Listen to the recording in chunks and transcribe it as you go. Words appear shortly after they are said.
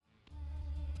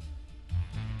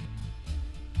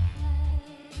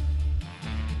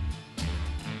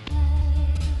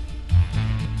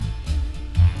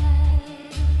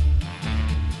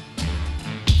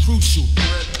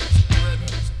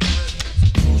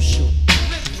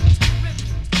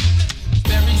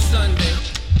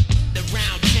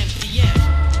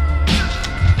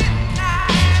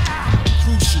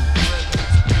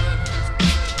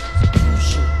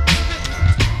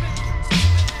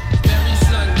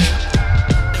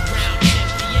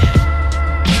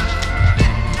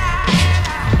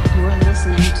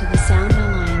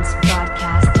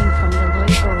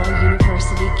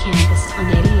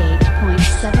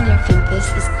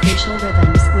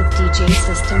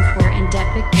System 4 and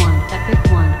Epic One,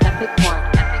 Epic One, Epic One,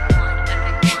 Epic One,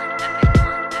 Epic One, Epic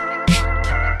One, Epic one.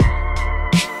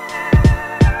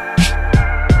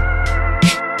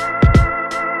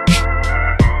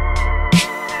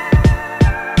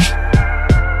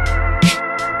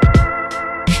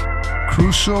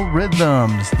 Crucial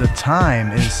Rhythms. The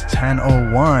time is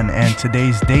 10:01 and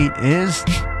today's date is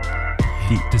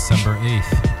December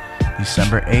 8th.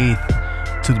 December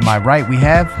 8th. To my right we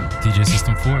have DJ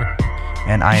System 4.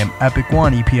 And I am Epic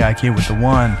One, EPIK with the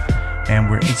one. And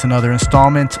it's another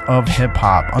installment of hip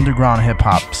hop, underground hip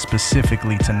hop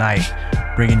specifically tonight.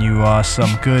 Bringing you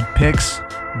some good picks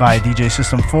by DJ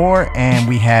System 4. And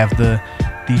we have the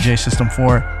DJ System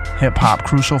 4 hip hop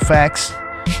crucial facts.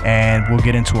 And we'll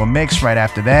get into a mix right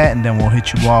after that. And then we'll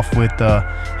hit you off with the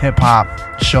hip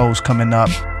hop shows coming up.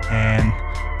 And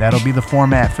that'll be the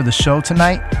format for the show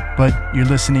tonight. But you're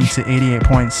listening to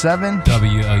 88.7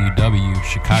 WLUW,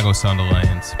 Chicago Sound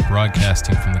Alliance,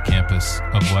 broadcasting from the campus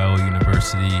of Loyola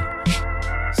University.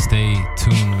 Stay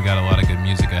tuned, we got a lot of good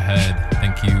music ahead.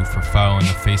 Thank you for following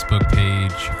the Facebook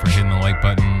page, for hitting the like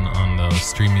button on the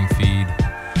streaming feed.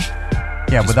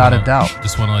 Yeah, without a doubt.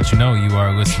 Just want to let you know you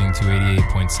are listening to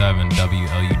 88.7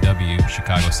 WLUW,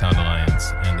 Chicago Sound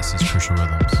Alliance, and this is Crucial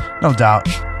Rhythms. No doubt.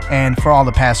 And for all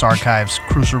the past archives,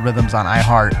 Crucial Rhythms on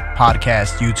iHeart,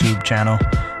 podcast, YouTube channel.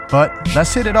 But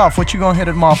let's hit it off. What you gonna hit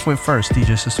them off with first,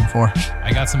 DJ System 4?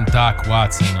 I got some Doc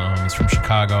Watson. He's from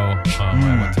Chicago.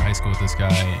 I went to high school with this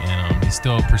guy, and he's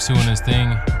still pursuing his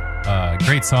thing.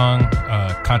 Great song,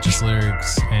 conscious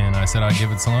lyrics, and I said I'd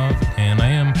give it some love, and I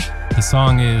am. The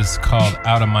song is called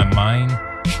Out of My Mind,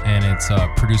 and it's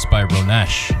produced by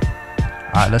Ronesh.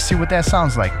 All right, let's see what that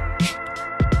sounds like.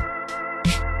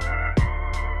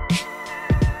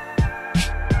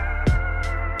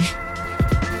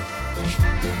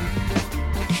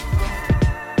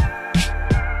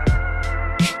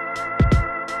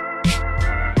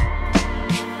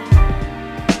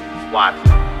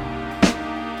 Watson.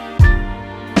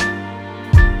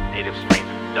 Native Strains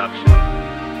Production.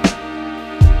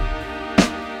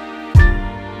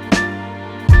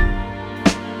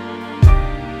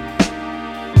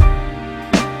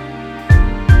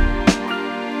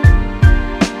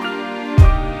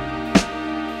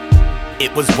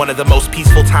 It was one of the most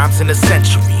peaceful times in a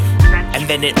century, and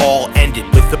then it all ended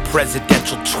with a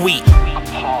presidential tweet.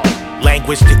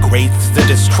 Language degrades the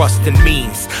distrust in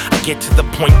memes. I get to the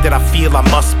point that I feel I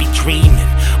must be dreaming,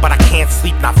 but I can't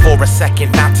sleep, not for a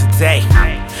second, not today.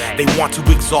 They want to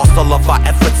exhaust all of our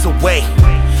efforts away.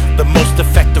 The most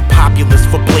effective populace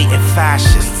for blatant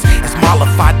fascists, as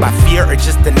mollified by fear or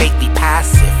just innately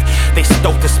passive. They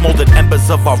stoke the smoldered embers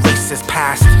of our racist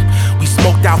past. We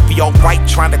smoked out the alt-right,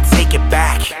 trying to take it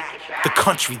back. The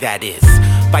country, that is,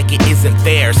 like it isn't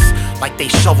theirs. Like they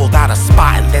shoveled out a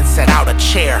spot and then set out a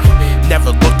chair.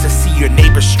 Never looked to see your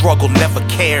neighbor struggle, never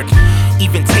cared.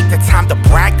 Even take the time to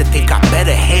brag that they got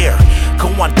better hair. Go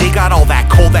on, dig out all that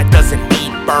coal that doesn't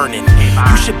need burning.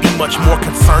 You should be much more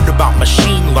concerned about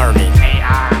machine learning.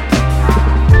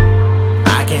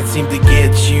 I can't seem to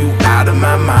get you out of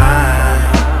my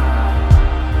mind.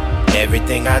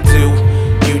 Everything I do,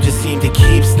 you just seem to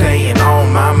keep staying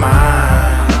on my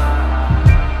mind.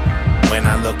 When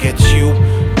I look at you,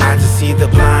 I just see the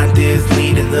blind is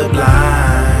leading the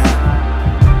blind.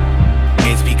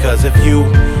 It's because of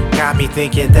you, got me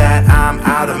thinking that I'm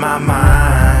out of my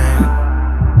mind.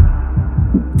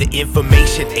 The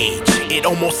information age, it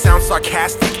almost sounds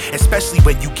sarcastic, especially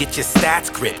when you get your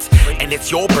stats gripped. And it's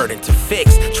your burden to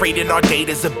fix. Trading our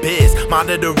data's a biz,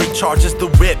 monitoring charges the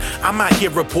whip. I'm out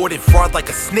here reporting fraud like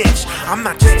a snitch. I'm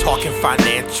not just talking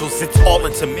financials, it's all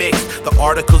intermixed. The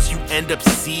articles you end up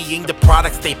seeing, the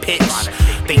products they pitch.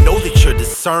 They know that you're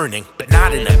discerning, but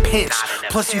not in a pinch.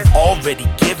 Plus you've already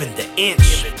given the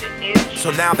inch. So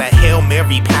now that Hail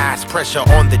Mary pass, pressure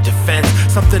on the defense,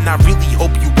 something I really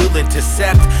hope you will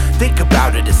intercept. Think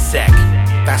about it a sec,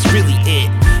 that's really it.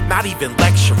 Not even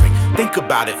lecturing, think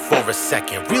about it for a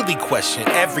second. Really question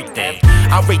everything.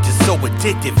 Outrage is so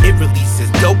addictive, it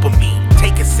releases dopamine.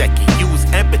 Take a second, use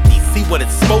empathy, see what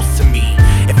it's supposed to mean.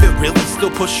 If it really still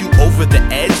push you over the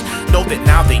edge, know that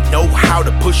now they know how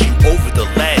to push you over the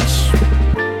ledge.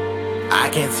 I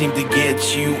can't seem to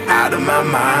get you out of my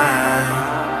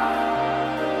mind.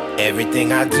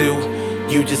 Everything I do,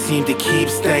 you just seem to keep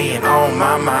staying on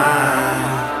my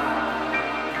mind.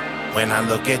 When I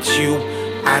look at you,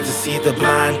 I just see the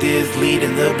blind is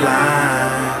leading the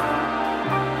blind.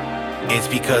 It's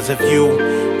because of you,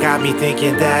 got me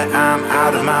thinking that I'm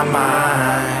out of my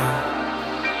mind.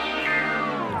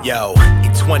 Yo,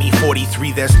 in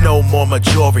 2043, there's no more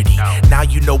majority. Now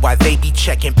you know why they be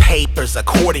checking papers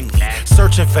accordingly,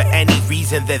 searching for any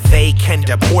reason that they can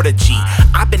deport a G.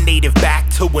 I've been native back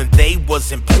to when they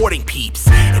was importing peeps.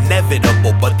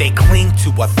 Inevitable, but they cling to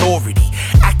authority,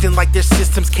 acting like their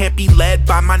systems can't be led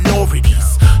by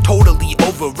minorities. Totally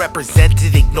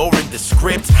overrepresented, ignoring the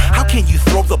script. How can you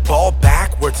throw the ball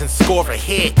backwards and score a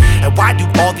hit? And why do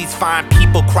all these fine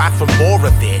people cry for more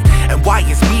of it? And why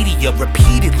is media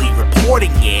repeatedly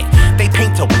reporting it? They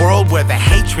paint a world where the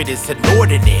hatred is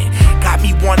inordinate. Got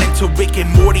me wanting to Rick and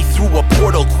Morty through a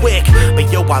portal quick.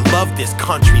 But yo, I love this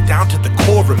country down to the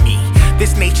core of me.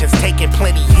 This nation's taking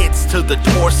plenty hits to the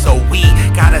torso. We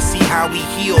gotta see how we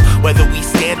heal, whether we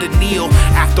stand or kneel.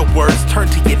 Afterwards, turn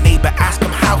to your neighbor, ask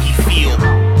him how he feel.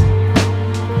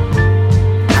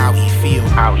 How he feel.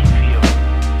 How he feel.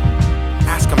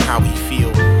 Ask him how he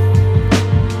feel.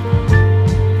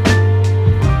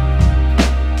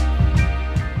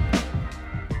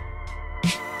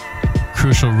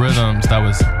 Crucial Rhythms, that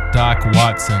was Doc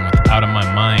Watson with Out of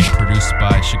My Mind, produced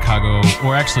by Chicago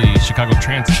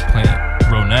transplant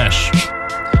Ronesh.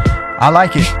 I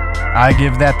like it. I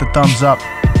give that the thumbs up.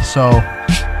 So,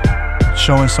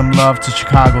 showing some love to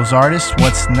Chicago's artists.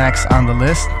 What's next on the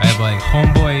list? I have like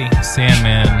Homeboy,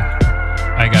 Sandman.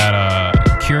 I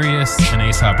got Curious and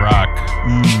A$AP Rock.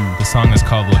 The song is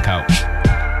called Lookout.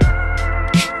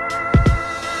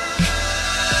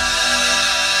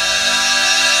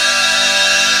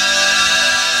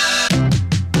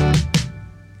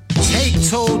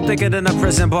 Two, thicker than a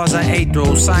prison bars I ate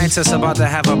through. Scientists about to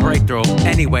have a breakthrough.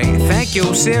 Anyway, thank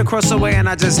you. See it cross the way and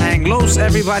I just hang loose.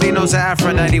 Everybody knows that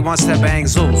Aphrodite wants to bang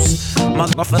Zeus.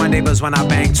 Motherfucker my neighbors when I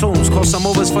bang tunes. Call some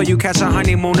movers for you catch a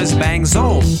honeymooners bang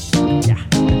zone. Yeah.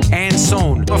 And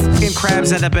soon, fucking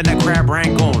crabs end up in a crab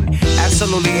rangoon.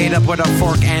 Absolutely ate up with a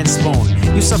fork and spoon.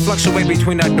 Used to fluctuate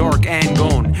between a dork and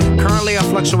goon. Currently I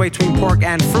fluctuate between pork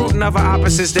and fruit and other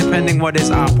opposites depending what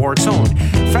is opportune.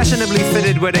 Fashionably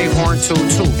fitted with a horn to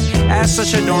toot. As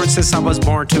such adorned since I was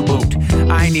born to boot.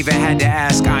 I ain't even had to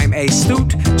ask, I'm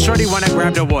astute. Shorty wanna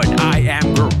grab the wood, I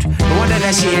am Groot. The wonder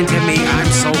that she into me,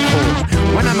 I'm so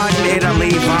cool. When I'm out there to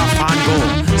leave off on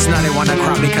gold. So now they wanna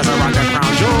crop me cause I rock a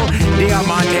crown jewel.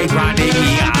 Diamante grande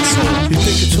y azul. He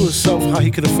thinking to himself how he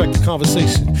could affect the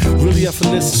conversation. Really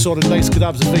effortless, sort of nice, good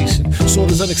observation.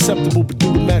 Sort of unacceptable, but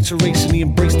due to maturation, he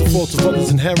embraced the faults of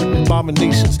others' inherent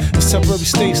abominations. His temporary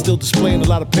state still displaying a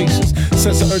lot of patience.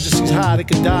 Sense of urgency's high, they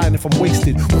could die, and if I'm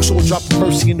wasted, also a drop of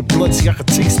mercy in the blood, see I could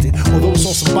taste it. Although it's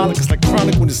all symbolic, it's like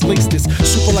chronic when it's laced. It's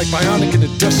super like bionic in the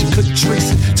dust, you couldn't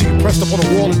trace it. Till you pressed up on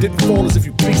the wall and didn't fall as if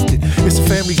you pasted. It's a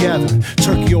family gathering,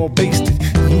 turkey all basted.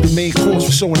 You the main cause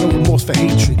for showing no remorse for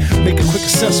hatred. Make a quick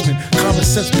assessment, common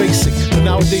sense basic. But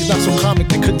nowadays not so comic,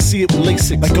 they couldn't see it with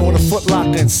LASIK. Like going to Foot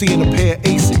Locker and seeing a pair of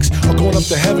Asics. Or going up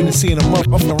to heaven and seeing a monk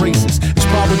of the racist. It's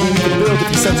probably when we can build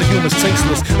if your sense of humor's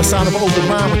tasteless. A sign of an older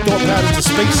mind with thought patterns are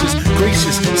spacious,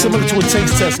 gracious, similar to a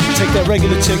taste test. Take that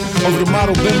regular chick over the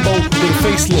model bimbo with a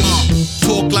facelift.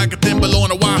 Talk like a thimble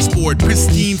on a washboard.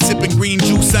 Pristine, sipping green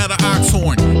juice out of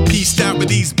oxhorn. Pieced out with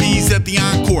these B's at the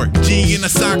Encore. G in a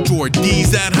sock drawer,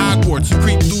 D's at Hogwarts.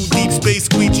 Creep through deep space,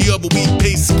 squeegee of a wheat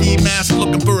paste. Ski mask,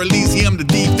 looking for Elysium to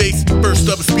deface. First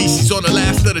of a species on the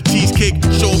last of the cheesecake.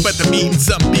 Show up at the meeting,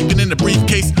 something beeping in the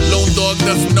briefcase. Lone dog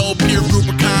doesn't know, peer group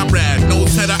or comrade.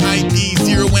 Knows how to ID,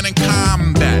 zeroing in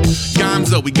combat.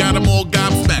 Gonzo, we got them all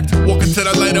gobsmacked. Walking to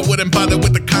the lighter, wouldn't bother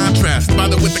with the contrast.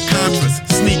 Bother with the contrast.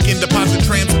 Sneak in, deposit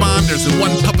transponders, and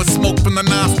one puff of smoke from the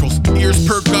nostrils. Ears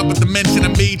perk up at the mention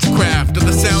of magecraft, or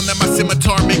the sound that my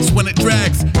scimitar makes when it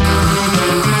drags.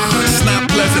 It's not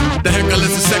pleasant. The heckle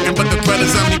is a second, but the threat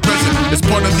is omnipresent. It's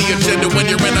part of the agenda when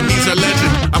your enemies are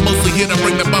legend. I'm mostly here to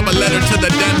bring the bubble letter to the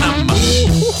denim.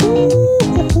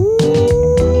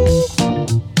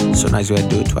 So nice you had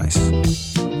to do it twice.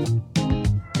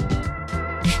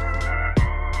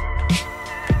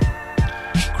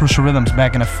 Crucial Rhythms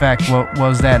back in effect. What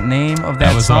was that name of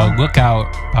that was song?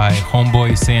 Lookout by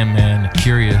Homeboy, Sandman,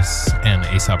 Curious, and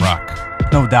A$AP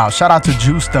Rock. No doubt. Shout out to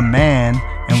Juice the Man.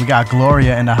 And we got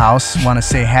Gloria in the house. Want to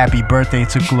say happy birthday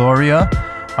to Gloria.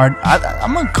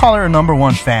 I'm going to call her a number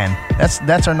one fan.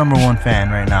 That's our number one fan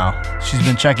right now. She's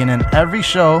been checking in every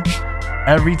show,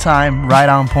 every time, right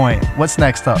on point. What's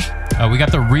next up? We got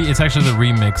it's actually the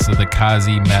remix of the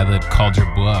Kazi Method Called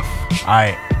Your Bluff. All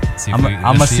right. I'm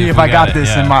going to see if I got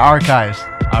this in my archives.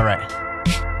 All right.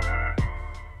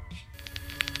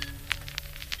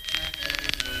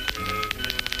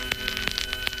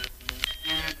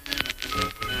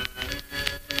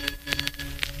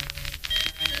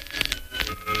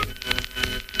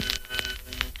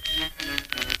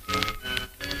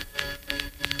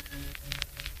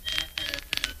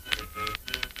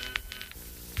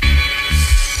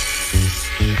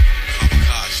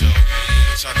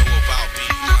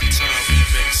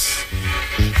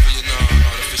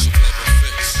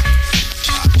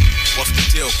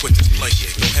 play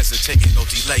it, no hesitating, no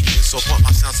delaying. So pump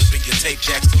my sounds up in your tape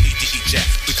jacks, don't need to eject.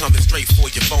 We coming straight for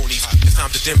your phonies. It's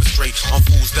time to demonstrate on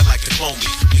fools that like to clone me.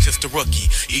 You're just a rookie,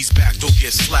 ease back, don't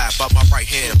get slapped by my right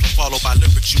hand. Followed by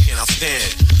lyrics you cannot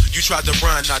stand. You tried to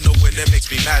run, I know when it makes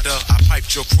me madder. I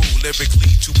piped your crew lyrically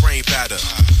to brain batter.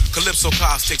 Calypso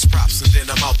Cos takes props and then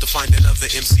I'm out to find another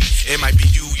MC. It might be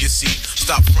you see.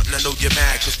 Stop frontin', I know you're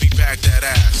mad cause we bagged that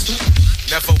ass.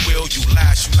 Never will you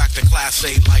last, you lack the Class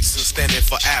A license standing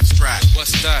for abstract.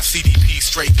 What's that? CDP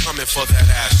straight coming for that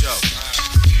ass, yo.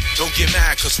 Don't get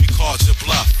mad cause we called your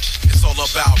bluff. It's all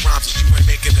about rhymes and you ain't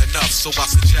making enough. So I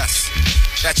suggest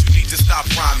that you need to stop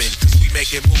rhyming cause we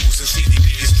making moves and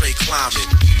CDP is straight climbing.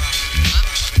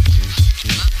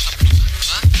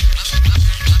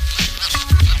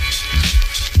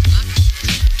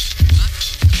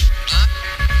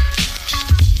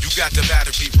 You got the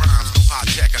battery rhymes, no hot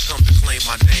tech, I come to claim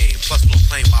my name. Plus don't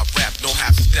claim my rap, no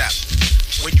half step.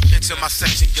 When you enter my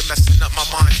section, you're messing up my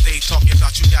mind. Stay talking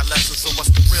about you got lessons, so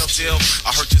what's the real deal?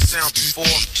 I heard your sound before.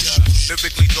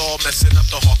 Lyrically, all messing up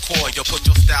the hardcore. You'll put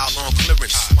your style on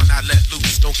clearance. When I let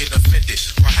loose, don't get offended.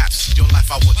 Perhaps your life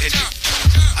I will end it.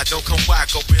 I don't come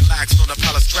whack or relax on a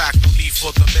palace track. No need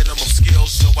for the minimum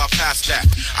skills, so I pass that.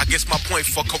 I guess my point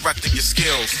for correcting your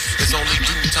skills is only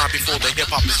due time before the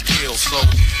hip-hop is killed. So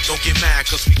don't get mad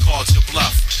cause we called your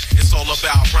bluff. It's all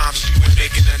about rhymes, you ain't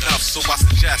making enough. So I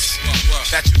suggest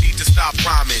that you need to stop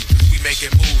rhyming. We making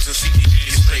moves and CDP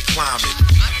is straight climbing.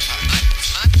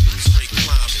 Straight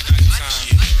climbing.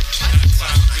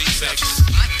 Remix.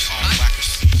 All whack of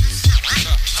seeds.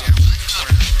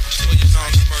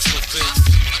 Non-commercial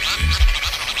bits.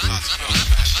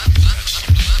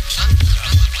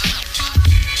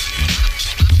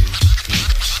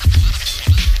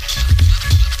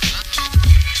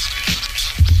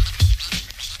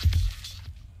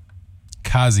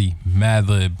 Kazi,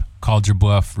 Madlib, Called Your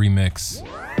Bluff remix.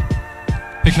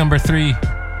 Pick number 3.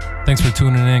 Thanks for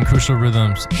tuning in. Crucial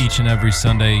Rhythms each and every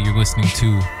Sunday. You're listening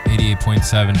to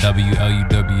 88.7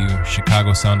 WLUW,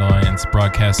 Chicago Sound Alliance,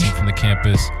 broadcasting from the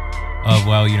campus of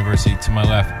Loyola University. To my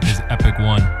left is Epic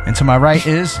One. And to my right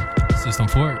is System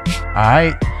 4.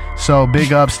 Alright, so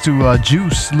big ups to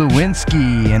Juice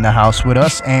Lewinsky in the house with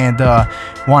us. And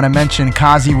want to mention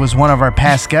Kazi was one of our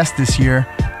past guests this year,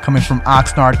 coming from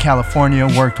Oxnard, California.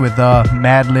 Worked with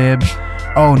Madlib,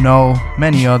 Oh No,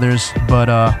 many others. But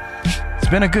it's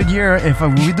been a good year if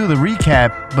we do the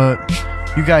recap. But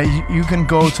you guys, you can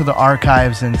go to the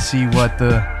archives and see what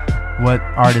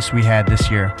artists we had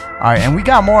this year. Alright, and we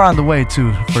got more on the way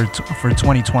too for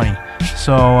 2020.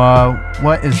 So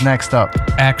what is next up?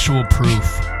 Actual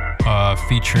Proof,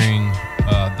 featuring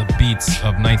the beats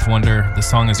of Ninth Wonder. The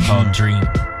song is called Dream.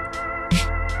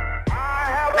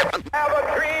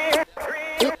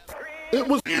 It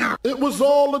was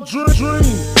all a dream. It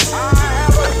was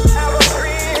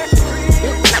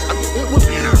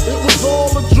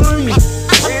all a dream.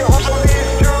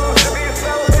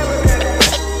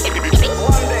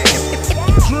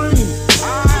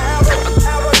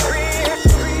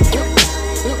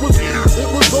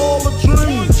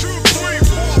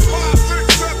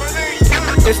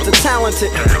 It's the talented.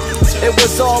 It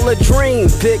was all a dream,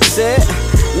 Big said.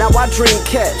 Now I dream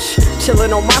catch,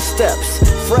 chillin' on my steps,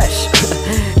 fresh.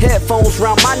 Headphones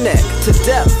round my neck to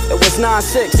death. It was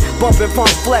 9-6, bumping Funk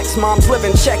Flex. Mom's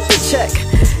living check to check.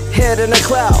 Head in the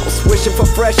clouds, wishing for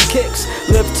fresh kicks.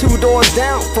 Live 2 doors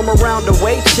down from a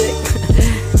roundaway chick.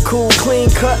 Cool, clean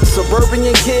cut, suburban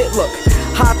kid. Look,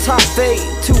 high top fade,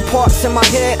 2 parts in my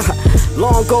head.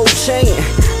 Long gold chain,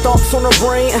 thoughts on the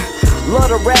brain. Love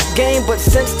the rap game, but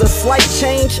since the slight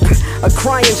change, a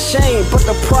crying shame. But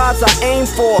the prize I aim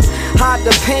for, hide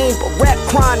the pain, but rap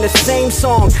crying the same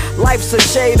song. Life's a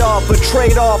shade off, a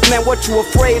trade off. Man, what you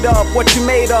afraid of, what you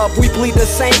made of. We bleed the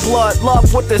same blood,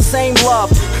 love with the same love.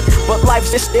 But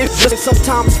life's just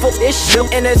sometimes full issue,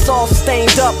 and it's all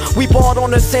stained up. We balled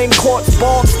on the same courts,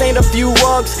 ball stained a few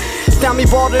rugs. Found me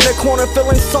balled in the corner,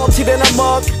 feeling salty than a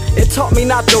mug. It taught me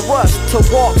not to rush, to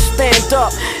walk, stand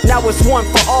up. Now it's one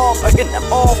for all, again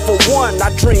all for one. I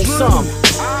dream some.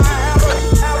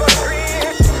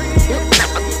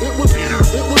 It was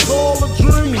all a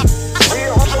dream. It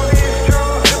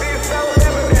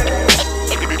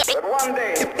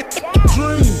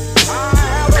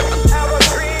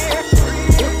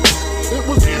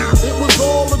was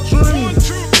all a dream.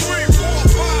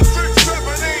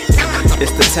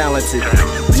 It's the talented,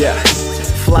 yeah.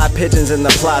 Fly pigeons in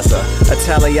the plaza,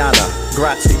 Italiana,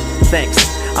 grazie, thanks.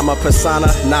 I'm a persona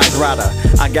non grata.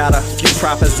 I got a few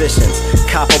propositions,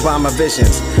 cop Obama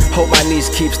visions. Hope my niece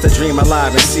keeps the dream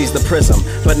alive and sees the prism,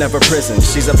 but never prison.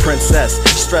 She's a princess,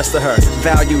 stress to her,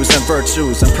 values and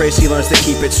virtues, and pray she learns to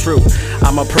keep it true.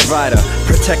 I'm a provider,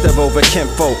 protective over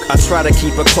kinfolk. I try to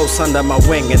keep her close under my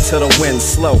wing until the wind's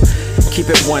slow. Keep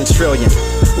it 1 trillion,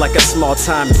 like a small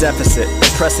time deficit.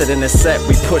 The precedent is set,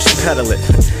 we push pedal it.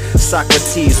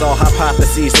 Socrates, all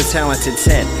hypotheses, the talented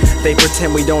 10. They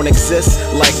pretend we don't exist,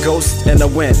 like ghosts in the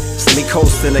wind. See me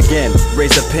coasting again,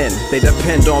 raise a pin. They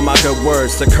depend on my good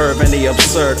words to curb any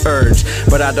absurd urge.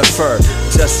 But I defer,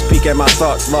 just speaking my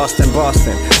thoughts lost in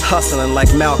Boston. Hustling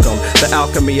like Malcolm, the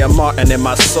alchemy of Martin in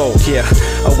my soul. Yeah,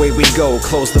 away we go,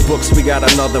 close the books, we got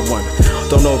another one.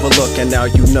 Don't overlook and now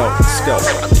you know, let's go.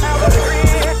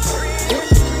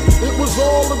 It was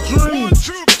all a dream. 1,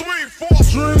 2, 3, 4.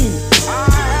 Dream.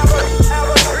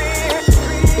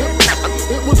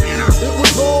 It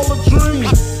was all a dream.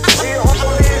 Dream.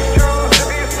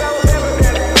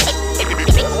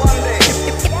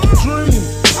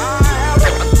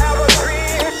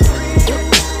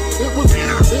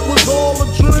 It was all a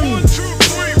dream. 1, 2,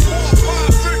 3, 4,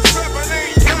 5, 6, 7,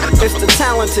 8, 9. It's the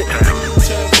talented.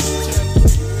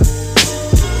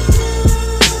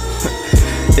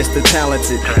 It's the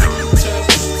talented.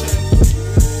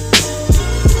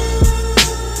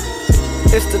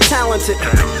 It's the talented.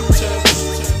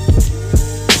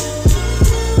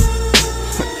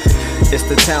 It's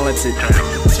the talented.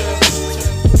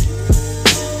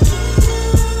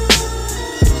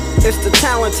 It's the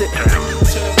talented.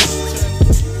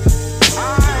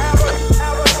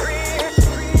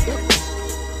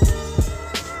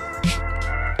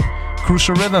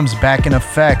 Crucial Rhythms back in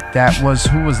effect. That was,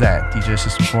 who was that? DJ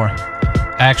System 4.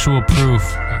 Actual Proof,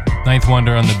 Ninth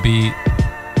Wonder on the beat.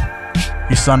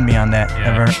 You sunned me on that.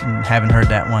 Yeah. Haven't heard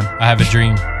that one. I Have a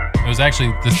Dream. It was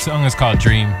actually, the song is called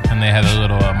Dream, and they had a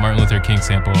little Martin Luther King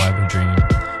sample, I Have a Dream.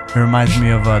 It reminds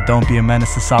me of Don't Be a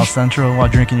Menace to South Central while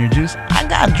drinking your juice. I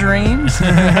got dreams.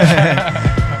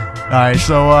 All right,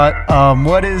 so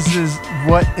what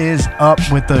is up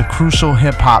with the crucial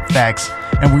hip hop facts?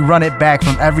 And we run it back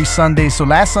from every Sunday. So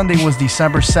last Sunday was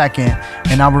December 2nd,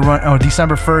 and now we're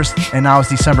December 1st, and now it's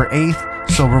December 8th.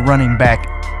 So we're running back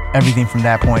everything from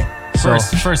that point. So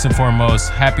First and foremost,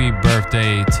 happy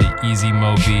birthday to Easy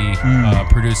Mo B.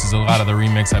 Produces a lot of the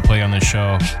remix I play on the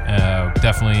show.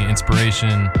 Definitely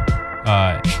inspiration.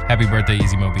 Happy birthday,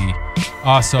 Easy Mo B.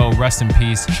 Also, rest in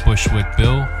peace, Bushwick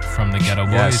Bill from the Ghetto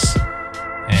Boys. Yes.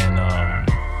 And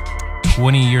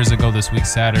 20 years ago this week,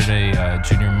 Saturday,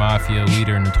 Junior Mafia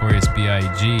leader Notorious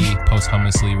B.I.G.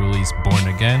 posthumously released Born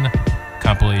Again,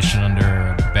 compilation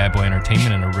under Bad Boy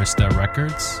Entertainment and Arista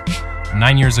Records.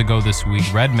 9 years ago this week,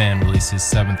 Redman released his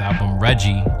 7th album,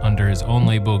 Reggie, under his own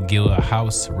label, Gila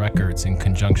House Records, in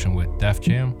conjunction with Def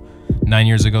Jam. 9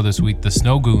 years ago this week, the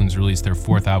Snow Goons released their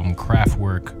 4th album,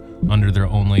 Kraftwerk, under their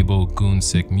own label, Goon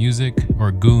Music.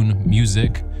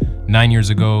 9 years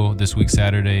ago this week,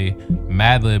 Saturday,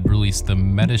 Madlib released The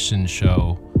Medicine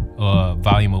Show,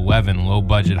 Volume 11,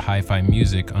 low-budget hi-fi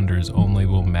music, under his own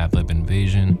label, Madlib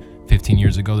Invasion. 15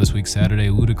 years ago this week, Saturday,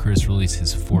 Ludacris released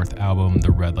his 4th album,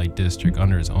 The Red Light District,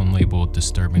 under his own label,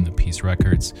 Disturbing the Peace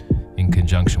Records, in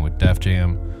conjunction with Def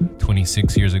Jam.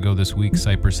 26 years ago this week,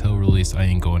 Cypress Hill released I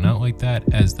Ain't Going Out Like That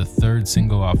as the 3rd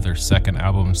single off their 2nd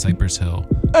album, Cypress Hill.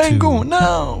 I Ain't Going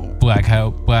Out.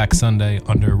 Black Sunday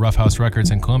under Rough House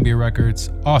Records and Columbia Records.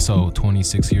 Also,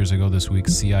 26 years ago this week,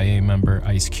 CIA member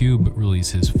Ice Cube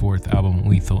released his 4th album,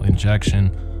 Lethal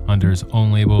Injection, under his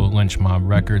own label, Lynch Mob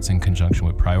Records, in conjunction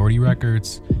with Priority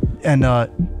Records. And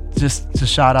just to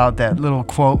shout out that little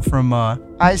quote from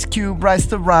Ice Cube writes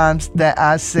the rhymes that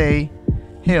I say,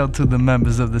 hail to the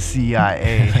members of the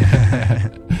CIA.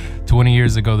 20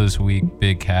 years ago this week,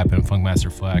 Big Cap and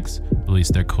Funkmaster Flex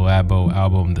released their collabo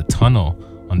album, The Tunnel,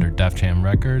 under Def Jam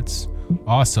Records.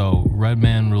 Also,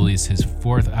 Redman released his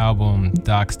 4th album,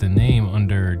 Docs the Name,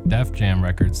 under Def Jam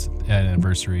Records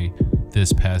anniversary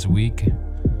this past week.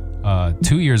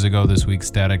 2 years ago this week,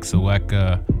 Static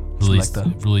Selecta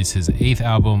released his 8th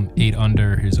album, 8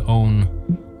 under his own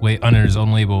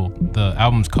label. The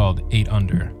album's called 8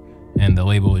 Under, and the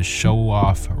label is Show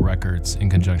Off Records, in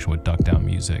conjunction with Duck Down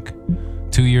Music.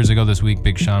 2 years ago this week,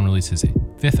 Big Sean released his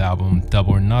 5th album,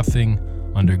 Double or Nothing,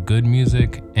 under Good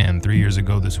Music. And 3 years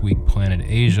ago this week, Planet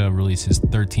Asia released his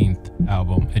 13th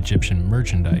album, Egyptian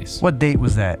Merchandise. What date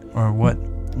was that, or what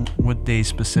day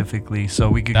specifically? So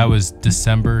we could. That was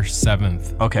December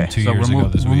 7th. Okay. 2 years ago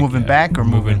this week. We're moving back or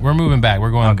moving? We're moving back.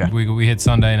 We're going. Okay. We hit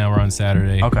Sunday, now we're on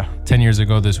Saturday. Okay. 10 years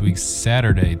ago this week,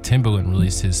 Saturday, Timbaland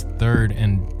released his 3rd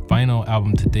and final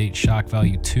album to date, Shock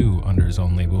Value 2, under his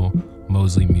own label,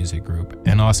 Mosley Music Group.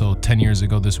 And also 10 years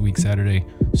ago this week, Saturday,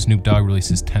 Snoop Dogg released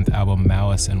his 10th album,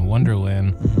 Malice in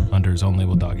Wonderland, under his own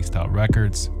label, Doggy Style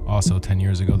Records. Also 10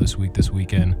 years ago this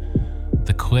weekend,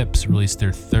 The Clips released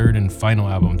their third and final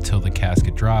album, Till the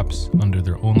Casket Drops, under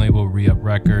their own label, Re-Up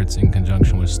Records, in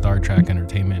conjunction with Star Trek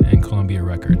Entertainment and Columbia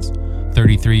Records.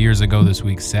 33 years ago this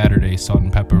week, Saturday, Salt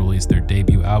and Pepper released their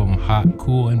debut album, Hot,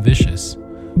 Cool, and Vicious,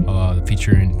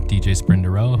 featuring DJ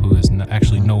Sprinderella, who is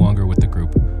actually no longer with the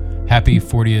group. Happy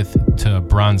 40th to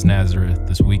Bronze Nazareth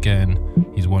this weekend.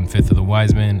 He's 1/5 of the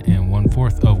Wiseman and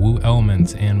 1/4 of Wu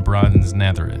Elements and Bronze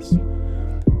Nazareth.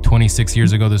 26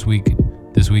 years ago this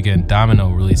weekend, Domino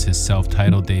released his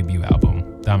self-titled debut album,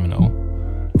 Domino.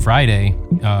 Friday,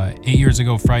 8 years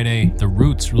ago Friday, The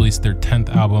Roots released their 10th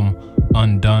album,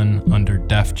 Undone, under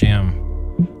Def Jam.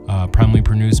 Primarily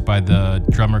produced by the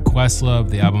drummer Questlove,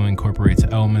 the album incorporates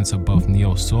elements of both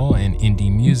neo-soul and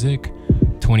indie music.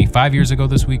 25 years ago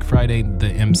this week, Friday, the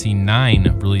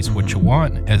MC9 released What You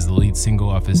Want as the lead single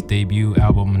off his debut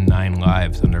album, 9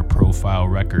 Lives, under Profile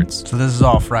Records. So this is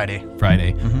all Friday.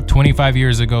 25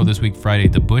 years ago this week, Friday,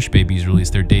 the Bush Babies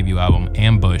released their debut album,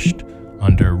 Ambushed,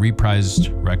 under Reprised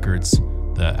Records.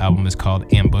 The album is called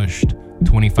Ambushed.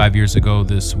 25 years ago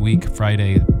this week,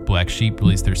 Friday, Black Sheep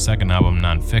released their second album,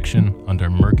 Nonfiction,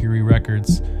 under Mercury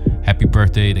Records. Happy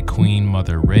birthday to Queen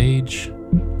Mother Rage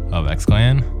of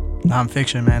X-Clan.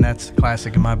 Nonfiction, man, that's a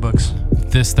classic in my books.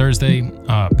 This Thursday,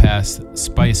 past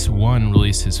Spice One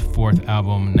released his fourth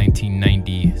album,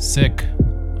 1990, Sick.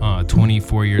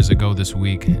 24 years ago this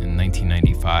week, in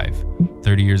 1995.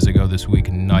 30 years ago this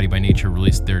week, Naughty by Nature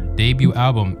released their debut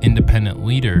album, Independent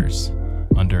Leaders,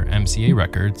 under MCA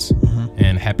Records.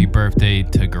 And happy birthday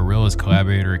to Gorillaz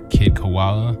collaborator Kid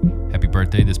Koala. Happy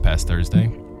birthday this past Thursday.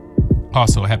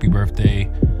 Also, happy birthday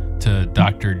to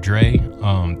Dr. Dre,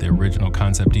 the original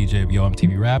concept DJ of Yo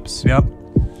MTV Raps. Yep.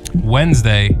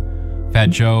 Wednesday, Fat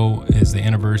Joe is the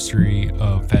anniversary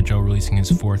of Fat Joe releasing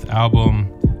his fourth album,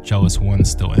 Jealous One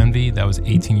Still Envy. That was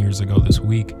 18 years ago this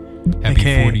week.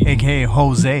 Happy 40. AKA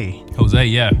Jose. Jose,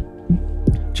 yeah.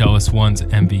 Jealous One's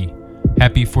Envy.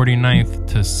 Happy 49th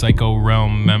to Psycho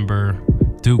Realm member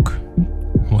Duke,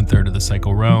 1/3 of the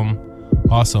Psycho Realm.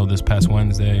 Also, this past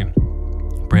Wednesday,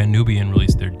 Brand Nubian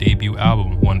released their debut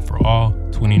album, One for All,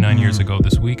 29 years ago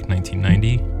this week,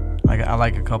 1990. I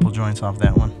like a couple joints off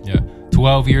that one. Yeah.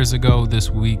 12 years ago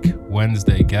this week,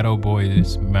 Wednesday, Ghetto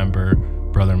Boys member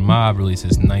Brother Mob released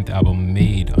his 9th album,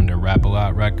 Made, under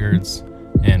Rap-A-Lot Records.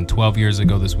 And 12 years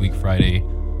ago this week, Friday,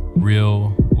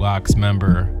 Real Locks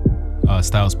member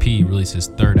Styles P released his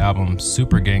 3rd album,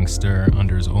 Super Gangster,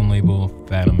 under his own label,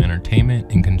 Fathom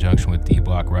Entertainment, in conjunction with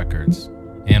D-Block Records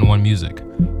and One Music.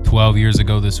 12 years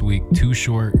ago this week, Too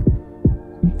Short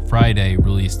Friday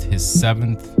released his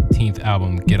 17th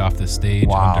album, Get Off the Stage,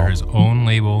 under his own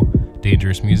label,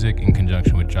 Dangerous Music, in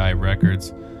conjunction with Jive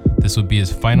Records. This would be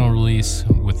his final release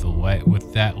with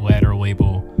that latter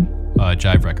label,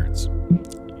 Jive Records.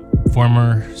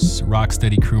 Former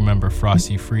Rocksteady crew member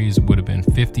Frosty Freeze would have been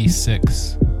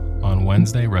 56 on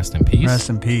Wednesday. Rest in peace. Rest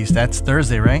in peace. That's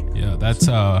Thursday, right? Yeah, that's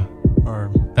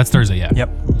Thursday, yeah. Yep.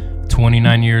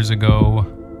 29 years ago,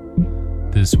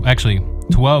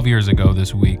 12 years ago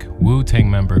this week,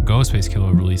 Wu-Tang member Ghostface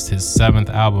Killah released his 7th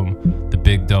album, The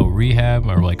Big Doe Rehab,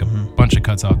 or like a bunch of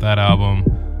cuts off that album,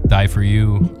 Die For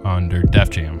You, under Def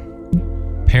Jam.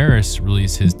 Paris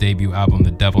released his debut album,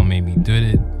 The Devil Made Me Do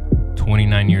It,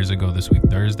 29 years ago this week,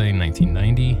 Thursday,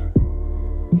 1990.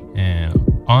 And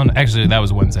that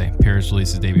was Wednesday. Paris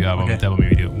released his debut album, The Devil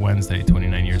Made Me Do It, Wednesday,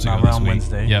 29 years ago this week.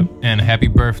 Wednesday. Yep. And happy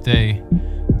birthday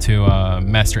to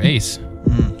Master Ace.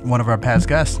 One of our past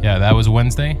guests. Yeah, that was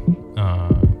Wednesday.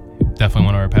 Definitely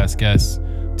one of our past guests.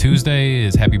 Tuesday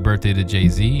is happy birthday to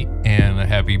Jay-Z, and a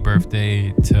happy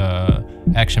birthday to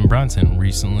Action Bronson,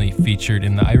 recently featured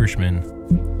in The Irishman.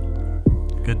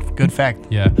 Good fact.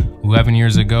 Yeah. 11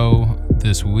 years ago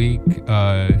this week,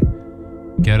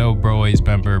 Ghetto Boys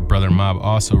member Brother Mob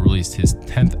also released his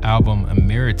 10th album,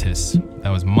 Emeritus.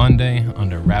 That was Monday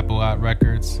under Rap-A-Lot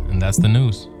Records, and that's the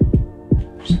news.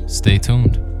 Stay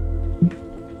tuned.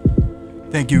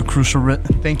 Thank you,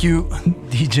 Thank you,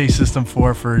 DJ System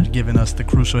 4, for giving us the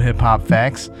crucial hip hop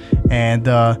facts. And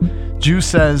Juice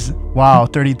says, "Wow,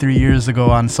 33 years ago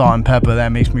on Salt and Pepper.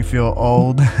 That makes me feel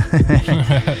old."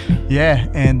 Yeah,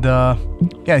 and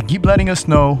keep letting us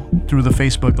know through the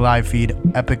Facebook live feed,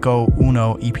 Epico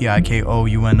Uno,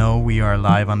 EPIKOUNO. We are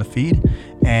live on the feed,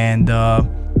 and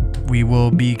we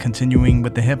will be continuing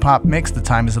with the hip hop mix. The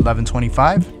time is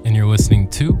 11:25. And you're listening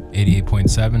to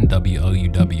 88.7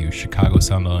 WLUW, Chicago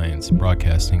Sound Alliance,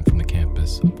 broadcasting from the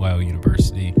campus of Weill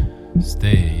University.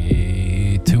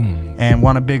 Stay tuned. And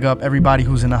want to big up everybody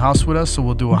who's in the house with us. So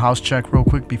we'll do a house check real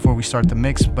quick before we start the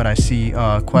mix. But I see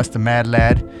Quest the Mad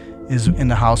Lad is in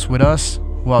the house with us.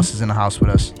 Who else is in the house with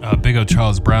us? Big up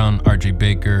Charles Brown, RJ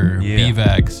Baker,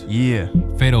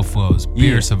 BVAX, Fatal Flows,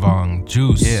 Beer Savong,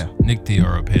 Juice, Nick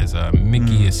Diorapeza,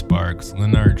 Mickey Sparks,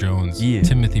 Leonard Jones,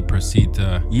 Timothy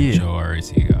Prosita, Joe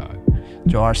Arciaga.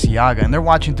 Joe Arciaga, and they're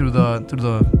watching through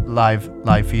the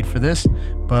live feed for this.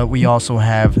 But we also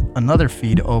have another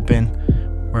feed open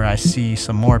where I see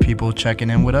some more people checking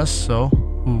in with us. So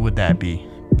who would that be?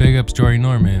 Big ups Jory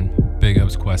Norman, big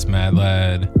ups Quest Mad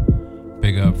Lad,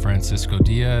 big up Francisco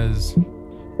Diaz.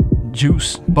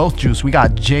 Juice, both Juice. We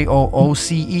got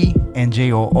JOOCE and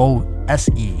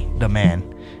JOOSE, the man.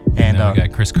 And we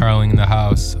got Chris Carling in the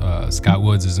house. Scott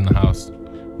Woods is in the house.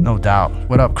 No doubt.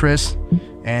 What up, Chris?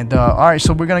 And all right,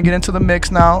 so we're going to get into the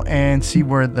mix now and see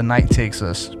where the night takes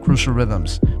us. Crucial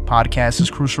Rhythms. Podcast is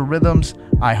Crucial Rhythms.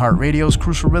 iHeartRadio's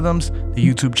Crucial Rhythms. The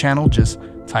YouTube channel, just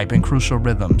type in Crucial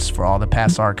Rhythms for all the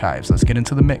past archives. Let's get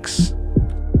into the mix.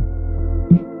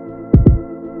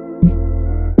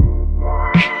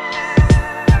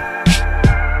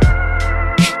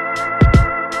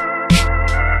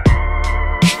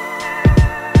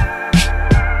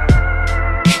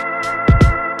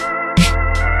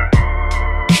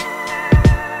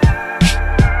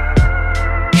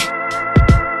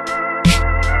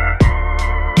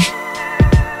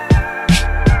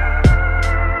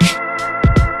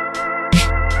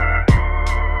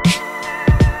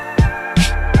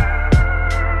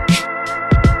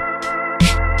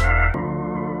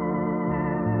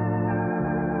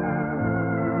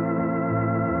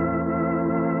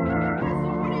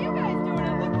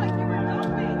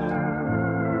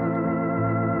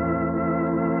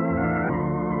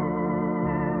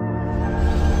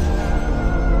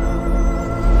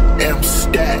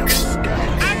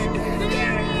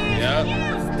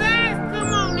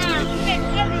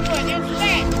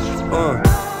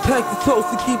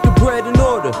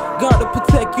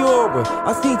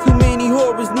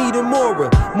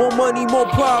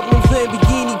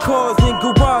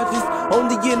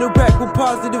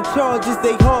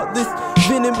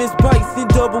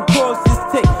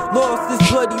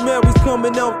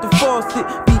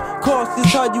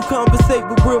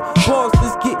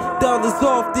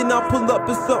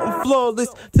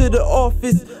 To the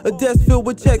office, a desk filled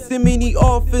with checks in many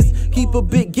office. Keep a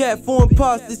big gap for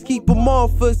imposters, keep them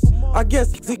off us. I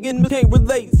guess again can't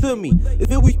relate to me.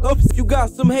 If it was up, you got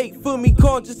some hate for me.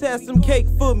 Call, just have some cake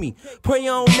for me. Pray I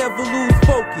don't never lose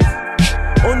focus.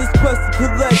 On this quest to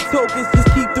collect tokens,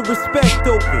 just keep the respect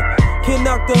open. Can't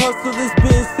knock the hustle, it's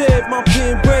been said. My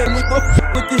pen bread.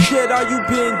 With the shit, how you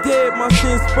been dead? My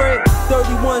sin spread.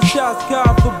 31 shots,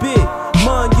 God forbid.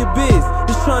 Mind your biz.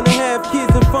 Just trying to have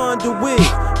kids and find a wig.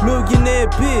 Millionaire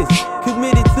biz.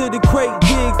 Committed to the crate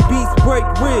gigs. Beats break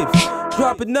ribs.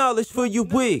 Dropping knowledge for your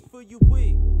wig.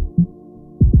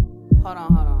 Hold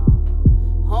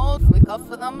on. Hold flick up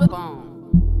for them bone.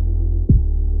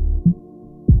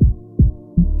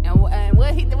 And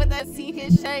what he did with that scene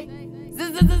his shake?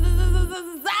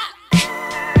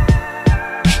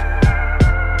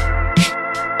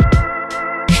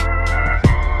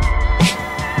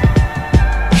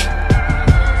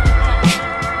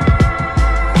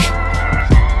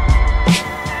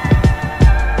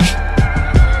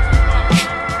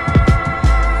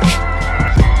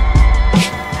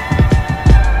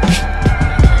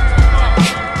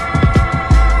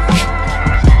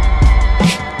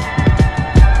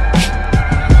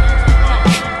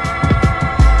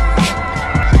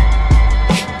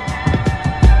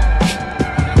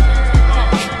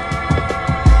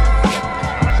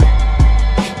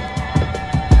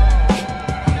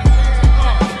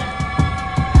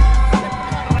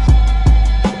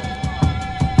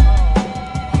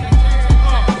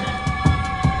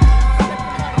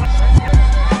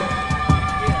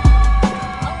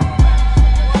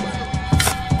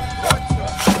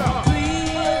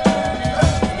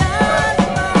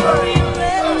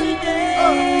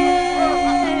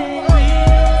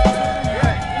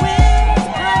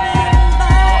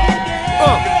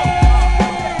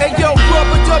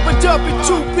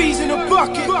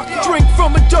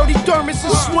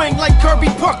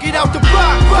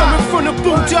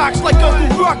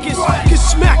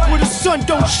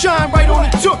 Shine right on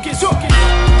the tuchus.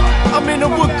 I'm in a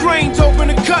wood grain, open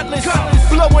a cutlass.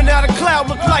 Blowing out a cloud,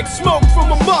 look like smoke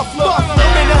from a muffler.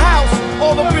 I'm in the house,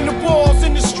 All up in the walls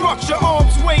in the structure,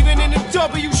 arms waving in a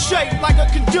W shape like a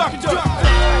conductor.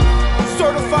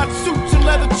 Certified suits and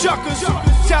leather chuckers.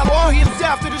 Tell all hits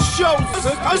after the shows.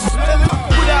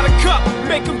 Without a cup,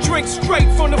 make them drink straight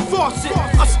from the faucet.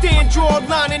 I stand, draw a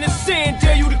line in the sand,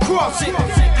 dare you to cross it.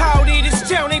 Howdy, this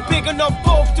town ain't big enough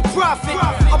both to profit.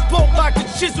 I bolt like the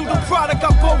chisel, the product I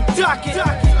both dock it.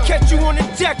 Catch you on the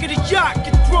deck of the yacht,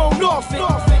 get thrown off it.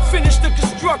 Finish the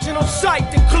construction on site,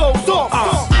 then close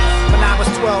off. When I was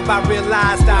 12, I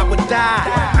realized I would die.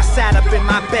 I sat up in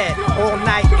my bed all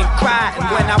night and cried. And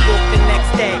when I woke the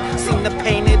next day, seen the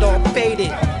pain, it all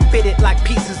faded. Fitted like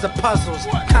pieces of puzzles,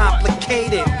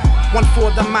 complicated. One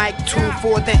for the mic, two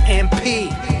for the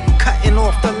MP. Cutting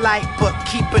off the light, but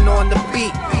keeping on the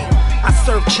beat. I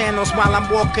surf channels while I'm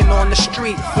walking on the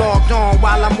street. Logged on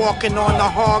while I'm walking on the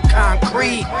hard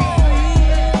concrete.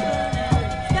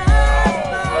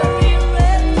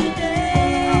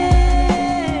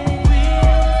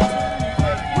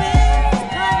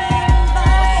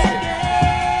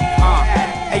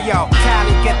 Yo,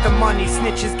 Cali get the money,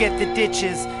 snitches get the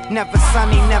ditches. Never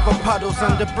sunny, never puddles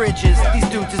under bridges. These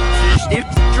dudes is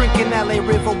drinking LA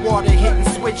River water, hitting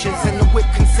switches. And the whip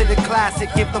considered classic,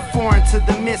 give the foreign to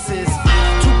the missus.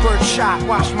 2-bird shot,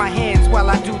 wash my hands while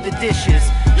I do the dishes.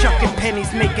 Chucking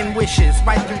pennies, making wishes,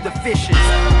 right through the fishes.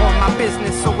 On my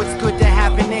business, so it's good to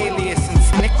have an alias. And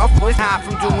snick up was high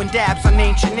from doing dabs on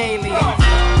ancient aliens.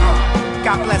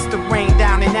 God bless the rain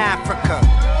down in Africa.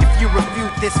 You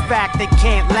refute this fact, they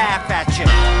can't laugh at you.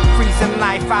 Freezing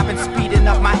life, I've been speeding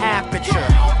up my aperture.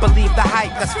 Believe the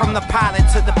hype that's from the pilot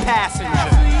to the passenger.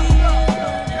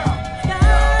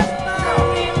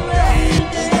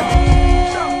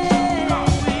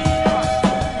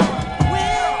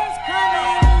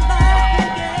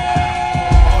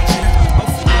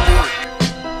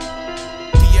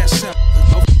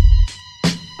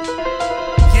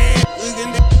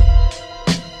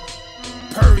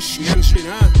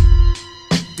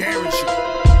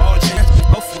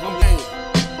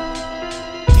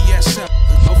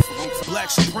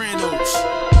 Sopranos,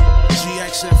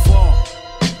 GXFR.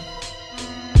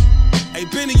 Hey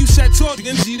Benny, you said talk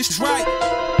again, see this is right.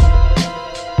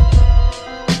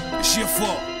 It's your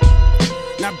fault.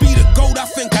 Now be the GOAT, I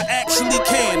think I actually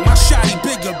can. My shotty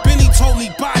bigger, Benny told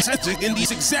me buy and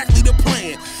he's exactly the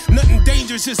plan. Nothing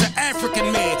dangerous is an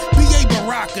African man. B.A.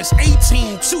 Baracus,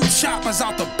 18, 2 choppers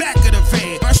out the back of the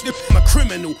van. I'm a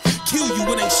criminal, kill you,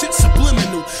 it ain't shit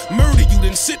subliminal. Murder you,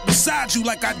 then sit beside you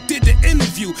like I did the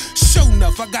interview. Show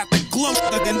enough, I got the glow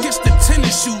against the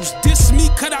tennis shoes. Diss me,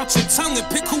 cut out your tongue and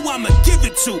pick who I'ma give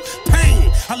it to.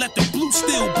 Pain, I let the blue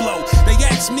still blow. They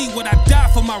ask me would I die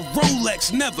for my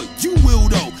Rolex, never, you will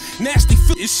though. Nasty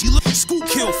fit, is she look school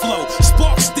kill flow.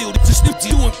 Spark still, just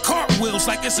doing cartwheels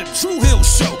like it's a Drew Hill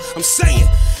show. I'm saying,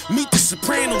 meet the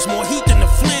Sopranos, more heat than the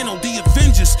flannel. The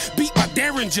Avengers, beat by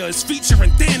Derringers,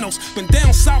 featuring Thanos. Been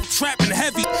down south trapping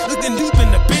heavy, looking deep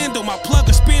in the bando. My plug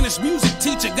a Spanish music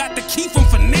teacher, got the key from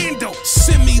Fernando.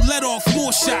 Send me let off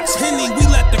more shots, Henny, we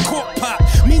let the cork pop.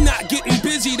 Me not getting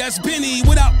busy, that's Benny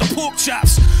without the pork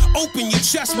chops. Open your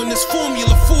chest when this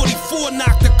Formula 44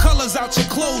 knock the colors out your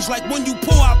clothes like when you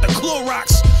pour out the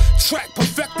Clorox. Track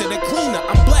perfected, a cleaner,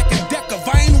 I'm Black and Decker.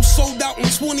 Vinyl sold out in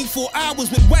 24 hours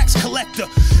with Wax Collector.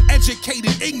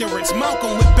 Educated ignorance,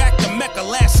 Malcolm went back to Mecca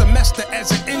last semester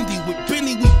as an indie. With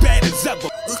Benny, we bad as ever.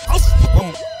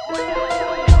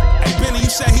 Hey Benny, you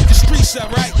said hit the streets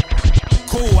up, right?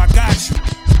 Cool, I got you.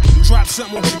 You drop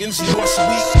something with chickens once a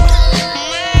week.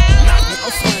 Nah,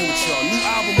 I'm playing with y'all. New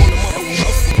album on the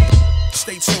mother.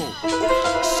 Stay tuned.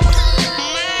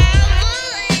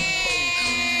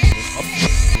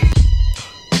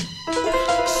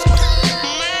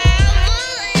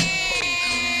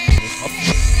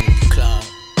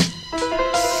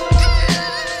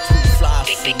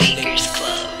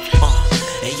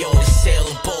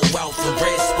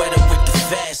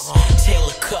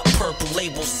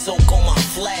 Label soak on my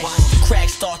flesh.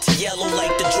 Cracks start to yellow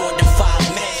like the Jordan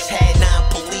 5 mesh. Had 9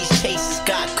 police chases,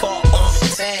 got caught on.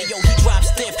 Hey, yo, he dropped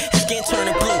stiff, his skin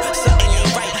turning blue. Something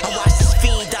ain't right. I watched this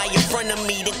fiend die in front of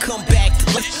me, then come back to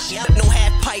life. No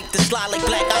half pipe to slide like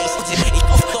black ice.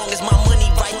 As long as my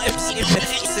money right,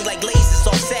 it's like lasers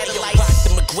off satellites. Rock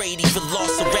the McGrady,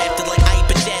 Velociraptor like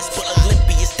Iber Jasper,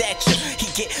 Olympia stature. He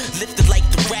get lifted like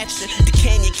the Rapture. The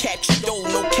Canyon capture, though,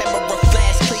 no camera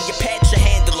flash. Cleopatra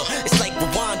handler, it's like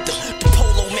Rwanda. The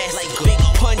polo mask like big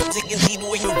pun. He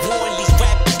warn these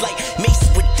rappers like Mace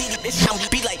with Diddy. I'm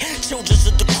be like children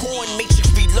of the corn.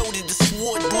 Matrix reloaded, the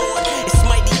sword lord. It's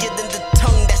mightier than the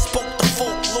tongue that spoke the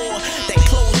folklore. That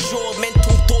closed your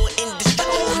mental door in this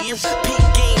store. Peak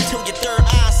game till your third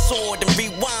eye sword and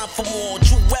rewind for for more.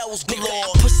 Jewels galore.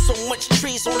 I put so much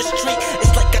trees on the street,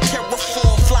 it's like a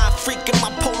terraform. Fly freak in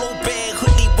my polo bag,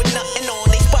 hoodie with nothing on.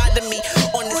 They spotted me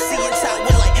on the CN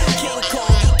Tower like King Kong.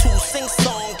 You two sing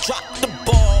song, drop the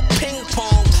ball, ping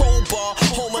pong, crowbar,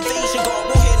 home invasion guard.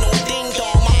 Won't hear no ding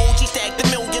dong. My OG stacked a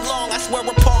million long. I swear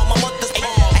upon my mother's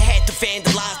palm. I had to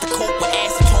vandalize the coke with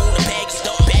acetone, a bag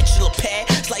stuff, bachelor pad,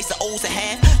 slice of O's in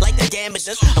half like the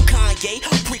damages. I'm Kanye,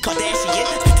 pre-Kardashian,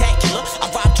 spectacular. I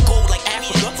robbed the gold like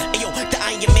Africa. Ayo, the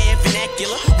Iron Man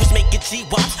vernacular was making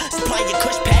G-Wops, supplying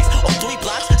Kush packs on 3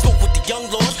 blocks. Spoke with the young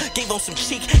lords, gave them some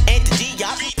cheek and the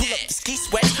D-Yop. Pull up the ski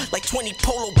sweats like 20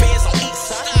 polo bears on each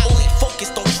side. Only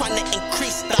focused on trying to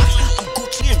increase stocks. I'm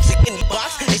Gucci and in the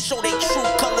box. They show their true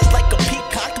colors like a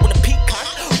peacock. When a peacock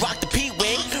rock the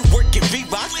P-Wing, work at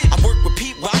V-Rock. I worked with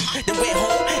Pete Rock, then went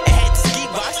home and had the ski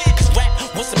rocks. Cause rap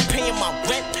wasn't paying my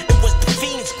rent, it was the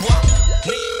fiends guap.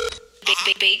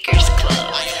 Baker's Club.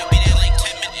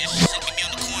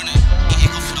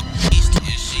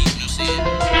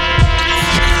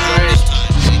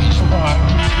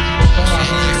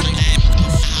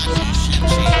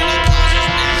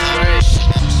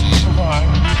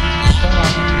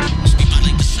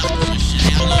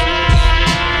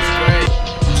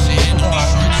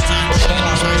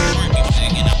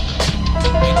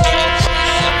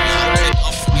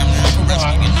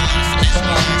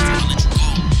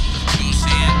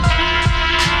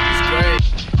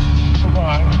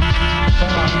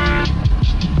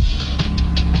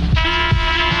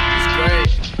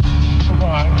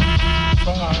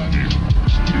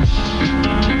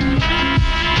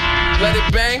 Let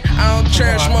it bang, I don't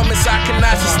cherish moments I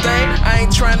cannot sustain. I ain't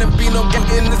trying to be no gang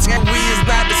in this game, we is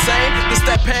not the same. It's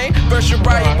that pain, verse your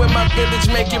riot with my village,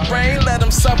 make it rain. Let them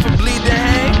suffer, bleed and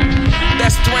hang. That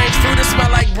strange fruit that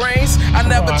smell like brains. I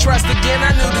never trust again,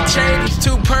 I knew the change was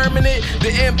too permanent.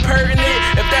 The impertinent,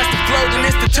 if that's the flow, then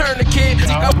it's the tourniquet.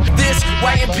 Up this,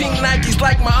 white and pink Nikes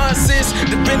like my aunt sis.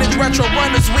 The vintage retro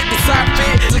runners with the sock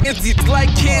fit. It's like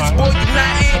kids, boy, you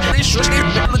not it.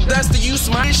 The dust to use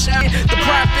my shot, the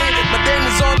profit. My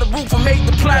demons on the roof and make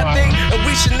the plot thing. And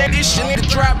we should net this shit need a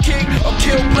drop kick or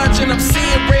kill bludgeon. I'm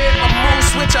seeing red, my mood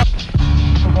switch up.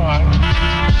 It's great.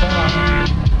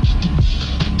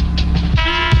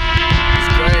 It's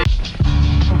great.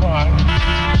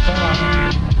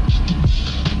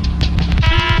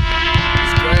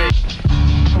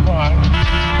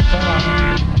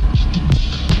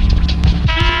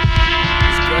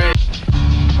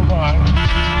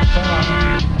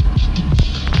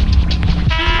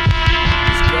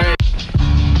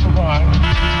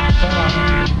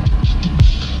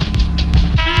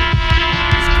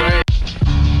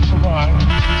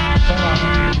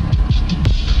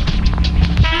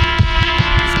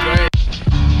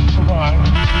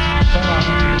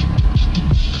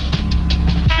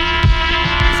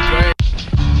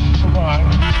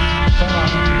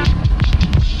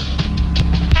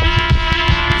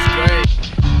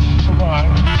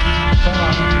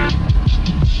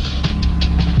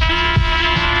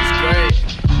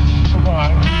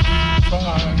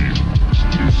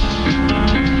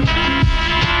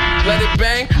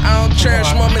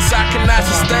 Cherish moments I cannot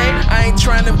sustain. I ain't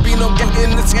trying to be no gang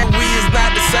in this game, we is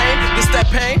not the same. It's that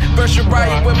pain, verse your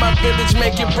riot with my village,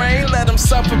 make it rain. Let them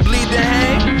suffer, bleed and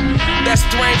hang. That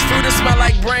strange fruit that smell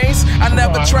like brains. I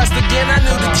never trust again, I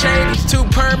knew the change was too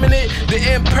permanent. The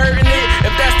impertinent,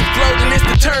 if that's the flow, then it's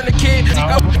the tourniquet.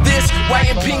 Up this, white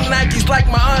and pink Nikes like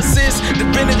my aunt sis. The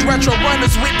vintage retro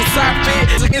runners with the sock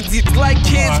fit. It's like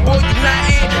kids, boy, you not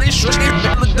it.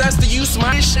 The dust to use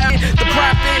my shot, the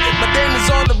profit. My demons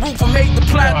on the roof and make the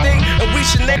plot thing. And we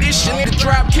should net this shit need a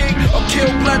drop kick or kill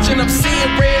bludgeon. I'm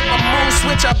seeing red, my mood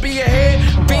switch, I be ahead.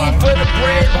 Bean for the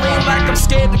bread, lean like I'm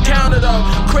scared to count it all.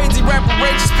 Crazy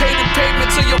reparations, pay the payment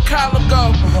till your column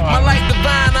go. My light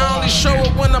divine, I only show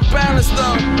it when I'm balanced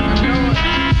though.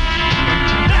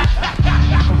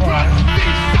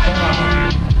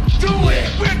 Do it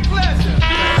with pleasure.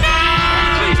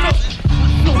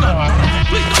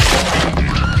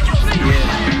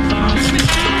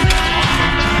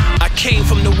 I came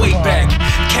from the way back.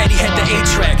 Caddy had the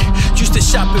A-track. Used to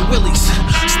shop at Willie's.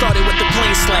 Started with the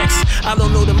plain slacks. I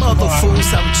don't know them other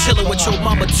fools. I'm chillin' with your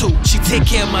mama too. She take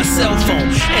care of my cell phone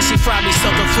and she fry me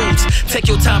southern foods. Take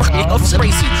your time, off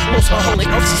crazy. Most my whole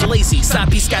off lazy. Side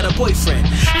piece got a boyfriend.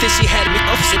 Then she had me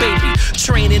off baby.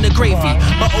 Train in the gravy.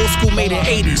 My old school made in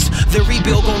 80s. The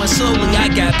rebuild going slowly. I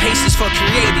got patience for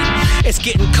creating. It's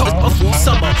getting cold off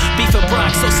summer. Beef and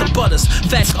Bronx, so some butter. starters.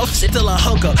 Fast off, still a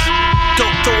hunger.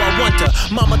 Don't throw, I wonder.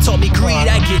 Mama taught me greed,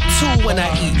 I get two when I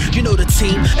eat. You know the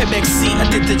team, MXC, I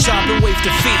did the job and waved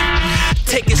the feet.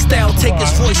 Take his style, take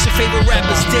his voice, your favorite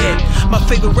rapper's dead. My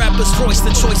favorite rapper's voice,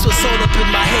 the choice was all up in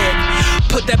my head.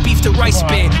 Put that beef to rice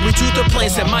bed, we drew the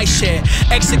plans in my shed.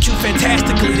 Execute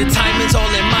fantastically, the timing's all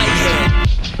in my head.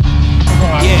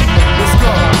 Yeah. Let's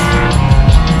go.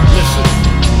 Listen.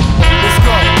 Let's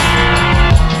go.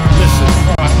 Listen.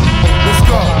 Let's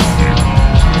go.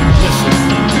 Listen.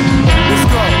 Let's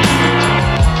go.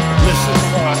 Listen.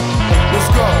 Let's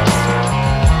go.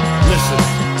 Listen.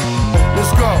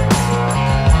 Let's go.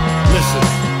 Listen.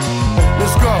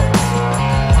 Let's go.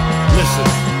 Listen.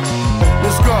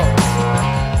 Let's go.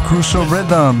 Crucial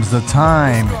Rhythms. The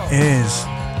time is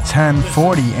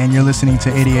 10:40, and you're listening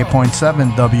to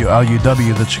 88.7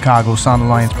 WLUW, the Chicago Sound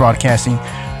Alliance, broadcasting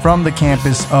from the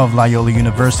campus of Loyola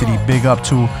University. Big up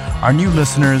to our new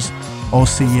listeners,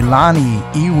 Osilani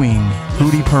Ewing,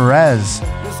 Rudy Perez.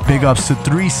 Big ups to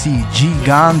 3C G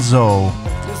Gonzo.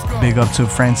 Big up to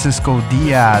Francisco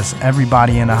Diaz.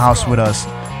 Everybody in the house with us.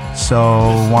 So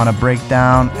want to break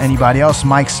down anybody else?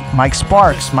 Mike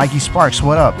Sparks, Mikey Sparks,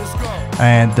 what up?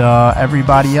 And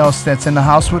everybody else that's in the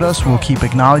house with us, we'll keep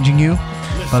acknowledging you.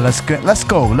 But let's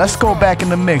go back in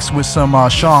the mix with some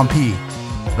Sean P.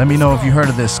 Let me know if you heard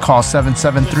of this. Call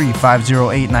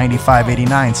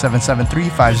 773-508-9589,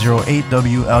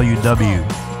 773-508-WLUW.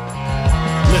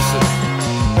 Listen,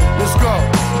 let's go.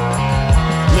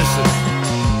 Listen,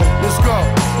 let's go.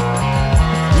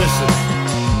 Listen.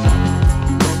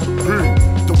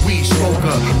 The weed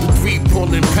smoker, the three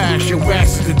pulling past your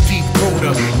ass is the deep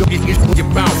coder. Don't get in your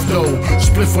mouth though.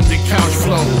 Spliff on the couch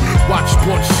flow. Watch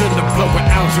Sports Center blow an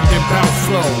ounce of their mouth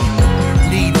flow.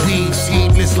 Need weed,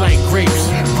 seedless like grapes.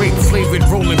 Grape flavored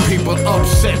rolling paper,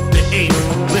 upset the ape.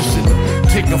 Listen,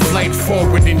 take a flight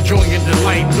forward, enjoying the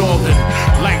light northern.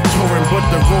 Like touring, but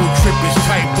the road trip is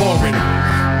tight boring.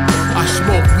 I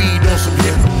smoke weed on some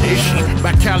hip ish.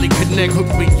 My Cali Connect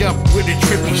hooked me up with a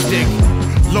trippy stick.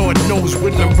 Lord knows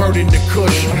when I'm burning the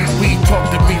kush. Weed talk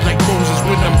to me like Moses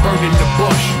when I'm burning the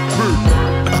bush.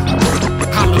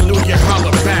 Hallelujah,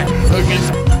 holla back. Again,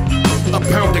 a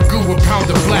pound of goo, a pound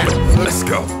of black. Let's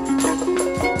go.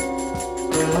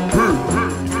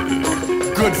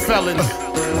 Good felon.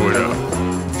 What up?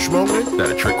 Smoking? Is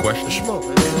that a trick question?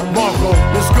 Smoking. Marco,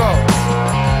 let's go.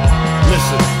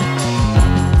 Listen.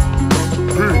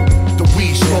 The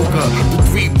weed smoker, the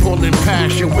three pulling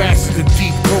past your ass is the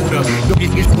deep coder. Don't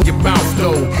get in your mouth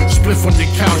though. Spliff on the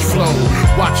couch flow.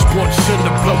 Watch Sports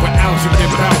Center blow an ounce of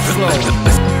their mouth flow.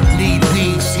 Need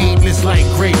weed, seedless like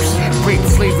grapes. Grape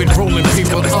flavored rolling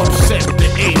paper, upset the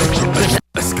ape.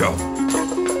 Let's go.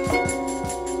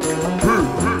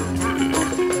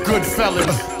 Good felon.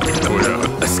 What up?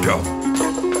 Let's go.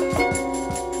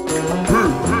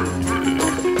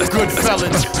 Good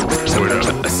felon. What up?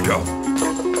 Let's go.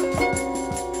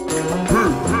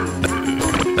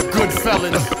 Good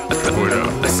felon. What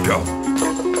up? Let's go.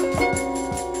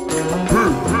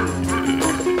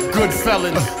 Good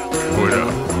felon. What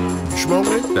up?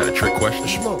 Smoking? Is that a trick question?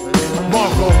 Smoking.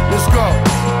 Marco, let's go.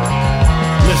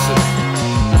 Listen.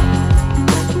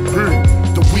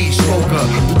 The weed smoker,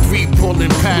 the three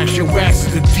pulling past your ass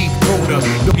is the deep coder.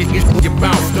 Don't get in your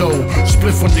mouth though.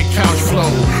 Spliff on the couch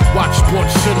flow. Watch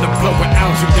Sports Center blow an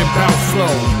ounce of their mouth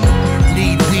flow.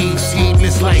 Need weed,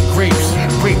 seedless like grapes.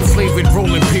 Grape flavored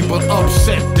rolling paper,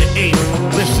 upset the ape.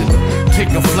 Listen,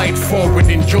 take a flight forward,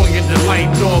 enjoying the light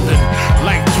northern.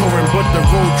 Like touring, but the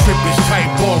road trip is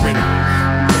tight boring.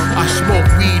 I smoke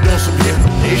weed on some hip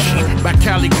ish. My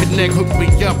Cali Connect hooked me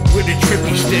up with a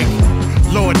trippy stick.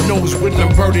 Lord knows when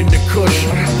I'm burning the kush.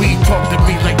 Weed talk to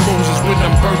me like Moses when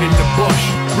I'm burning the bush.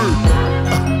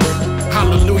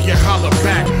 Hallelujah, holla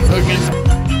back again.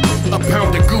 A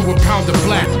pound of goo, a pound of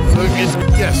black. Again,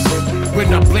 yes. When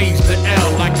I blaze the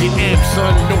L like an amp,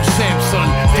 son, no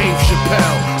Samson, Dave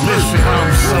Chappelle. Listen,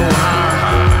 I'm so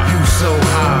high, you so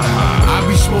high. I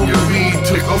be smoking weed,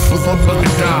 took off with a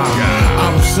fucking die.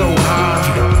 I'm so high,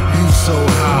 you so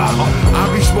high. I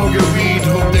be smoking weed,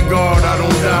 hope to God I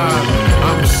don't die.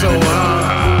 I'm so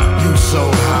high, you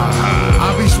so high.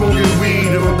 I be smoking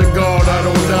weed, hope to God I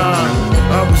don't die.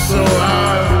 I'm so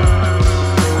high,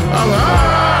 I'm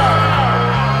high.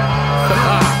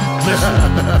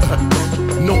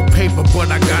 Listen, no paper, but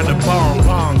I got a bomb.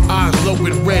 Eyes low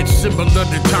and red, similar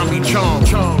to Tommy Chong.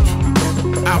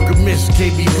 Alchemist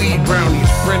gave me weed brownies.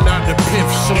 Friend out the piff,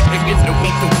 so they get to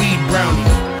eat the weed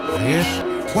brownies. Yeah?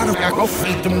 Why the fuck I go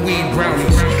eat them weed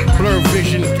brownies? Blur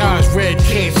vision, eyes red,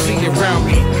 can't see around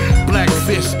me. Black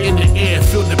fist in the air,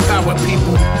 feel the power,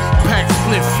 people. Pack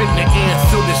spliff in the air,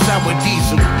 feel the sour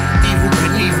diesel. Evil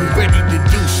Knievel, red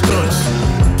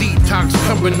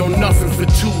been on nothing for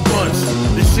 2 months.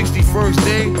 The 61st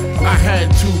day, I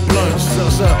had 2 blunts.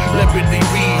 Celebrity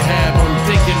rehab, I'm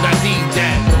thinking I need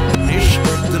that.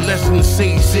 The lesson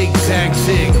say zigzag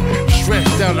zig.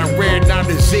 Stressed out, I read out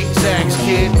the zigzags,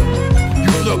 kid.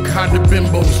 You look how the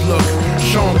bimbos look.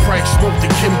 Sean Price smoked the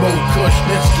Kimbo Kush.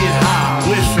 Let's get high.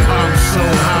 Listen, I'm so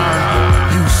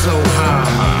high, you so high.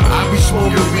 I be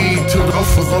smoking weed till the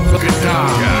motherfucker could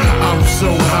die. I'm so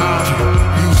high,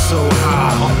 you so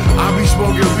high. I be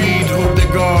smoking weed, hope to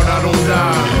God I don't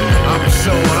die. I'm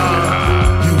so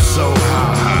high, you so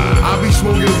high. I be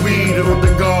smoking weed, hope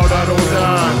to God I don't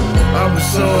die. I'm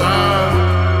so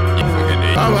high,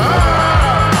 I'm high.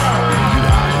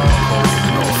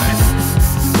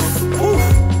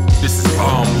 This is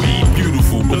palm weed,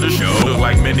 beautiful, but the show look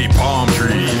like many palm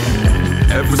trees.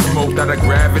 Ever smoked out a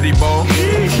gravity ball?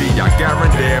 I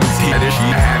guarantee that she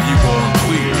have you on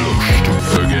tweet.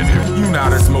 You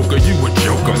not a smoker, you a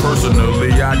joker.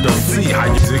 Personally, I don't see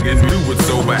how you can do it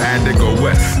sober. Had to go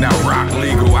west. Now rock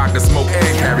legal, I can smoke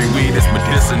and carry weed. It's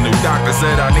medicinal. Doctor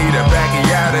said I need a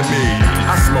backiotomy.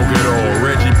 I smoke it all.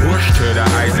 Reggie Bush to the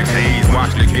Isaac Hayes.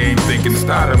 Watch the game thinking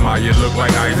Stoudemire look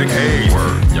like Isaac Hayes.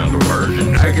 Younger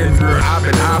version. I've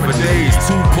been high for days.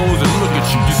 Too close to look at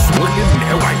you. You smoking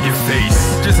and wipe your face.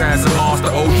 Just had some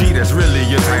Monster OG that's really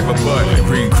your type of bud.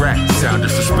 Green crack, sound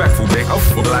disrespectful, they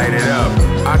light it up.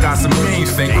 I got some mean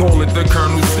stink, call it the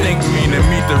Colonel Stink. Mean to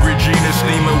meet the Regina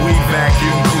Steamer, we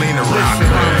vacuum clean a rock.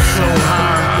 I'm so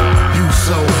high, you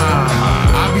so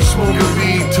high. I be smoking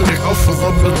weed till the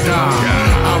motherfucker die.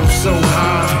 I'm so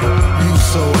high, you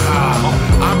so high.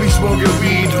 I be smoking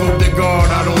weed, hope to God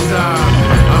I don't die.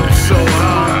 I'm so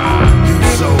high, you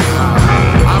so high.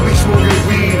 I be smoking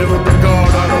weed, hope to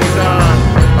God I don't die.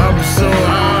 I'm so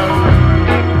high,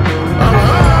 I'm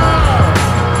high.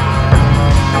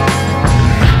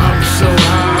 I'm so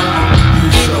high, you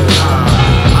so high.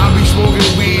 I be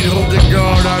smoking weed, hope to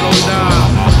God I don't die.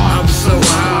 I'm so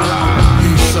high,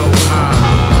 you so high.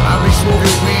 I be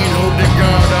smoking weed, hope to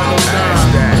God I don't die.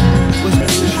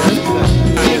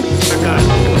 I got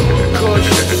kush,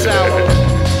 sour.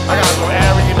 I got no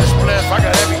Ari in this spliff. I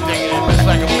got everything in it. It's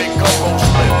like a big gumbo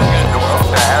split. Look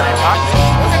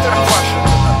at that question.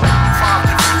 5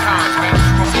 different times, man.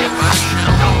 Just get my shit.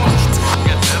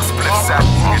 Get that split out.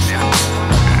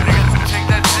 Take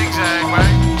that zigzag,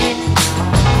 right?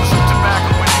 Put some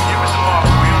tobacco in it. Give it to Mark.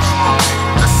 We don't smoke it.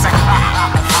 That's sick.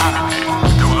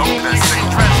 Get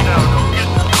dressed out, though. Get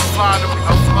fly to me.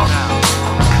 I'm now.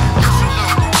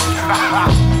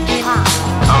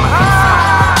 I'm high.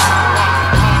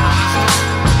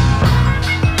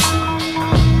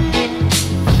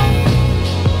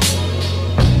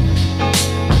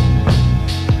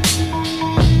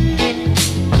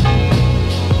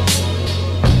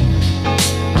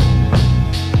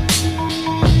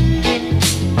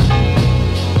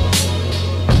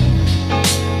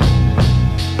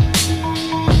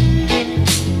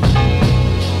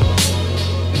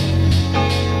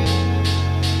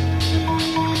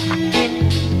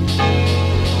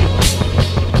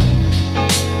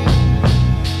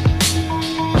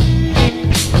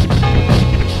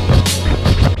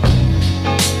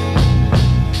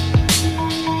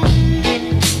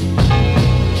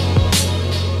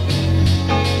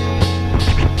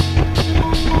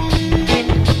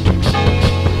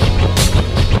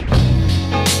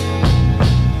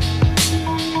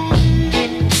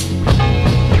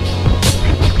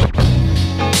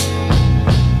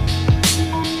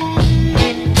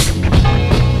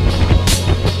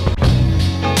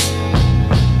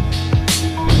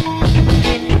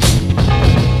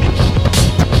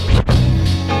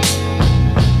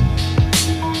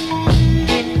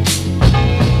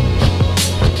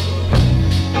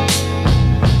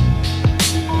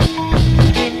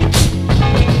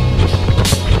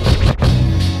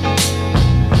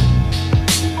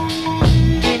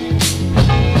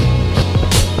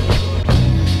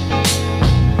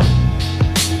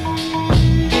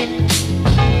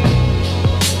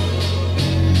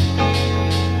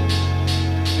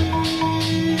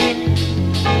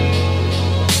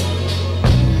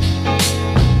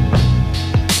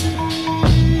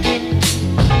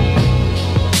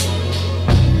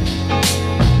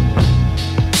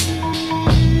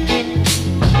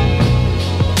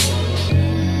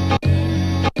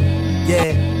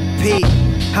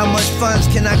 How much funds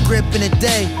can I grip in a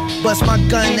day? Bust my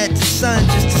gun at the sun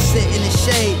just to sit in the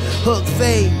shade. Hook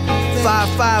fade,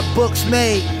 5 books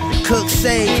made. Cook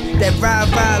sage, that ride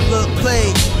look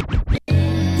played.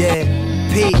 Yeah,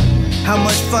 P. How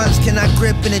much funds can I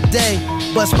grip in a day?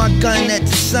 Bust my gun at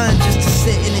the sun just to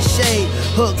sit in the shade.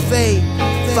 Hook fade,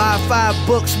 5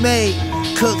 books made.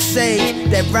 cook sage,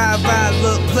 that ride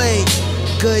look played.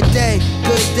 Good day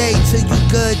to you,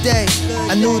 good day.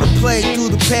 I knew the play through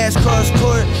the pass cross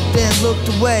court, then looked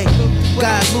away.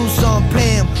 Got loose on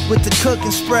Pam with the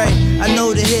cooking spray. I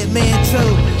know the hitman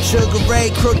too, Sugar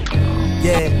Ray Crook.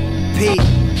 Yeah, Pete,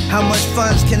 how much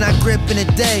funds can I grip in a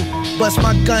day? Bust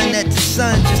my gun at the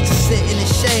sun just to sit in the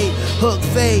shade. Hook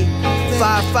fade,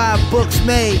 5 books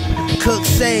made. Cook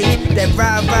sage, that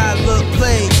ride look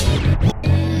played.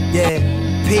 Yeah,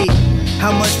 Pete,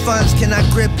 how much funds can I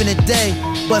grip in a day?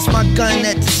 Bust my gun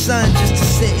at the sun just to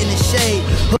sit in the shade.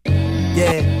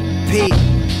 Yeah, Pete,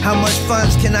 how much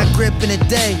funds can I grip in a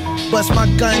day? Bust my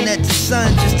gun at the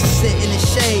sun just to sit in the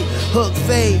shade. Hook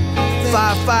fade,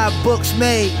 5 books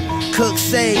made. Cook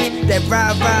sage, that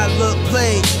ride look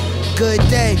played. Good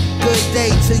day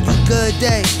to you, good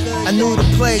day. I knew the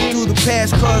play through the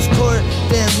pass cross court,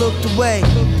 then looked away.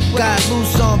 Got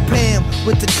loose on Pam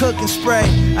with the cooking spray.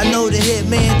 I know the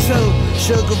hitman too,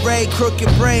 Sugar Ray,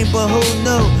 crooked brain, but who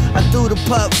knew? I threw the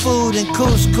pup food and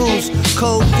couscous.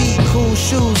 Cold feet, cool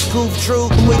shoes, goof true.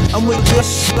 I'm with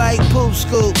this like poop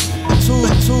scoop. Two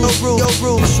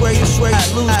roof, swear,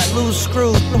 I lose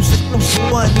screws.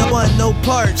 One, no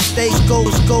parts. Stage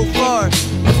goes go far.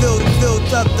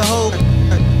 Filled up the whole.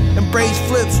 Embrace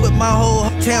flips with my whole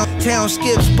town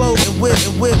skips boat and whip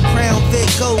Crown Vic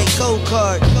go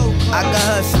kart. I got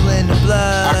hustle in the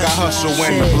blood. I got hustle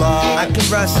in the blood. I can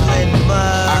rustle in the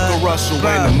mud. I can rustle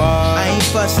in the mud. I ain't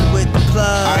fussing with the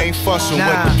plug. I ain't fussing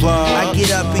with the plug. I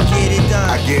get up and get it done.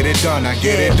 I get it done. I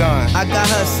get it done. I got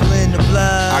hustle in the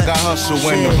blood. I got hustle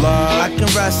in the blood. I can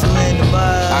rustle in the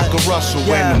mud. I can rustle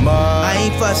in the mud. I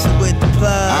ain't fussing with the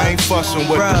plug. I ain't fussing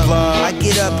with the plug. I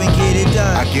get up and get it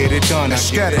done. I get it done. I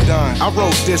get it done. I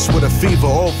wrote this with a fever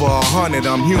over 100.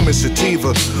 I'm human sativa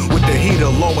with the heater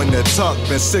low in the tuck.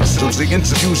 Been 6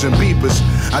 into using beepers.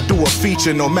 I do a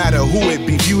feature no matter who it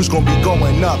be. Views gon' be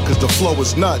going up cause the flow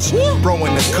is nuts. Bro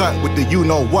in the cut with the you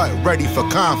know what, ready for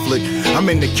conflict. I'm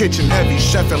in the kitchen heavy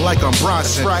chefing like I'm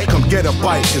Bronson. Come get a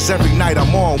bite cause every night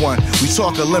I'm on one. We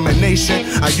talk elimination.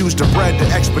 I use the bread to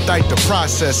expedite the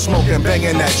process. Smoking,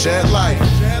 banging that jet life.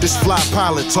 This fly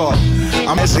pilot talk.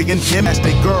 I'm asking him as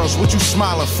they girls, what you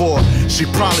smiling for? She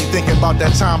probably thinking about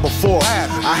that time before.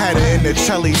 I had her in the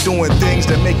telly doing things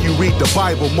that make you read the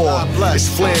Bible more. It's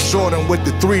Flair Jordan with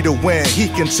the 3 to win. He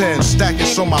contends, stacking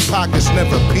so my pockets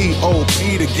never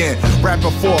P.O.P'd again.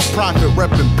 Rapping for a profit,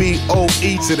 repping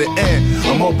B.O.E. to the end.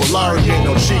 I'm Mobilari, ain't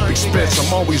no cheap expense.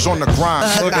 I'm always on the grind.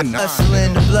 I got hustle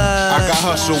in the blood. I got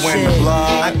hustle in the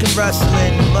blood. I can rustle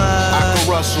in the mud. I can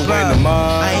rustle in the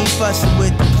mud. I ain't fussing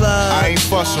with the plug. I ain't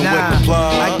fussing with the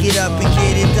plug. I get up and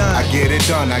get it done. I get it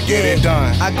done. I get it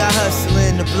done. I got hustle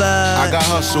in the blood. I got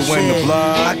hustle in the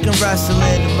blood. I can rustle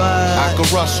in the mud. I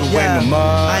can rustle in the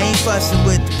mud. I ain't fussing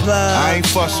with the plug. I ain't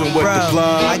fussing with the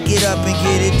plug. I get up and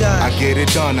get it done. I get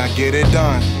it done. I get it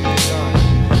done.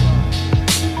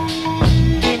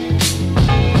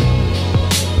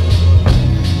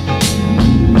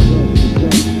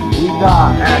 We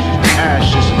die. Ashes to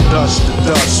ashes and dust to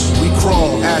dust. We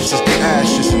crawl. Ashes to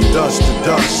ashes and dust to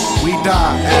dust. We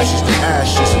die. Ashes to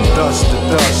ashes and dust to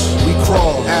dust. We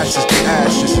crawl. Ashes to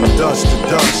ashes and dust to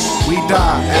dust. We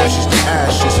die. Ashes to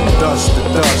ashes and dust to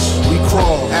dust. We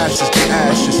crawl. Ashes to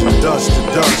ashes and dust to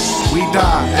dust. We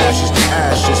die. Ashes to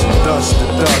ashes and dust to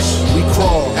dust. We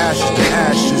crawl. Ashes to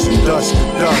ashes and dust to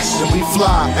dust. And we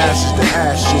fly. Ashes to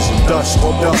ashes and dust to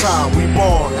dust. Time we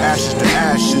born. Ashes to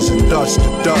ashes and dust to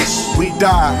dust. We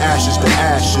die. Ashes to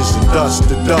ashes and dust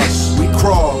to dust. We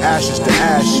crawl. Ashes to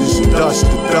ashes and dust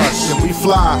to dust. And we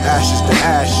fly. Ashes to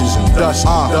ashes and dust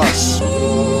to dust.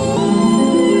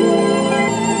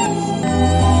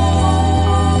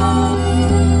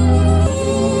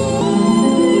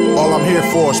 All I'm here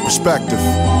for is perspective.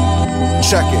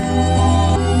 Check it.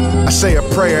 I say a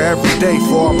prayer every day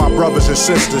for all my brothers and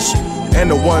sisters. And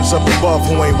the ones up above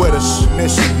who ain't with us.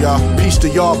 Miss you, y'all. Peace to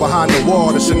y'all behind the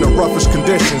wall that's in the roughest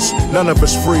conditions. None of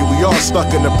us free, we all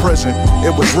stuck in the prison.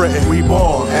 It was written, we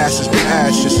born. Ashes to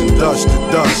ashes and dust to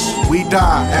dust. We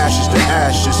die. Ashes to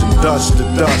ashes and dust to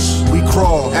dust. We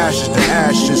crawl. Ashes to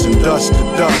ashes and dust to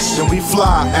dust. And we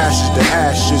fly. Ashes to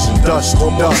ashes and dust to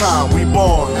dust. Time we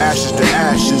born. Ashes to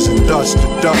ashes and dust to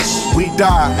dust. We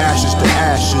die. Ashes to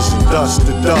ashes and dust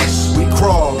to dust. We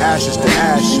crawl. Ashes to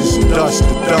ashes and dust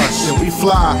to dust. And we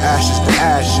fly. Ashes to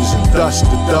ashes and dust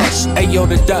to dust. Ayo,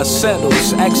 the dust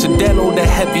settles. Accidental to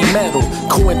heavy metal.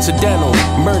 Coincidental.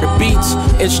 Murder beats.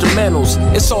 Instrumentals.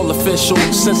 It's all official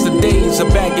since the days of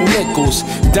bagging nickels.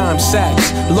 Dime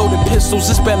sacks. Loaded pistols.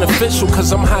 It's beneficial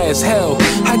cause I'm high as hell.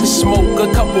 I can smoke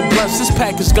a couple blunts. This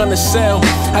pack is gonna sell.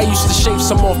 I used to shave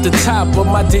some off the top of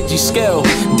my digi scale.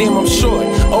 Damn, I'm short.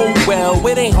 Oh well,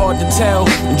 it ain't hard to tell.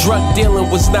 Drug dealing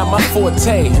was not my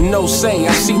forte. No say,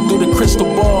 I see through the crystal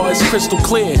ball, it's crystal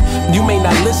clear. You may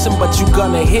not listen, but you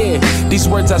gonna hear these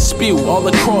words I spew all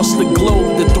across the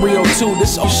globe. The 302,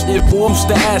 this shit used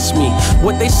to ask me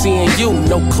what they see in you,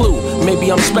 no clue.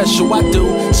 Maybe I'm special, I do.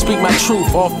 Speak my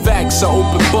truth, all facts, are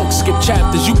open books. Skip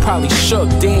chapters, you probably shook.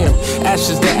 Damn,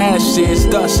 ashes to ashes,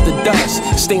 dust to dust.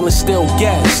 Stainless steel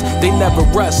gas, they never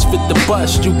rust. Fit the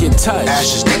bust, you get touched.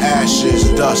 Ashes to ashes,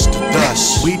 dust to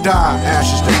dust. We die,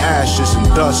 ashes to ashes and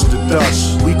dust to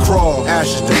dust. We crawl,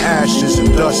 ashes to ashes and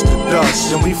dust to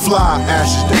dust. And we fly,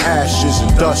 ashes to ashes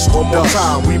and dust to dust. One more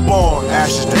time, we born,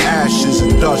 ashes to ashes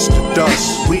and dust to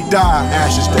dust. We die,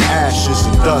 ashes to ashes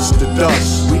and dust to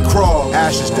dust. We crawl,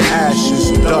 ashes to ashes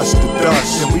and dust to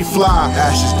dust. And we fly,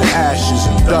 ashes to ashes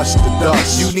and dust to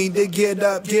dust. You need to get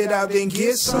up, get out and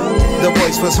get some. The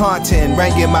voice was haunting,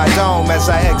 rang in my dome as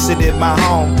I exited my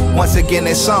home. Once again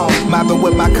it's on, mobbing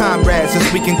with my comrades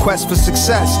as we can quest for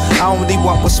success. I only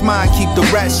want what's mine, keep the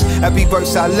rest. Every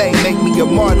verse I lay make me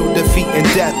immortal, defeating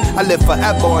death. I live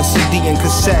forever on CD and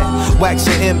cassette,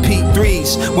 waxing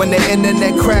MP3s. When the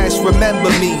internet crashed, remember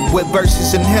me with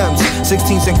verses and hymns.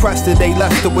 16s encrusted, they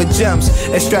luster with gems.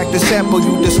 Extract the sample,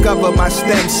 you discover my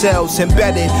stem cells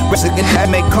embedded. Resident that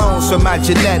make clones from my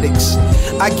genetics.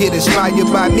 I get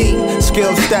inspired by me.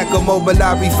 Skills stack of Mobile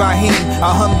Fahim.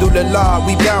 Alhamdulillah,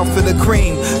 we down for the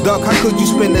cream. Dog, how could you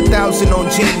spend 1,000 on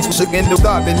jeans? In the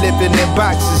garden, living in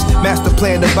boxes. Master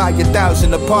plan to buy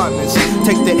 1,000 apartments.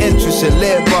 Take the interest and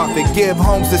live off it. Give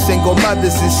homes to single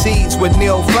mothers and seeds with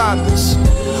neo fathers.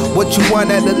 What you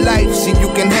want out of life, see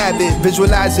you can have it.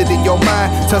 Visualize it in your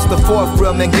mind, touch the fourth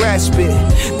realm and grasp it.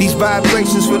 These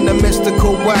vibrations from the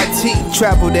mystical YT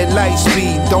travel at light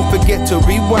speed. Don't forget to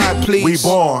rewind, please. We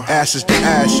born, ashes to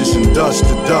ashes and dust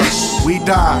to dust. We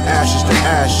die, ashes to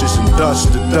ashes and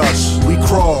dust to dust. We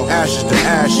crawl, ashes to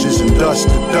ashes and dust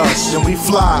to dust. And we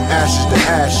fly, ashes to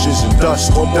ashes and dust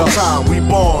to dust. One more time, we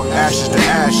born, ashes to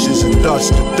ashes and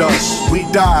dust to dust. We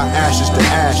die, ashes to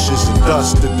ashes and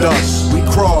dust to dust. We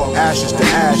crawl, ashes to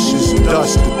ashes and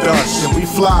dust to dust. And we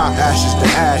fly, ashes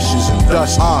to ashes and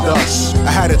dust to dust.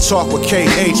 I had a talk with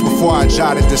KH before I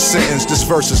jotted this sentence. This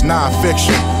verse is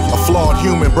non-fiction. A flawed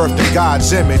human birthed in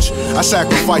God's image. I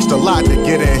sacrificed a lot to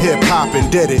get in hip-hop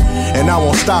and did it. And I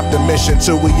won't stop the mission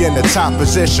till we in the top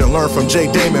position. Learn from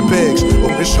J. Damon Biggs.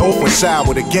 This open side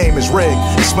where the game is rigged.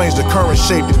 Explains the current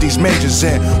shape that these majors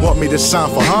in. Want me to sign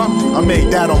for I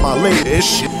made that on my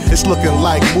latest shit. It's looking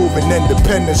like moving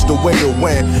independence the way to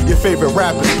win. Your favorite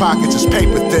rapper's pockets is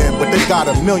paper thin, but they got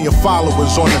 1 million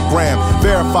followers on the gram.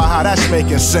 Verify how that's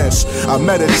making sense. I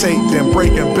meditate, then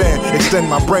break and bend. Extend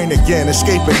my brain again,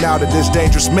 escaping out of this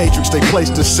dangerous matrix they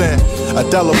placed us in. A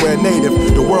Delaware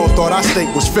native, the world thought our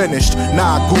state was finished.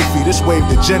 Nah, goofy, this wave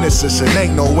to Genesis and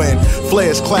ain't no end.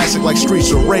 Flair's classic like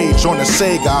Streets of Rage. On the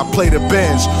Sega, I play the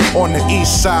Benz. On the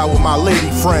east side with my lady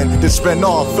friend. Then spin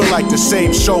off, feel like the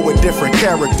same show with different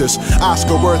characters.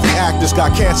 Oscar-worthy actors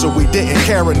got cancer, we didn't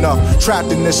care enough.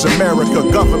 Trapped in this America,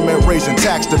 government raising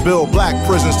tax to build black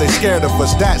prisons, they scared of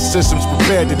us. That system's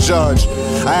prepared to judge.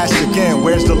 I ask again,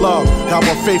 where's the love? Got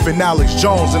more faith in Alex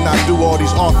Jones than I do all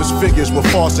these office figures with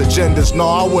false agendas. No,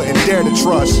 I wouldn't dare to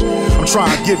trust. I'm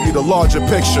trying to give you the larger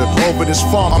picture. Over this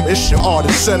farm, I'm issuing art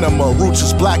and cinema. Roots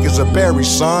as black as a berry,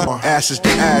 son. Ashes to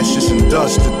ashes and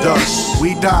dust to dust.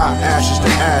 We die, ashes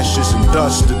to ashes and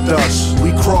dust to dust.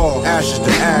 We crawl, ashes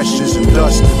to ashes and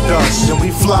dust to dust. And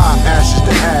we fly, ashes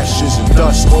to ashes and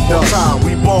dust to dust. One more time,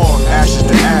 we born, ashes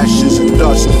to ashes and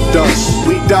dust to dust.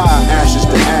 We die, ashes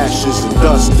to ashes and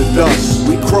dust to dust.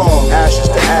 We crawl, ashes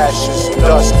to ashes and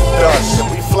dust to dust.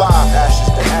 And we fly, ashes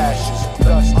to ashes and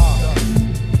dust to dust.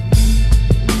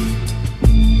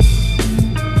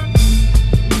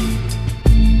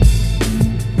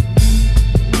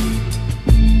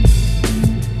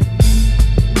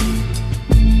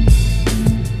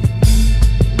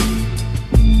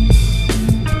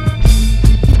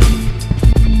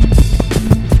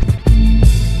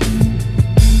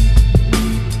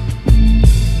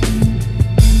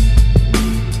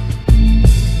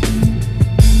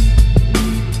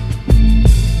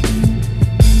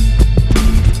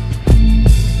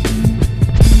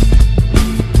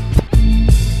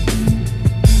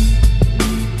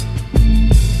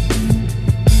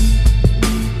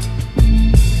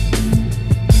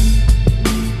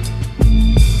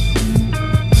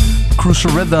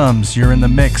 Crucial Rhythms, you're in the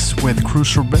mix with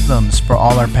Crucial Rhythms. For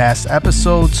all our past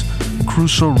episodes,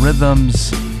 Crucial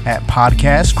Rhythms at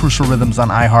podcast, Crucial Rhythms on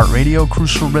iHeartRadio,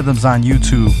 Crucial Rhythms on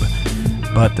YouTube.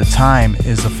 But the time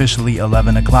is officially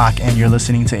 11 o'clock and you're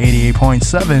listening to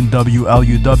 88.7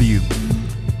 WLUW.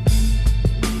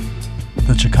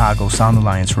 The Chicago Sound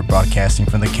Alliance. We're broadcasting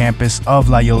from the campus of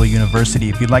Loyola University.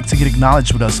 If you'd like to get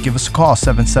acknowledged with us, give us a call,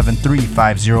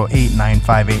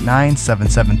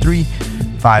 773-508-9589,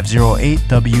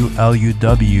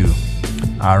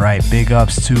 773-508-WLUW. All right, big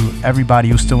ups to everybody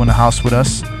who's still in the house with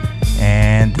us,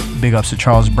 and big ups to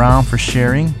Charles Brown for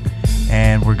sharing.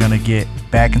 And we're gonna get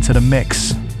back into the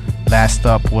mix. Last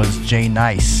up was Jay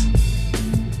Nice.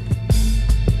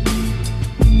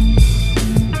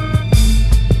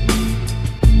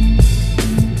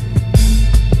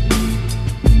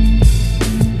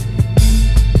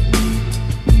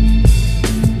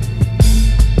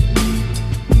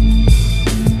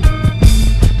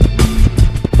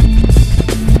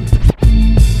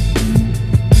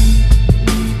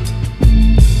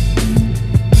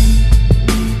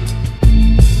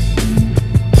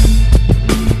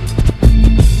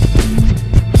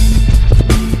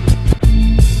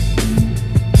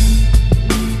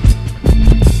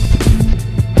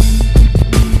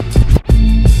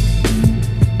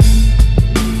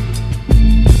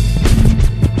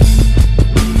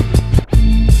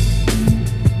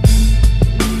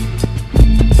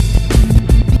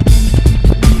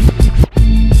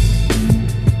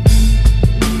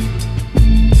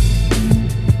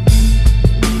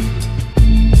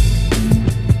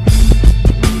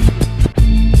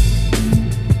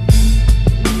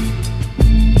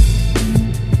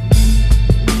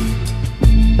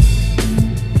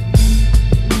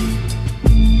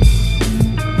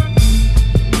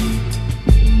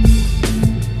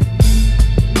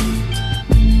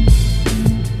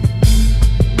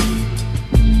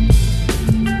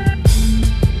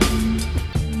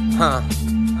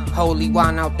 Holy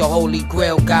wine out the Holy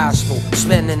Grail gospel.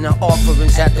 Spending the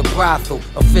offerings at the brothel.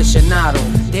 Aficionado.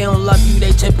 They don't love you,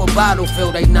 they tip a bottle,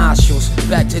 fill they nostrils.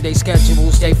 Back to their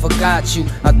schedules, they forgot you.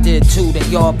 I did too,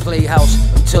 they all play house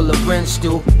until the rent's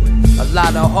due. A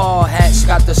lot of hard hats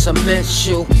got the cement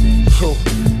shoe.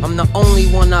 I'm the only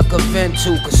one I could vent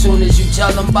to, cause soon as you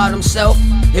tell him about himself,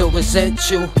 he'll resent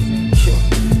you.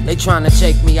 They tryna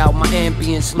take me out, my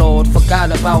ambience, Lord.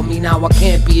 Forgot about me, now I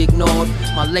can't be ignored.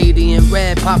 My lady in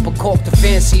red, pop a cork, the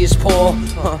fanciest pour.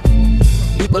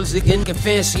 People's again get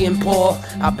fancy and poor.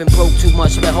 I've been broke too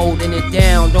much, been holding it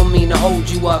down. Don't mean to hold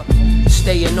you up.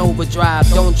 Stay in overdrive,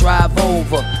 don't drive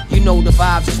over. You know the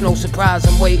vibes, it's no surprise.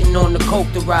 I'm waiting on the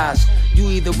coke to rise. You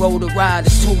either roll the ride,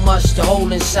 it's too much to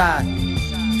hold inside.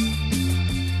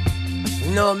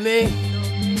 You know what I mean?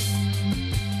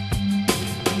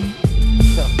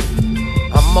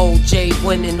 I'm OJ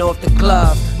winning off the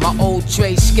glove. My old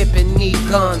tray skipping knee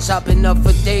guns. I've been up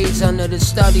for days under the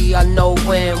study. I know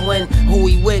where and when. Who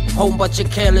he with? Whole bunch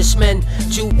of careless men.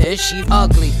 Jewish, she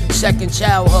ugly. Second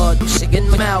childhood, singing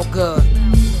mouth good.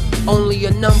 Only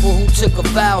a number who took a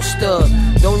vow stood.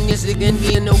 Don't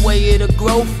be in the way of the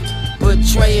growth.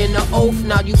 Betraying the oath,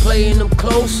 now you playing them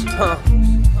close.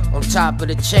 On top of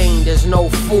the chain, there's no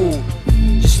food.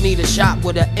 Just need a shot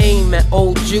with an aim at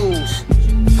old Jews.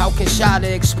 How can Shada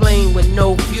explain with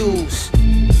no views?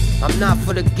 I'm not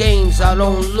for the games, I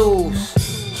don't lose.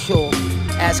 Sure,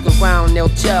 ask around, they'll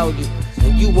tell you.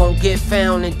 And you won't get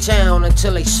found in town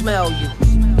until they smell you.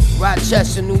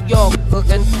 Rochester, New York,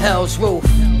 looking hell's roof.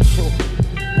 Sure,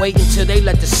 wait until they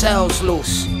let the cells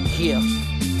loose. Yeah.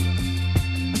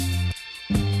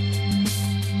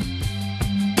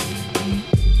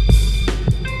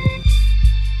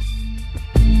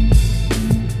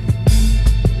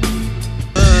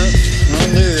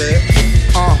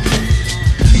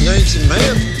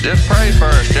 Just pray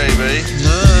first, JB. Nah,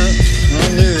 I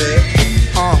knew that.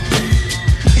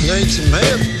 You ain't some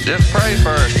help. Just pray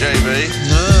first, JB.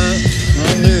 Nah, I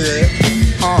knew that.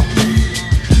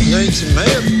 You ain't some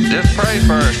help. Just pray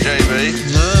first, JB.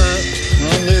 Nah, I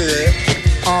knew that.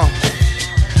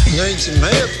 You ain't some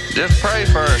help. Just pray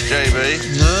first, JB.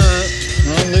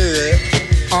 Nah, I knew that.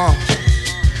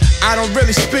 I don't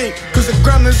really speak, cause the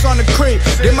gremlins on the creek.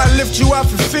 They might lift you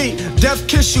off your feet, death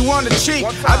kiss you on the cheek.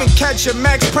 I've been catching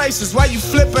max prices, why you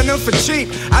flipping them for cheap?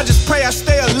 I just pray I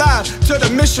stay alive till the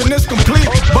mission is complete.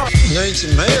 You ain't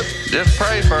some help. Just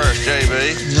pray first,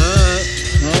 JB.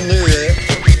 Nah, I knew that.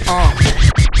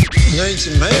 You ain't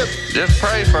some help. Just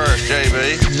pray first,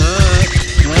 JB. Nah,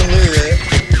 I knew that.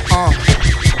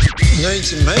 You ain't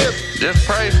some help. Just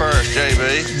pray first, JB.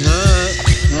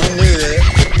 Nah, I knew that.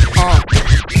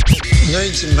 You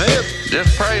ain't some help.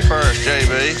 Just pray first,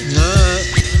 JB. Nah,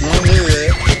 I knew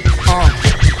that.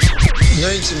 You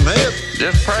ain't some help.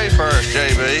 Just pray first,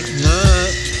 JB.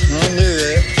 Nah, I knew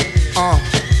that.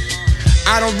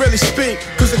 I don't really speak,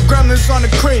 cause the gremlins on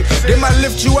the creek, they might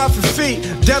lift you off your feet,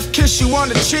 death kiss you on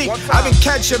the cheek. I've been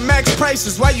catching max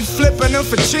prices, why you flipping them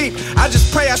for cheap? I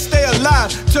just pray I stay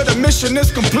alive till the mission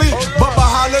is complete. But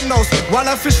Bahala knows, while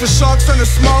I fish for sharks on a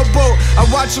small boat, I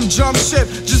watch them jump ship,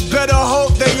 just better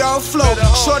hope they all float.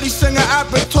 Shorty sing an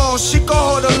opera tone, she can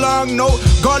hold a long note.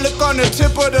 Garlic on the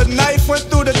tip of the knife, went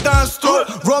through the Don's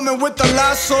throat. Roaming with the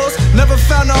lost souls, never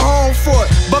found a home for it.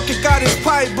 Bucket got his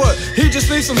pipe, but he just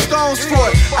needs some stones for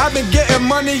it. I've been getting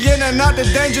money in and out the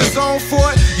danger zone for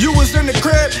it. You was in the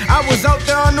crib, I was out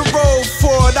there on the road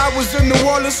for it. I was in New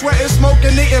Orleans sweating,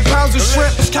 smoking, eating pounds of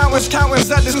shrimp. Counting,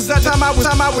 that time I was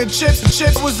with chips.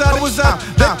 Was out,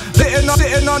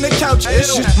 sitting on the couch.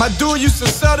 My dude used to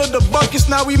settle the buckets,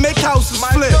 now we make houses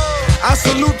flip. I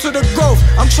salute to the growth,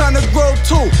 I'm trying to grow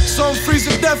too. Some freeze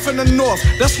to death in the north,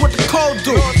 that's what the cold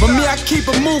do. But me, I keep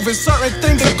it moving, certain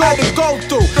things I got to go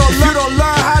through. If you don't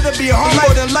learn how to be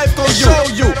humble, then life gon' show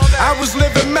you. I was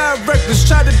living mad reckless,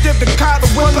 tried to dip the cops,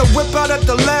 wanna whip out at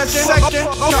the last second.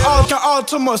 Can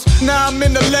Altimus, now I'm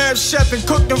in the lab chefing,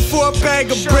 cooking for a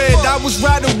bag of bread. I was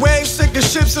riding waves, sinking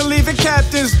ships and leaving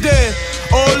captains dead.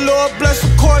 Oh Lord, bless the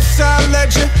courtside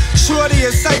legend. Shorty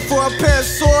is sight for a pair of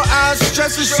sore eyes,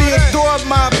 stressing. She adored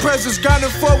my presence, gunning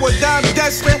forward, I'm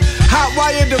destined. Hot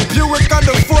wire the Buick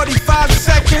under 45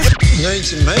 seconds. You ain't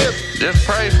some help. Just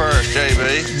pray first,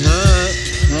 JB. Nah,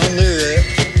 I don't do that.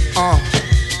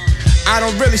 I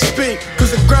don't really speak,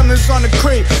 cause the gremlins on the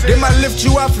creek, they might lift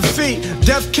you off your feet,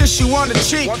 death kiss you on the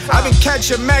cheek. I've been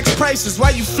catching max prices, why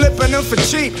you flipping them for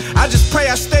cheap? I just pray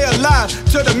I stay alive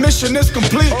till the mission is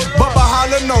complete. But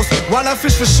Bahala knows, while I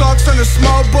fish for sharks on a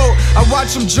small boat, I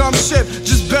watch them jump ship,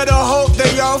 just better hope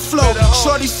they all float.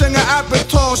 Shorty sing an opera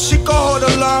tone, she can hold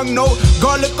a long note.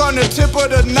 Garlic on the tip of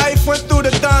the knife, went through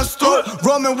the Don's throat.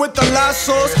 Roaming with the lost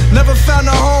souls, never found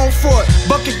a home for it.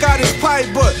 Bucket got his pipe,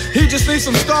 but he just needs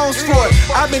some stones for it.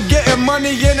 I've been getting money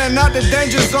in and out the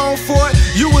danger zone for it.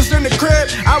 You was in the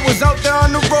crib, I was out there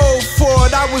on the road for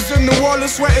it. I was in New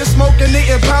Orleans sweating, smoking,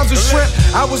 eating pounds of shrimp.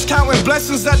 I was counting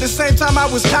blessings at the same time I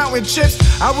was counting chips.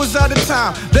 I was out of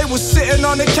town, they was sitting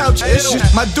on the couch.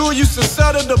 My dude used to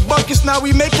settle the buckets, now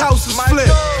we make houses flip.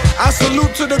 I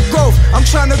salute to the growth, I'm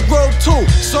trying to grow too.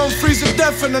 Some freeze to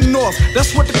death in the north,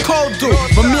 that's what the cold do.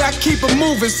 But me, I keep it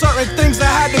moving, certain things I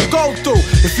had to go through.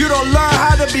 If you don't learn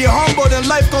how to be humble, then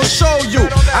life gon' show you.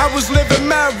 I was living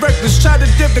mad reckless, tried to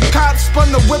dip the cops, spun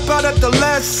the whip out at the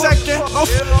last second.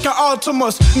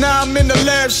 Altimus, now I'm in the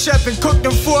lab chefing,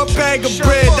 cooking for a bag of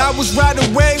bread. I was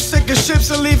riding waves, sinking ships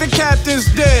and leaving captains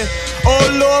dead. Oh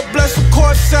Lord, bless the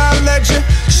courtside legend.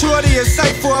 Shorty is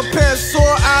sight for a pair of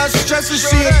sore eyes, stressing.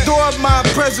 She adored my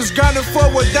presence, gunning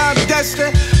forward, I'm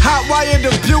destined. Hot wire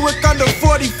the Buick under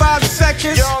 45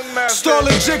 seconds.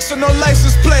 Stolen jigs and no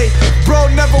license plate. Bro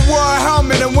never wore a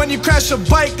helmet, and when you crash a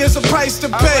bike, there's a price to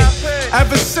pay.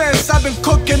 Ever since, I've been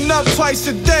cooking up twice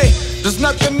a day. There's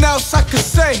nothing else I can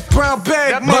say. Brown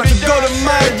bag money, go to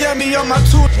Miami on my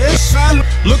tooth-ish.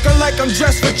 Looking like I'm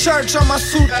dressed for church on my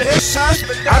suit-ish.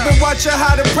 I've been watching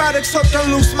how the products hook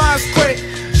and loose minds quick.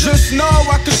 Just know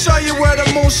I can show you where the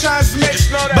moonshine's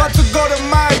mixed. About to go to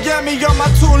Miami on my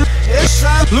tool-ish.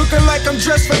 Looking like I'm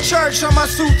dressed for church on my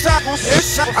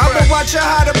suit-ish. I've been watching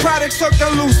how the products hook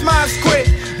and loose minds quick.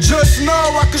 Just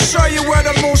know I can show you where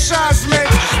the moonshine's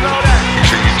mixed. Just know that.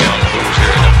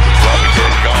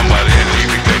 Gone by the end of the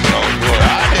week, I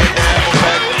did that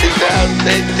back in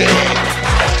 2015.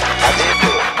 I did do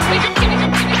it.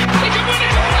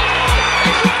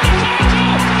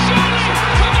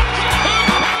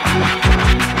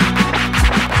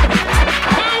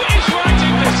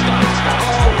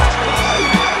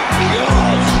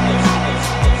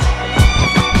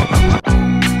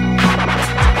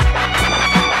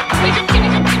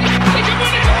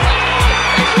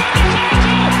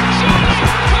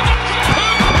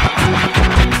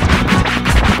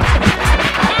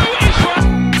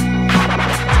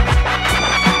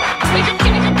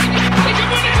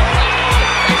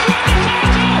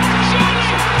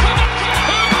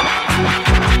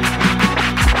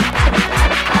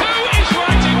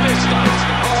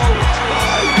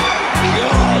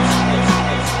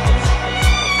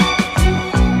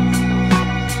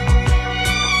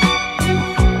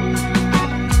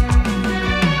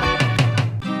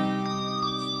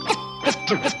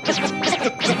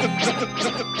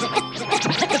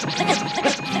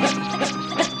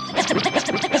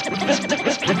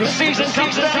 The season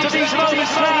comes down to these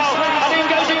moments now, and in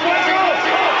goes Aguero!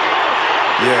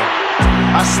 Yeah.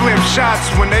 I slip shots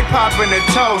when they poppin' the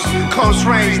toast. Close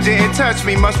range didn't touch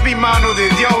me, must be Mano de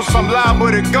Dios. I'm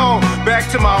liable to go back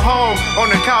to my home on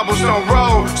the cobblestone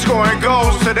road, scoring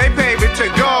goals till they pave it to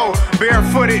go.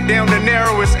 Barefooted down the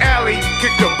narrowest alley,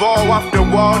 kick the ball off the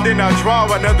wall, then I draw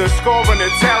another score on the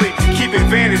tally. Keep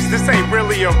advantage, this ain't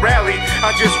really a rally.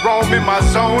 I just roam in my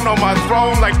zone on my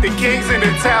throne like the kings in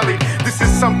the tally. This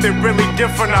is something really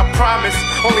different, I promise.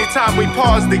 Only time we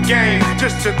pause the game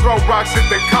just to throw rocks at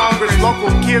the Congress.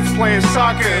 Local kids playing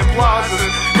soccer in plazas,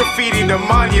 graffiti the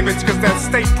monuments, cause that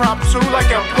state prop too like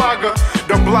a plugger.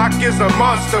 The block is a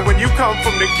monster when you come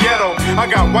from the ghetto. I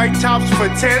got white tops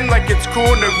for 10 like it's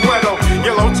cool Negueto.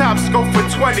 Yellow tops go for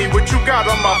 20, what you got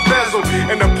on my bezel?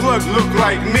 And the plug look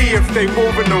like me if they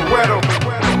moving the weather.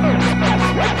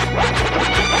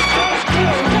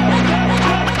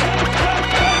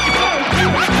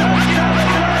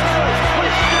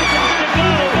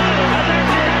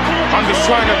 I'm just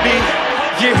trying to be,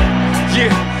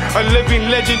 a living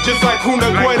legend just like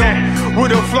Kuna Guedo.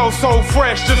 With a flow so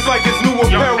fresh, just like it's new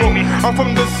apparel. I'm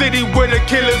from the city where the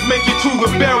killers make it to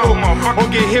the barrel. Or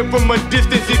get hit from a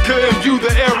distance, you couldn't view the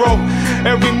arrow.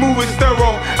 Every move is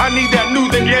thorough, I need that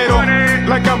new dinero.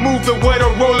 Like I move the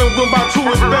weather, rolling with my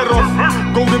truest better.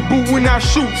 Golden boot when I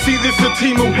shoot, see this a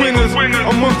team of winners.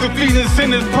 Amongst the feeding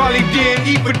sinners, probably did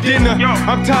eat for dinner.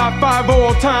 I'm top 5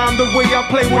 all time, the way I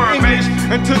play with English.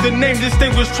 Until the name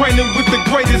distinguished, training with the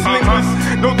greatest linguists.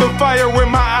 Know the fire in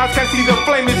my eyes, can't see the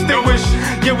flame extinguished.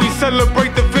 Yeah, we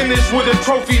celebrate the finish with a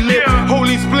trophy lit.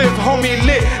 Holy spliff, homie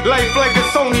lit, life like a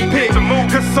Sony pic.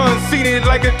 Cause sun seen it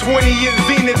like a 20th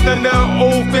zenith. And the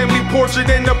old family portrait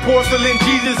and the porcelain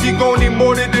Jesus. He gon' need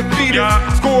more to defeat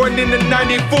us. Scoring in the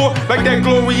 94 like that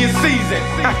glorious season.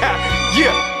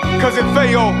 Yeah, cause it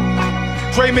failed.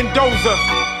 Dre Mendoza,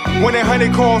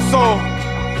 1-800 call soul.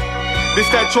 This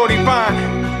that Shorty Vine.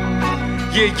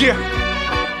 Yeah.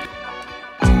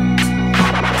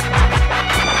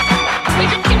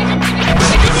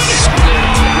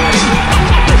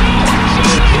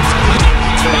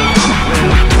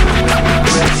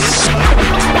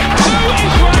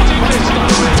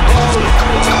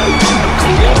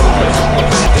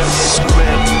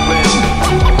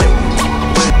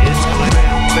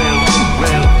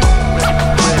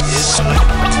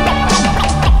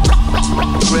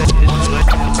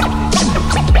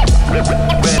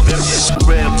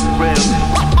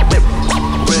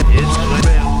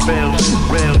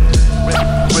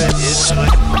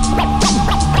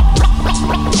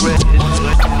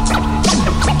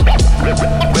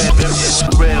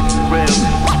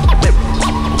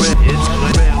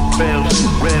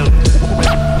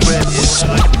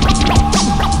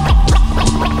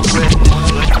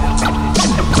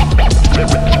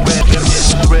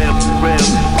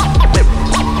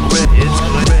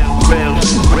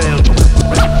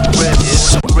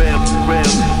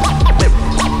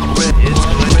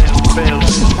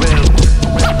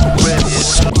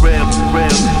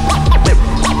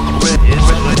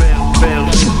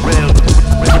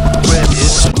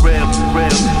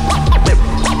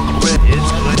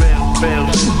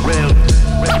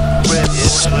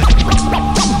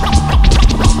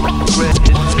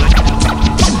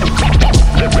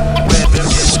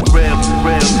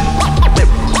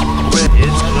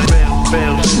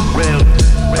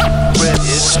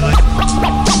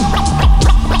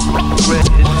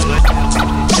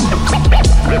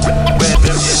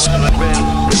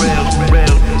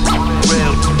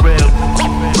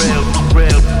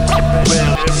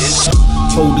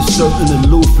 certain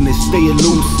aloofness, stay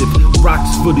elusive.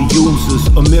 Rocks for the users,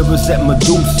 or mirrors at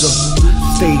Medusa.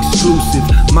 Stay exclusive,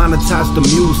 monetize the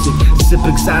music. Sip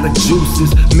exotic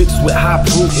juices, mixed with high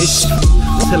proof-ish.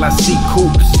 Till I see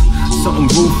coops, something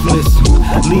ruthless.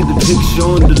 Leave the picture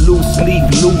on the loose, leave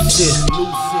lucid.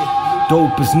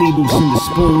 Dope as needles in the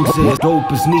spoons is. Dope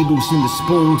as needles in the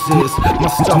spoons is. My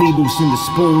stuff needles in the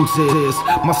spoons is.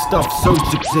 My stuff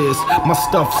surgical is. My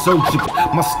stuff surgical.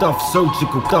 My stuff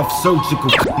surgical. Stuff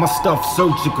surgical. My stuff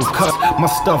surgical cut.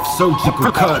 My stuff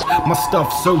surgical cut. My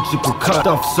stuff surgical cut.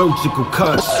 Stuff surgical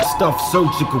cut. Stuff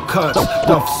surgical cut.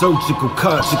 Stuff surgical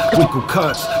cut. Surgical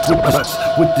cuts.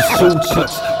 With the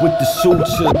sutures. With the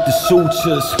sutures. The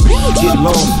sutures. Get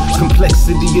lost.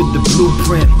 Complexity of the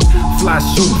blueprint. Fly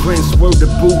shoe prints. Word the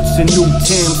boots and new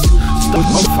Timbs. I'm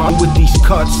fine with these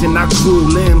cuts and I grew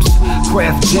limbs.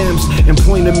 Craft gems and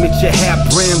point them at your hat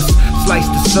brims. Slice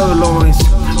the sirloins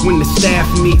when the staff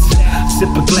meets. Sip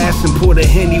a glass and pour the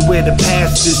Henny where the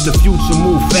past is. The future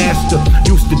move faster.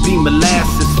 Used to be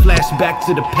molasses. Flashback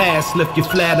to the past. Left you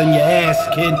flat on your ass,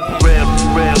 kid. Real,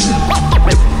 real,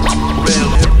 real,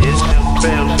 is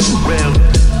real, real, real,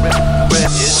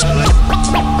 is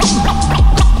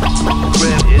real.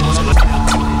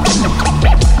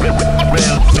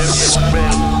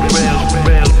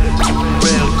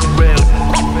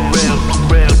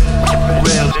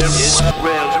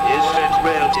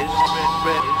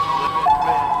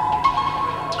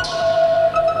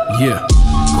 Yeah,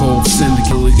 cold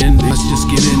syndicate again. Let's just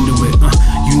get into it.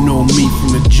 You know me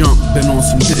from the jump, been on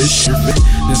some shit.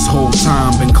 This whole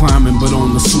time been climbing, but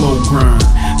on the slow grind.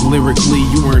 Lyrically,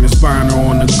 you weren't inspiring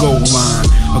on the goal line.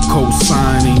 A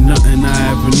cosign ain't nothing I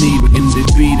ever needed. And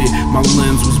defeated, my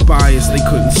lens was biased, they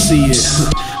couldn't see it.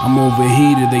 I'm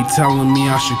overheated, they telling me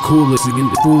I should cool it.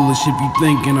 Again, foolish if you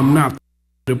thinking I'm not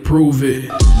to prove it.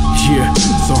 Yeah,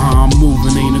 so how I'm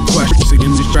moving ain't a question.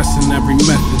 Again, stressing every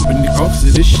method, but the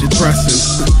opposite, this shit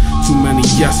pressing. Too many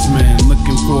yes men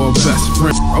looking for a best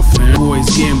friend. Boys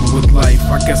gamble with life,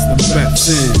 I guess the bet's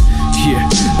in. Yeah,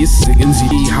 it's sick and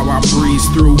see how I breeze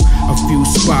through a few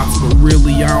spots, but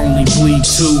really I only bleed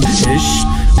two-ish.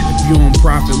 If you don't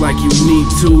profit like you need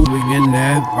to, again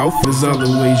that off, there's other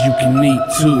ways you can need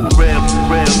to.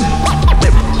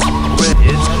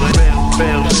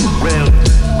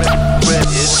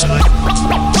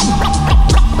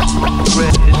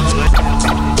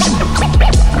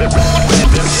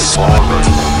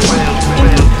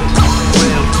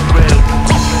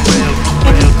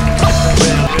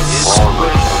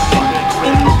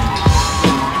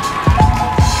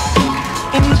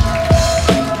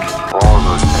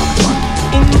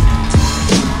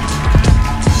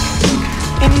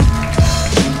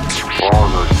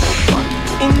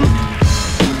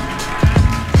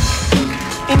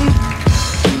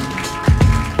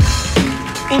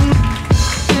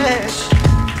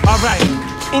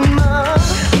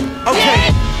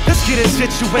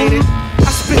 Situated.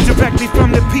 I spit directly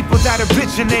from the people that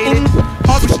originated.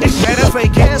 All this shit that I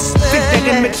fake it. Think that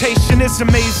imitation is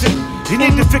amazing. You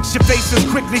need to fix your faces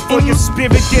quickly for your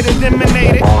spirit get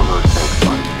eliminated.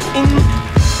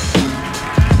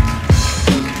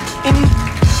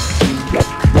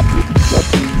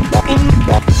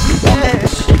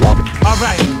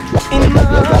 Alright.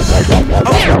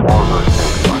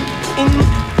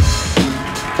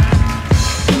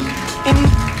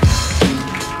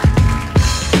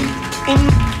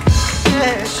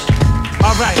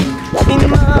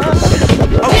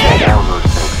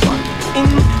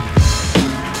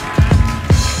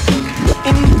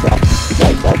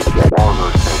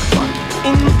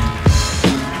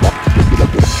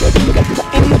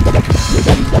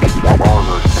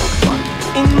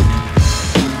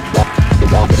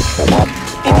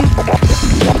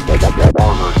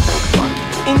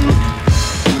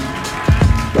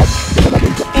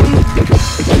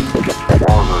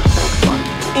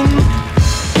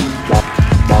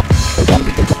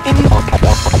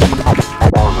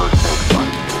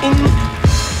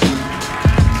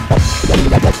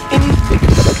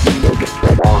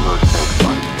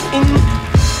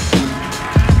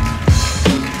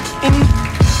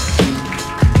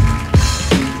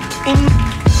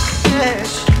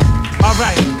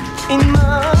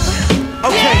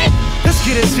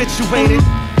 Situated.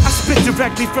 I spit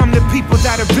directly from the people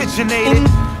that originated.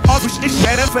 All this shit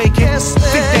that I fake it.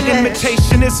 Think that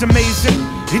imitation is amazing.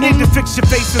 You need to fix your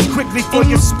faces quickly for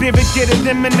your spirit get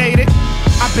eliminated.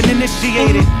 I've been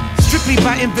initiated strictly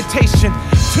by invitation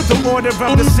to the order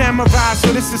of the samurai,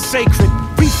 so this is sacred.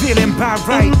 We feeling by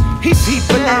right. He's heat,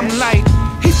 but I'm light.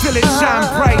 He feel it shine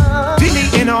bright. Dilly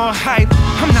in all hype.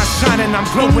 I'm not shining, I'm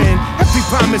glowing. Every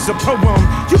rhyme is a poem.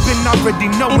 You've been already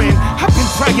knowing. I've been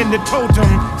trying to told them.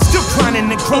 Still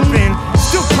grinding and groping.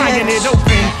 Still prying it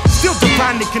open. Still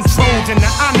divinely controlled in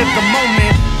the honor of the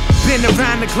moment. Been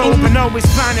around the globe and always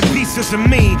finding pieces of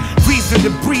me. Reason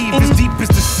to breathe as deep as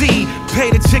the sea.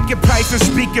 Pay the ticket price and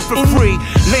speak it for free.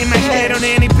 Lay my head on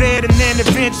any bed and then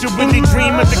eventually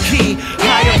dream of the key.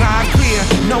 Higher, high, clear,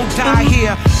 no die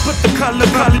here. But the color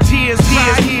tears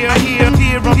dry here. I hear,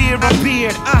 I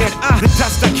beard. The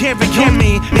dust I carry on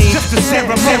me. It's just a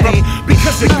ceremony.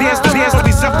 Because it bears to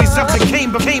be something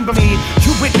came by me.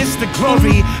 You witness the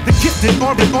glory, the gifted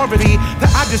oratory.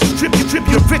 That I distribute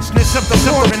your richness of the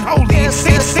Lord and holy.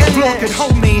 Think floor could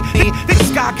hold me. Think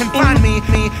sky can find me.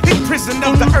 Think prison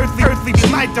of the earthly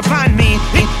might divine me.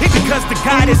 Because the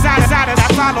God is out, I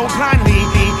follow blindly.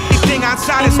 Anything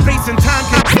outside of space and time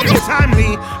can be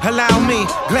timely. Allow me,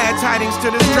 glad tidings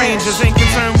to the strangers. Ain't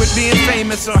concerned with being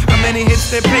famous or how many hits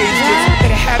their pages.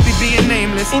 They're happy being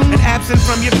nameless and absent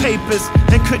from your papers.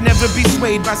 They could never be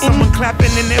swayed by someone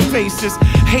clapping in their faces.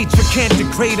 Hatred can't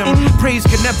degrade them, praise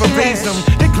can never raise them.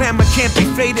 The glamour can't be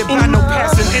faded by no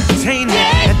passing entertainment.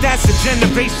 And that's a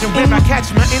generation where I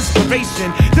catch my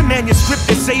inspiration. The manuscript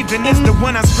is saving is the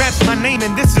one I scratch my name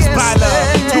in. This is by love,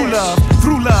 to love,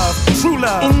 through love, true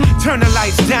love. Turn the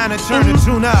lights down and turn the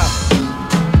tune up.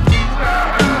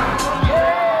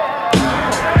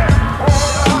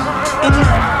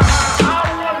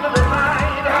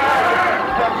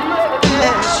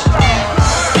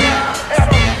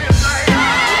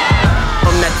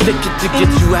 Thick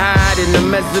in the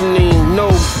mezzanine,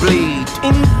 nosebleed.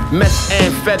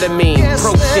 Methamphetamine,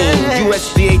 protein,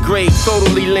 USDA grade,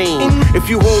 totally lean. If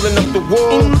you holding up the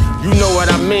wall, you know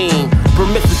what I mean.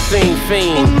 Promethazine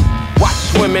fiend.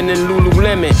 Watch women in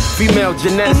Lululemon, female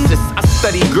geneticist. I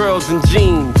study girls and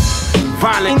jeans.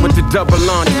 Violent with the double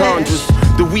entendres.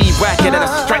 The weed whacker that I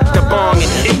strike the bong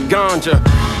and hit ganja.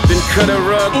 Then cut a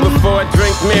rug before I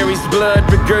drink Mary's blood.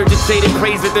 Regurgitated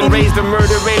crazy, then raised a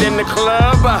murder rate in the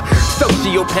club.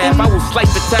 Sociopath, I will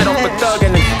slice the tat off a thug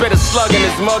and then spit a slug in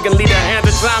his mug and lead a hand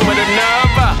of time with a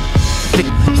nub. Sick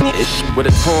with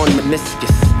a torn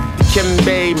meniscus.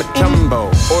 Kimbe Matumbo,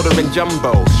 ordering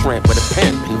jumbo shrimp with a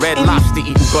pimp and Red Lobster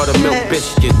eating buttermilk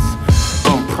biscuits.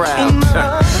 I'm proud,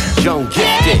 young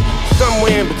gifted,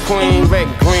 somewhere in between red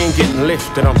and green getting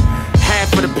lifted. I'm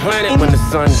half of the planet when the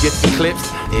sun gets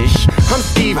eclipsed. Ish. I'm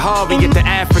Steve Harvey at the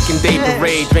African Day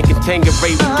Parade, drinking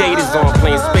Tanqueray with gators on,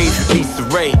 playing spades with Lisa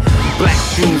Ray. Black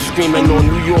shoes screaming on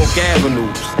New York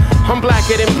avenues. I'm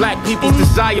blacker than black people's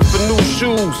desire for new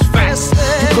shoes. Fast,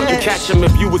 you couldn't catch him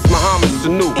if you was Muhammad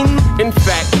Sanu. In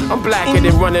fact, I'm blacker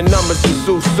than running numbers and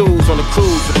Susus on a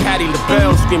cruise with Patti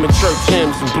LaBelle screaming church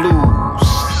hymns and blues.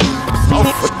 Oh,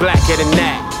 blacker than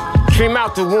that. Came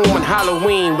out the womb on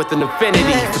Halloween with an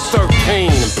affinity for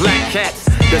 13 and black cats.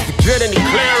 Does it get any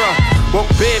clearer? Walk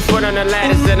barefoot on the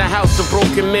ladders in a house of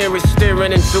broken mirrors,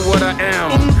 staring into what I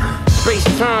am.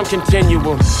 Space-time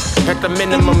continuum at the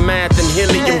minimum math and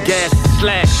helium gas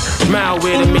slash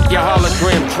malware to make your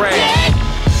hologram crash.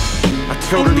 I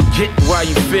totally get why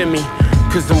you fear me,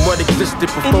 cause I'm what existed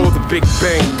before the Big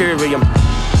Bang Theory.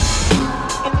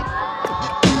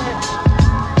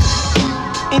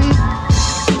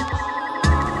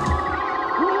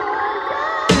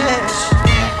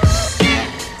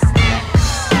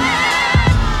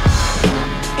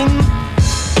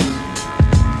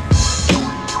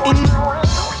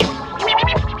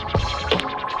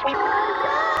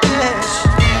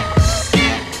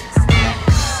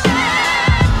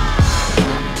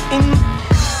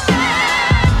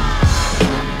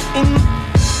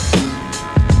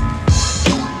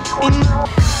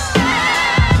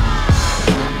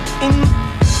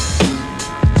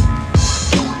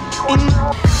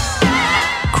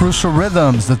 Crucial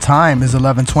Rhythms. The time is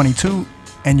 11:22,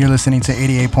 and you're listening to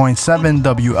 88.7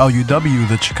 WLUW,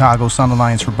 the Chicago Sun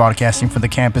Alliance, for broadcasting from the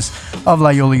campus of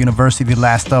Loyola University.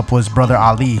 Last up was Brother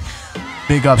Ali.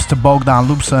 Big ups to Bogdan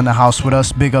Lupsa in the house with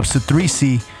us. Big ups to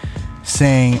 3C,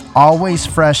 saying always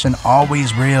fresh and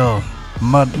always real.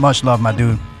 Much love, my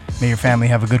dude. May your family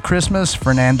have a good Christmas.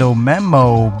 Fernando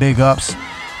Memo, big ups.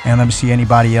 And let me see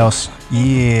anybody else.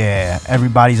 Yeah,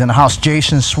 everybody's in the house.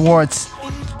 Jason Schwartz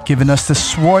giving us the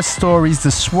Schwartz stories,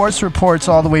 the Schwartz reports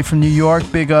all the way from New York.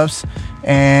 Big ups.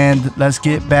 And let's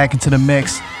get back into the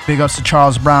mix. Big ups to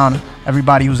Charles Brown.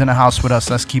 Everybody who's in the house with us,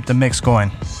 let's keep the mix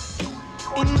going.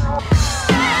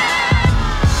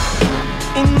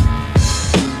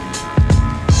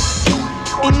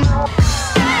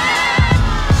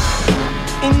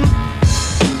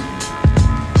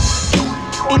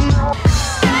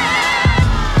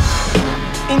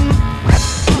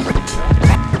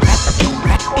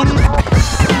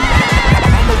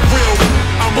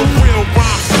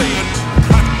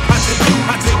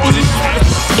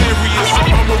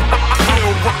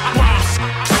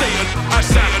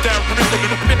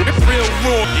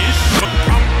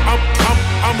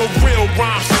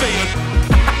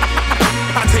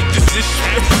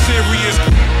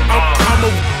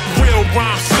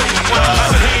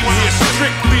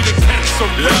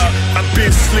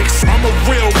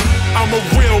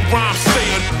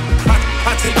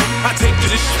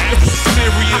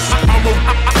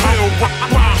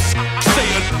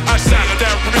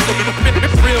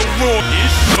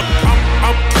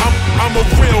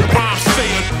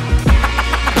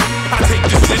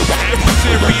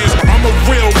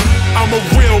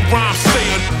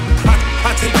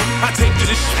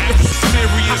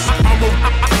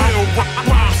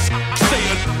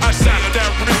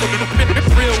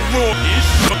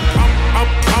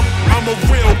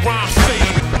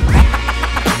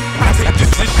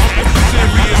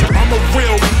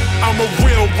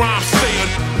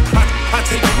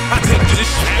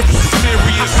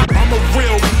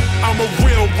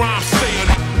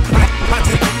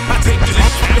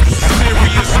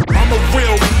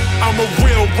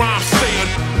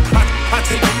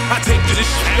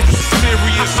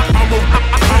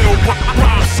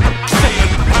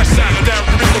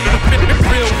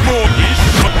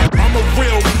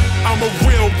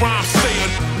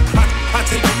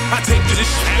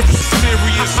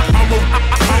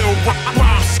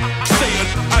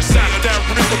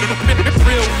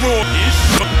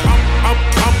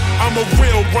 I'm a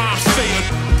real rhyme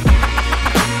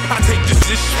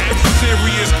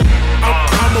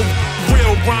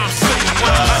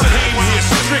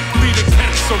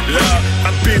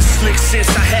I've been slick since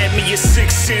I had me a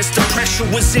sixth sense. The pressure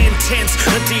was intense.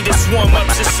 Adidas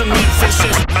warm-ups and some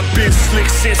defenses. I've been slick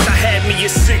since I had me a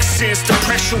sixth sense. The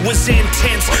pressure was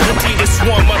intense. Adidas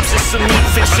warm-ups and some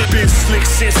defenses. Been slick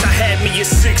since I had me a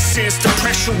sixth sense. The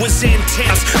pressure was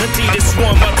intense. Adidas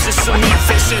warm-ups and some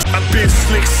defenses. I've been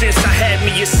slick since I had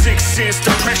me a sixth sense.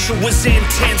 The pressure was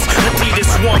intense.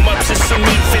 Adidas warm-ups and some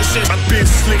defenses. I've been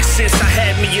slick since I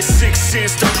had me a sixth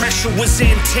sense. The pressure was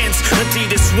intense.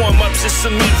 Adidas warm-ups and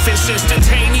some defense.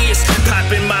 Instantaneous.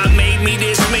 Poppin' my made me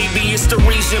this. Maybe it's the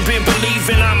reason. Been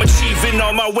believing I'm achieving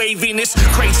all my waviness.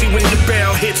 Crazy when the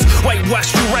bell hits.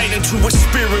 Whitewash you right into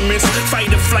experiments.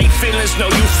 Fight or flight feelings. No,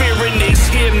 you fearing this.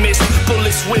 Here miss.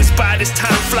 Bullets whiz by this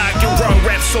time fly. Get raw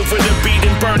raps over the beat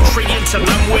and burn tree until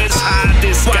I'm where's high.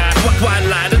 This guy. Why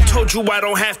lie? I told you I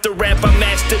don't have to rap. I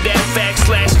mastered that fact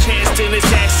slash chance. Then it's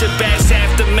acid bass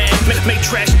aftermath. Make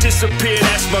trash disappear.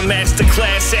 That's my master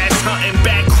class. Ass hunting,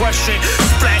 back crushing.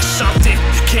 Splash something.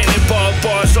 Cannonball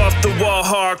bars off the wall.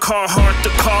 Hard car, hard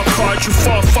the car card. You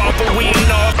fall far, but we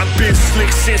ain't all. I've been slick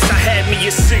since I had me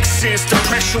a sixth sense. The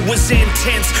pressure was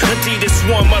intense. Adidas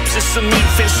warm-ups and some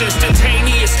defense.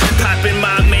 Instantaneous. Poppin'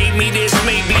 my made me this.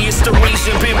 Maybe it's the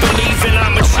reason. Been believing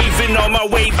I'm achieving all my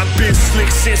way. I've been slick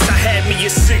since I had me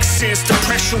a sixth sense. The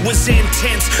pressure was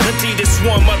intense. Adidas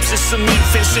warm-ups and some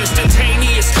defense.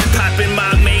 Instantaneous. Poppin'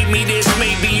 my made me this.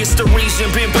 Maybe it's the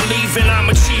reason. Been believing I'm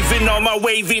achieving all my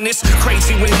waviness.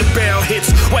 Crazy when the bell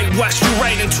hits. Whitewash you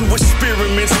right into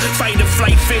experiments. Fight or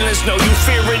flight feelings. No, you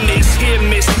fearing this. Here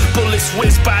miss. Bullets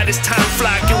whiz by this time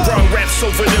fly. Get raw raps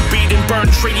over the beat and burn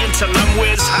tree until I'm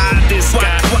where's high. This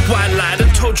guy. Why lie? I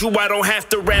told you I don't have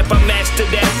to rap. I mastered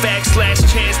that fact slash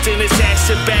chance. Then it's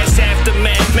acid bass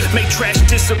aftermath. Make trash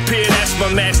disappear. That's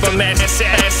my master. Ass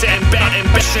and bat and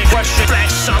bashing. Rushing.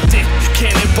 Flash something.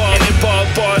 Cannonball and ball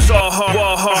bars. All hard.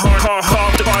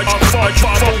 The far.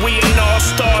 We ain't all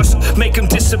stars. Make them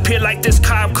disappear like this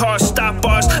cop car. Stop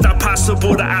bars. Not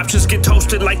possible. The options get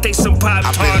toasted like they some pop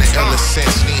tarts. I've been the illest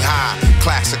since knee high.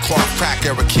 Classic Clark crack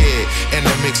era kid. In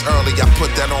the mix early, I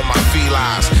put that on my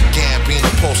felines. Gambino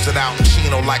posted out in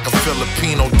Chino like a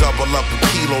Filipino. Double up a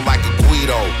kilo like a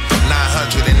Guido.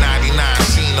 999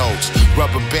 C-notes.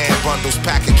 Rubber band bundles,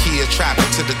 pack a Kia, trap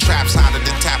into the traps, hotter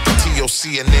than tapping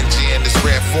TOC, a ninja in this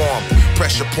rare form.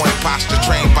 Pressure point posture,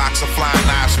 train boxer, flying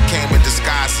knives who came in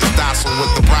disguise as docile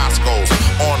with the Broscos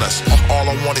on us. All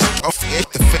I want is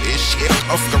the fish,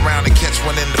 up around and catch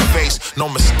one in the face. No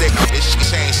mistake, it's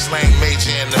chain slang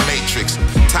major in the matrix.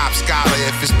 Top scholar,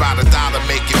 if it's about $1,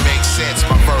 make it make sense.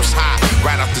 My verse hot,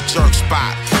 right off the jerk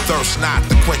spot. Thirst not,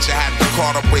 the quencher had me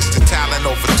caught up, wasted talent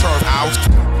over turf house.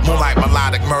 Moonlight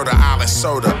melodic murder, island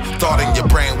soda. Thought in your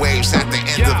brain waves at the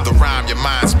end of the rhyme, your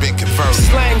mind's been converted.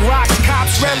 Slang rocks,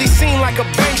 cops rarely seen like a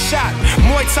bank shot.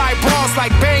 Muay Thai brawls like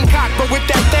Bangkok, but with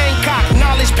that thing cock.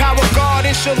 Knowledge, power, God,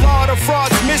 inshallah, the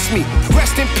frauds miss me.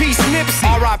 Rest in peace, Nipsey.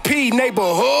 R.I.P.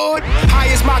 neighborhood.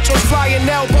 Highest machos flying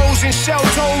elbows and shell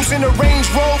toes in the Range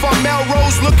Rover.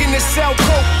 Melrose looking to sell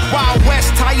coke. Wild West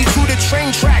tie you to the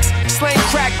train tracks. Slang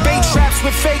crack, bait traps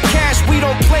with fake cash. We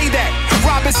don't play that.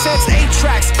 Robinson's 8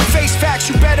 tracks. Face facts,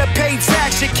 you better pay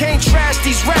tax. You can't trash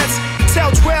these rats.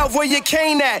 Tell 12 where you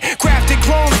cane at. Crafted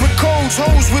clones with codes,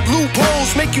 hoes with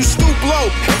loopholes. Make you stoop low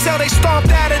until they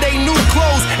stomped out of they new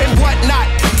clothes and whatnot.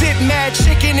 Dip mad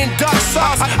chicken and duck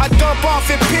sauce. I dump off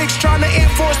at pigs trying to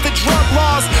enforce the drug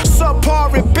laws.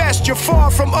 Subpar at best, you're far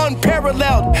from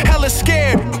unparalleled. Hella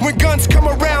scared when guns come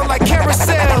around like carousels.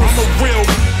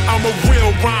 I'm a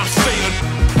real rhyme sayer.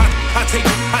 I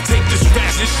take this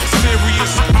rap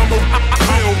serious. I'm a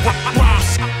real rhyme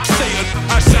sayer.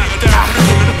 I say that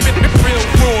real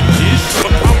raw.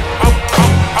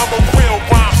 I'm a real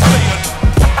rhyme sayer.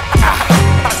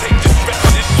 I take this rap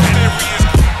serious.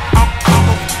 I'm a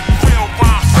real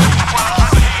rhyme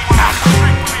sayer.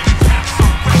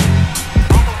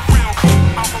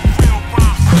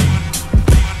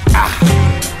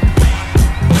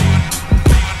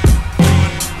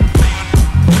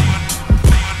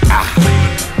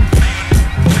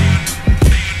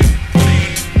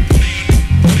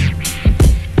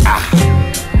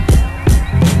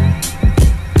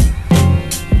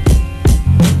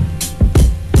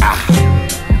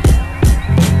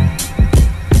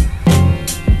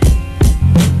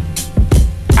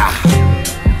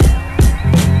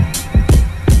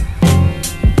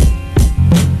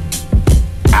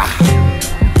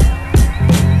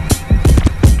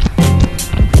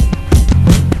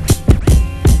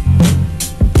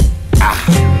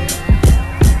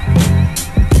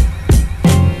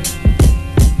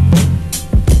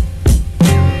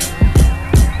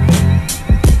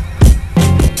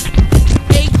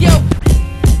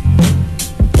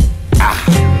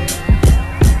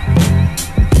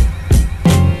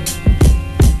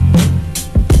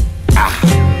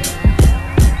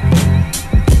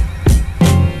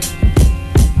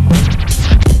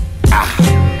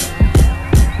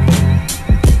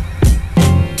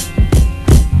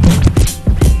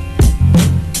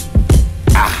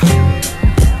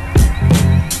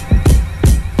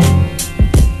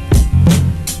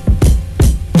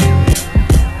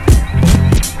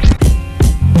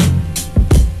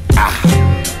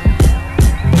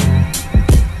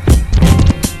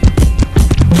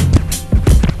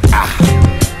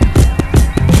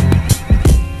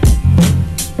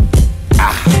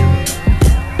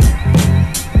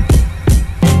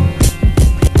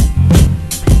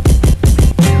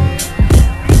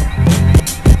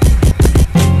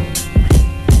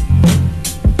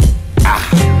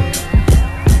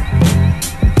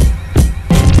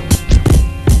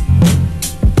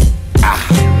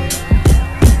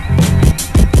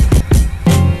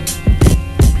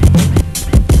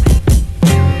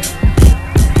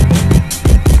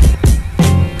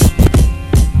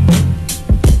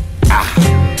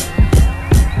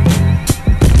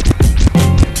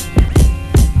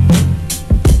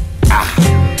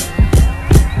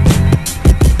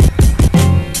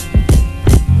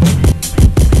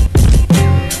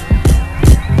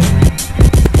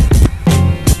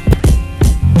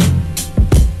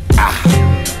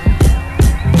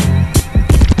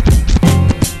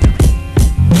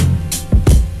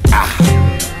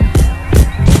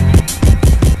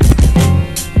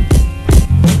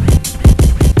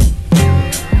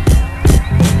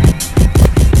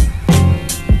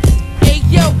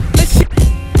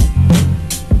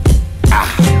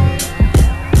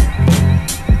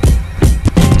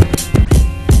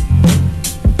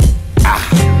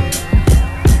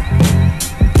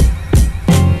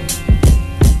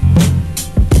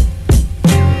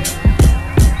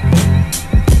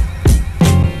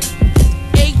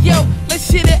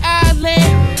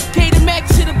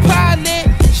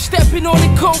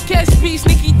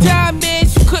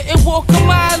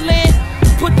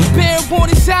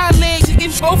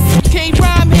 can't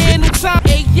rhyme handle time.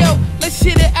 Hey yo, let's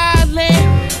hit the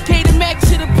island. K the Mac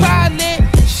to the pilot.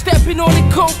 Stepping on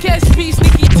the coke ass piece,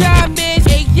 Nicky Diamonds.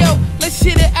 Hey yo, let's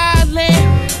hit the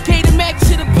island. K the Mac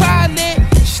to the pilot.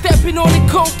 Stepping on the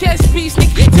coke ass piece,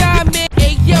 Nicky Diamond.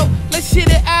 Hey yo, let's hit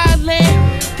the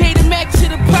island. K the Mac to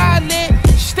the pilot.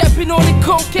 Stepping on the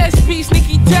coke ass piece,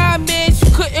 Nicky Diamonds.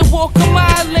 You couldn't walk a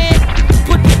mile in.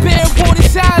 Put the bear on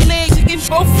his eyelids. Again,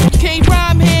 both can't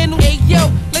rhyme handle. Hey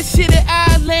yo, let's hit the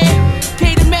island.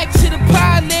 K the Mac to the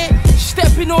pilot.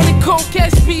 Stepping on the coke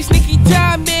ass piece, Nicky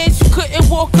Diamonds. You couldn't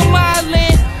walk a mile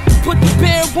in. Put the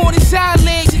bear on his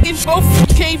eyelids. Again, both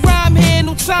can't rhyme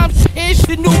handle. Times it's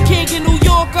the new king in New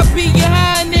York. I'll be your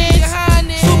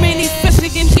highness. Too many fish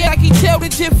again, yeah, I can tell the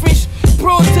difference.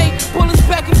 Broad day, bullets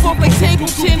back and forth like table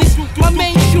tennis. My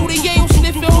main shooter, Yale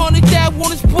sniffing 100 dad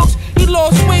on his books. He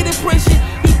lost weight in prison.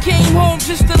 He came home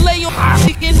just to lay on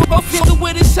chicken. Buffalo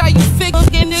with us, how you figure?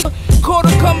 Caught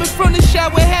her coming from the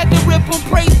shower, had to rip him.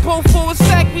 Praise both for a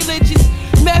sacrilegious.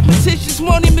 Mathematicians,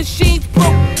 money machines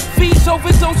broke. Fees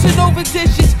overdosing over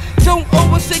dishes. Don't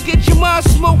owe us and get your mind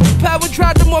smoked. Power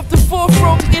drive them off the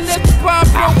forefront. And that's the prime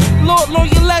bro. Lord, learn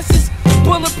your lessons.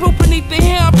 Bulletproof beneath the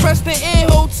hair, I press the air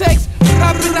hole text.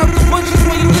 Dropping out the bushes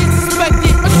when you least suspect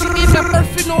it. I see it, I'm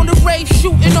surfing on the rave,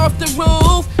 shooting off the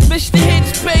roof. Mr.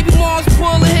 Hits, baby moms,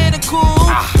 pull ahead of cool.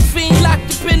 Fiend locked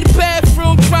up in the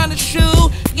bathroom, trying to shoot.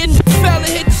 And the fella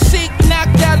hit the sink,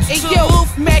 knocked out his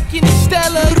tooth. Mac and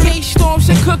Stella, gay storms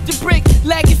and cooked the brick.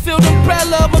 Lagerfield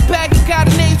umbrella, my bag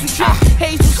got a nasal drip.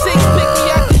 Hazel 6, pick me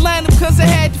out the lineup cause I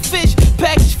had to fish.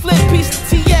 Package flip, piece of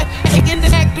TF, and in the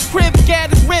act the crib,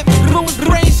 got a rip. Blew his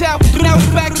brains out, now it's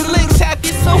back to links. I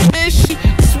get so fishy,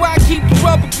 that's why I keep the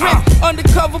rubber grip.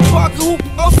 Undercover Parker, who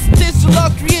off this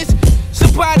illustrious.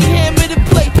 Somebody hand me the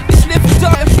plate, it's sniffing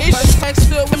dark. It's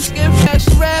Maxfield, I'm skin flash,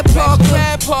 Rad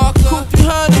Parker. Cool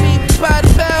 300 me, by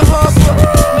the bad harbor.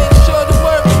 Make sure the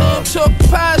work name took the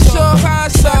pie saw.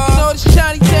 I know this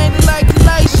shiny thing that like the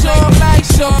lights on.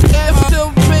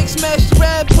 Still big smash the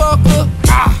Rad Parker.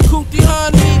 Cool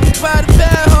 300 me, by the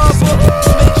bad harbor.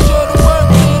 Make sure the work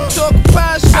name took the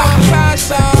pie saw.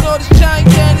 I know this shiny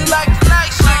thing that like the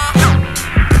lights on.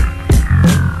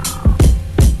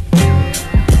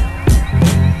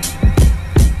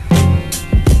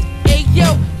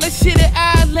 To the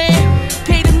island,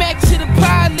 K the Mac to the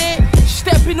pilot.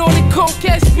 Stepping on the coke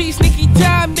ass piece, Nicky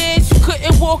Diamonds. You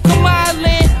couldn't walk a mile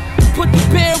in. Put the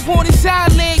bear on his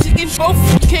eyelids. Again, both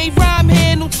can't rhyme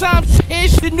handle. Times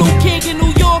it's the new king in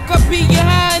New York. I'll be your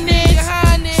highness.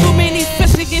 Too many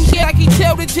fish again, yeah, I can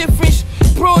tell the difference.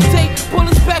 Broad day,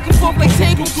 bullets back and forth like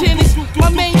table tennis. My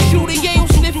main shooter, Yale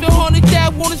sniffing 100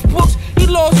 dad on his books. He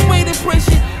lost weight in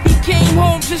prison. He came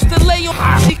home just to lay on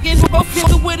chicken.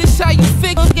 Buffalo with us, how you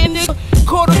figure?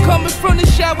 Caught her coming from the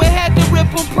shower, had to rip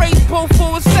him. Praise both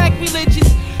for a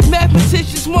sacrilegious.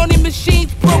 Mathematicians, money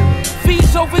machines broke.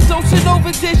 Fees overdosing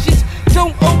over dishes.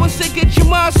 Don't owe us and get your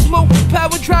mind smoked.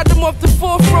 Power drive them off the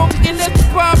forefront. And that's the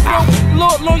prime bro.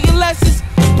 Lord, learn your lessons.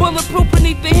 Bulletproof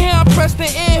beneath the hair, I press the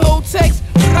air hole text.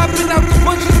 Dropping out the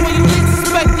bushes when you least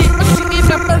suspect it. I see it,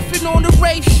 I'm surfing on the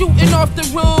rave, shooting off the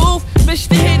roof.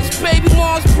 Mr. Hits, baby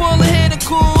moms, pull ahead of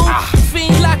cool.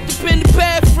 Fiend locked up in the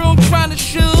bathroom, trying to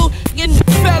shoot. And the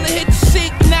fella hit the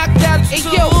sink, knocked out his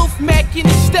tooth. Mac and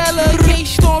Stella, gay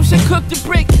storms and cooked the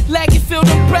brick. Lagerfield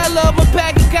umbrella, my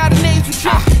bag got a nasal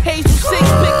drip. Hazel 6,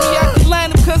 pick me out the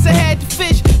lineup cause I had to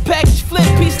fish. Package flip,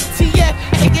 piece of TF,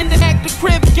 and in the act the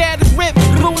crib, got a rip.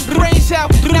 Blew his brains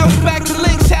out, now it's back to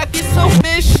links. I get so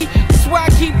fishy, that's why I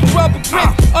keep the rubber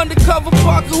grip. Undercover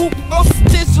Parker, who off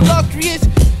this illustrious.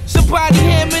 Somebody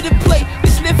hand me the plate,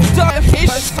 it's sniffing dark.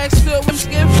 It's Maxfield, I'm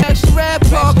skin flash, Rad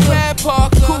Parker.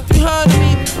 Cool 300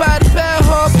 me, by the bad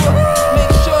harbor.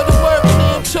 Make sure the work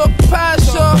name took the pie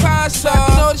saw.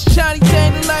 I know this shiny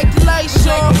thing that like the lights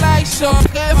on.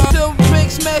 Still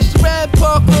big smash the Rad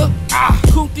Parker.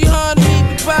 Cool 300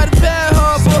 me, by the bad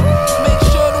harbor. Make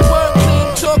sure the work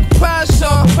name took the pie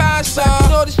saw. I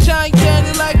know this shiny thing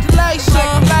that like the lights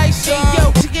on. Hey yo,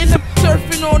 again I'm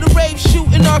surfing on the rave,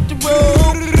 shooting off the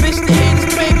road. Mr.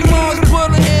 Hits, baby moms,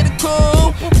 pull ahead of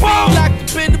cool.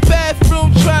 Locked up in the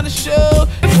bathroom, trying to show.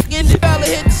 And the fella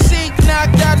hit the sink,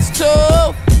 knocked out his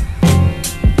toe.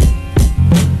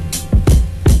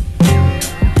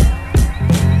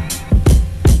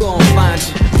 Gon' find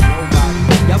you.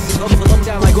 Y'all see her for them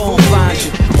down like gon' find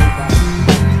you.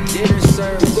 Dinner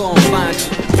served, gon' find you.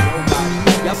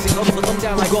 Y'all see her for them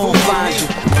down like gon' find you.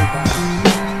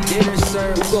 Dinner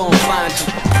served, gon' find you.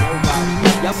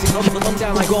 Y'all see her for them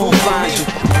down like gon' find you.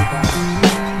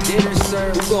 Dinner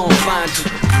served, gon' find you.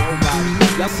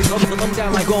 Y'all see her for them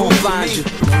down like gon' find you.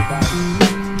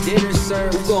 Dinner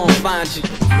served, who gon' find you?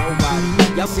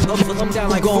 Nobody. Y'all see them down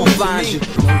like who gon' find you?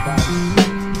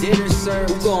 Nobody. Dinner served,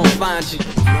 who gon' find you?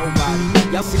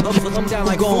 Nobody. Y'all see them down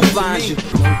like who gon' find you?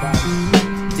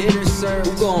 Nobody. Dinner served,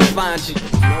 who gon' find you?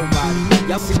 Nobody.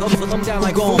 Y'all see them down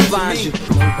like who gon' find you?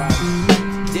 Nobody.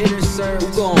 Dinner served,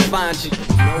 who gon' find you?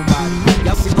 Nobody.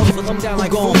 Y'all see them down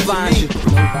like who gon' find you?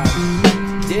 Nobody.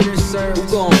 Dinner served, who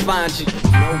gon' find you?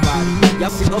 Nobody. Y'all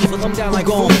see them down like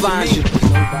who gon' find you?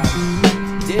 Nobody.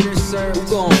 Dinner served, who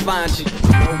gon' find you?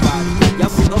 Nobody. Y'all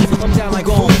see them down like who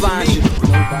gon' find you? Nobody.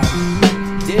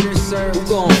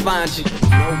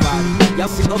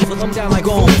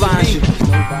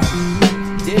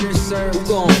 Dinner served, who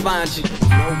gon' find you?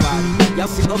 Nobody. Y'all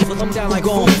see them down like who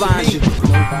gon' find you?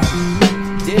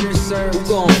 Nobody. Dinner served, who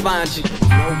gon' find you?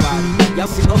 Nobody. Y'all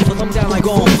see them down like who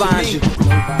gon' find you?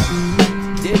 Nobody.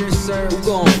 Dinner served, who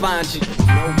gon' find you?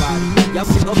 Nobody. Y'all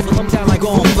see them down like who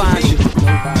gon' find you?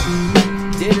 Nobody.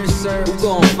 Dinner served, who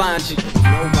gon' find you?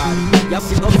 Nobody. Y'all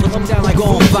see them down like who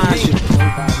gon' find you?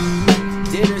 Nobody.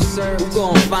 Dinner served, who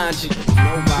gon' find you?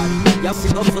 Nobody. Y'all see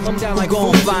them down like who gon' find you? Nobody. Dinner served, who gon' find you? Nobody. Y'all see them down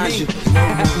like who gon' find you?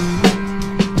 Nobody.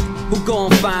 Who gon'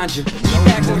 find you?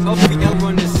 Back with y'all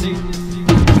run this seat.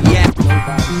 Yeah.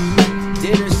 Nobody.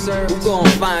 Dinner served, who gon'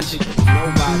 find you?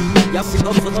 Nobody. Y'all see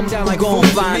them down like who gon'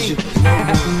 find you?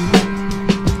 Nobody.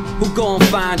 Who gon'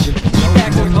 find you?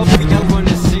 Back with y'all run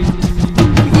this seat.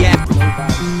 Yeah.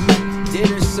 Nobody.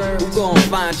 Dinner served, who gon'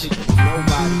 find you?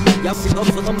 Nobody. Y'all see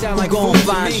them down like who gon'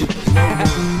 find you? Nobody.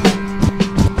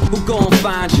 Who gon'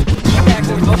 find you? Back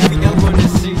with y'all run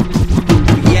this seat.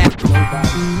 Yeah.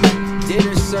 Nobody.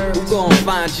 Dinner served, who gon'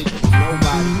 find you?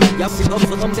 Nobody. Y'all see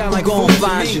them down like who gon'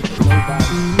 find you?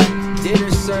 Nobody.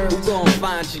 Dinner served, who gon'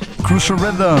 find you? Crucial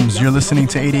Rhythms, you're listening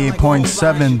to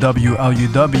 88.7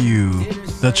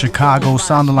 WLUW, the Chicago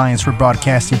Sound Alliance. We're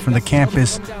broadcasting from the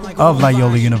campus of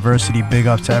Loyola University. Big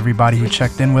up to everybody who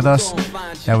checked in with us.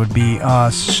 That would be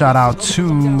shout out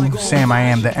to Sam I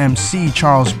Am, the MC,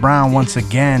 Charles Brown, once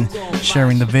again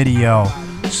sharing the video.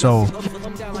 So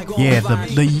yeah,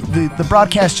 the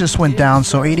broadcast just went down,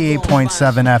 so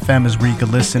 88.7 FM is where you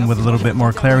can listen with a little bit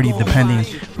more clarity depending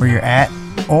where you're at,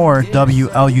 or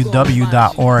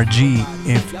WLUW.org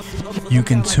if you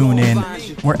can tune in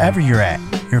wherever you're at.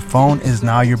 Your phone is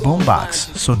now your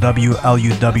boombox. So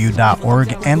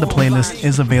WLUW.org, and the playlist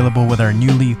is available with our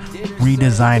newly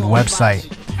redesigned website.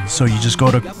 So you just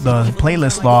go to the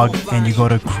playlist log and you go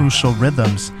to Crucial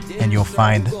Rhythms and you'll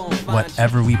find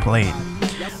whatever we played.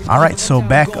 Alright, so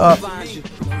back up.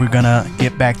 We're gonna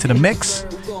get back to the mix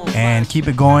and keep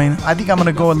it going. I think I'm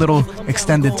gonna go a little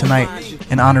extended tonight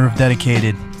in honor of the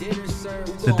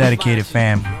Dedicated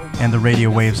fam and the radio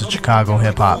waves of Chicago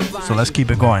hip hop. So let's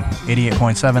keep it going.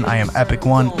 88.7, I am Epic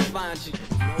One,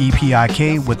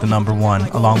 EPIK with the number 1,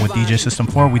 along with DJ System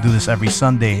 4. We do this every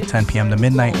Sunday, 10 p.m. to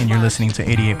midnight, and you're listening to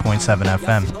 88.7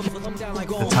 FM.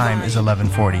 The time is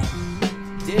 11:40.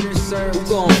 Dinner served, who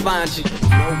gon' find you?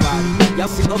 Nobody. Y'all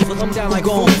see them down like who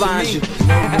gon' find you?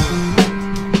 Nobody.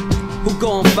 Who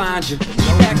gon' find you?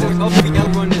 Back with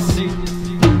y'all run this seat.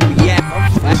 Yeah.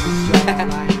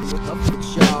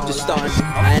 Just starting.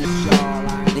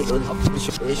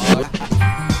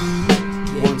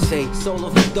 One take. Solo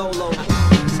for Dolo.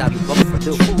 Sabi go for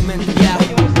the movement.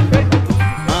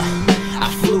 I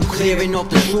flew clearing off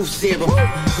the truth serum.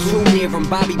 Flew near him,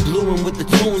 Bobby Blue with the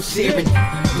tune searing.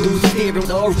 Dudes steering,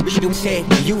 the original said,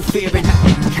 you fearing.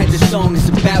 And the song is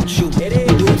about you.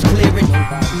 Dudes clearing.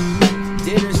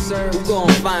 Dinner served, who gon'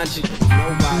 find you?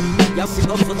 Nobody. Y'all see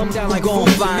them down like who gon'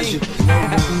 find you?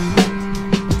 Nobody.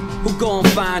 Who gon'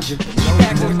 find you?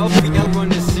 Back with y'all run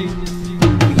this seat.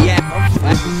 Yeah.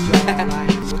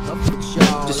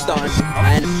 Just starting.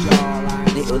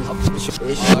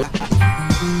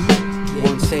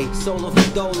 One take. Solo for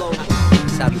Dolo.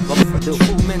 Sabi go for the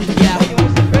movement.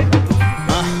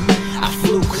 I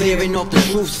flew clearing off the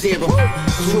truth serum.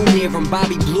 Flew near him,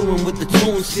 Bobby Blue with the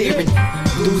tune searing.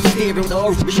 Dudes steering, the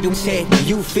original said,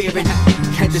 you fearing.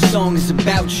 And the song is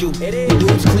about you.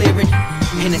 Dudes clearing.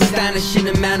 An astonishing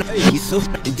amount of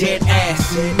dead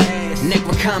ass.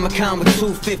 Necronomicon with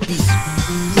 250s.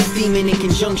 Steaming in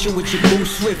conjunction with your boo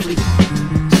swiftly.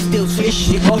 Still twist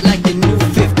shit up like the new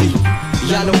 50.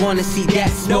 Y'all don't wanna see that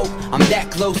smoke. I'm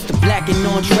that close to blacking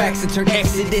on tracks and turn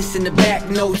Exodus in the back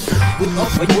notes. With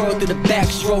off the world through the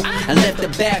backstroke. I left the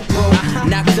back row.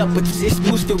 Knocked up with this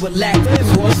booster with lack.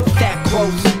 Fat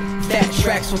quotes. Fat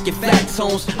tracks with your fat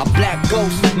tones. A black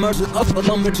ghost. Murder up a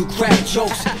lumber to crack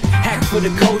jokes. Hack for the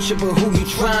culture, but who you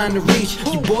trying to reach?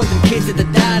 You bought them kids at the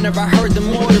diner, I heard them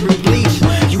ordering bleach.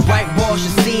 You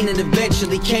whitewashed the scene and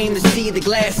eventually came to see the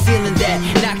glass ceiling that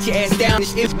knocked your ass down.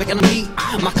 This if I'm beat,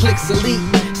 my click's elite.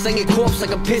 Slinging corpse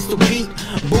like a pistol Pete.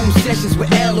 Boom sessions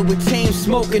with Ella with Tame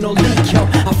smoking on leak, yo.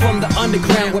 I'm from the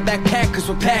underground where backpackers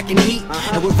were packing heat.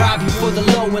 And would rob you for the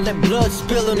low and let blood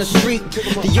spill on the street.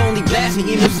 The only blasting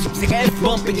innocence, F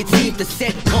bumping your teeth. The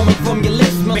set coming from your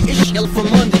lips, my ish from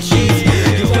under cheese.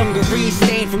 Your dungarees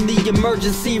stained from the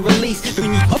emergency release.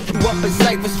 When you up in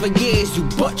ciphers for years, you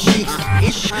butt cheeks.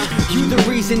 Ish. You the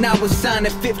reason I was signed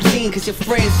at 15, cause your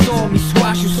friends saw me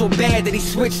squash you so bad that he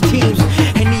switched teams.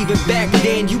 And even back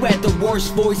then, you had the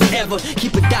worst voice ever.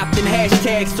 Keep adopting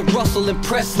hashtags to rustle and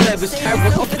press levers.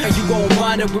 Are you gon'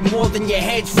 wind up with more than your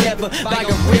head sever? By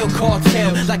a real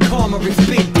cartel, like karma is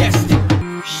been destined.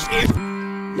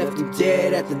 Left them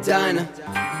dead at the diner.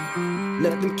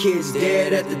 Left them kids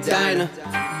dead at the diner.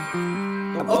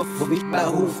 I'm up for me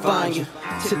about who find you.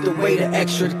 Took the waiter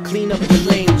extra to clean up your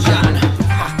lame vagina.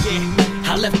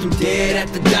 I left them dead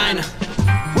at the diner.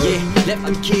 Yeah, left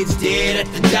them kids dead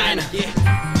at the diner. Yeah,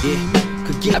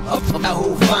 could get up about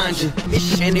who find you.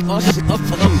 Ish and they all sit up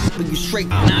for them, but you straight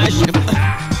nah,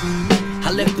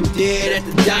 I left them dead at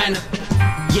the diner.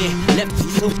 Yeah, left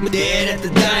them dead at the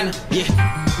diner.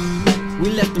 Yeah,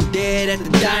 we left them dead at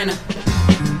the diner.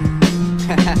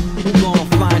 Who gon'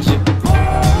 find you?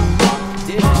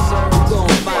 Dear sir, who gon'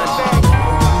 find you?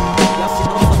 Y'all see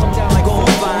I'm down like gon'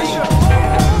 find you.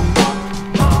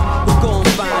 Who gon'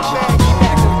 find you?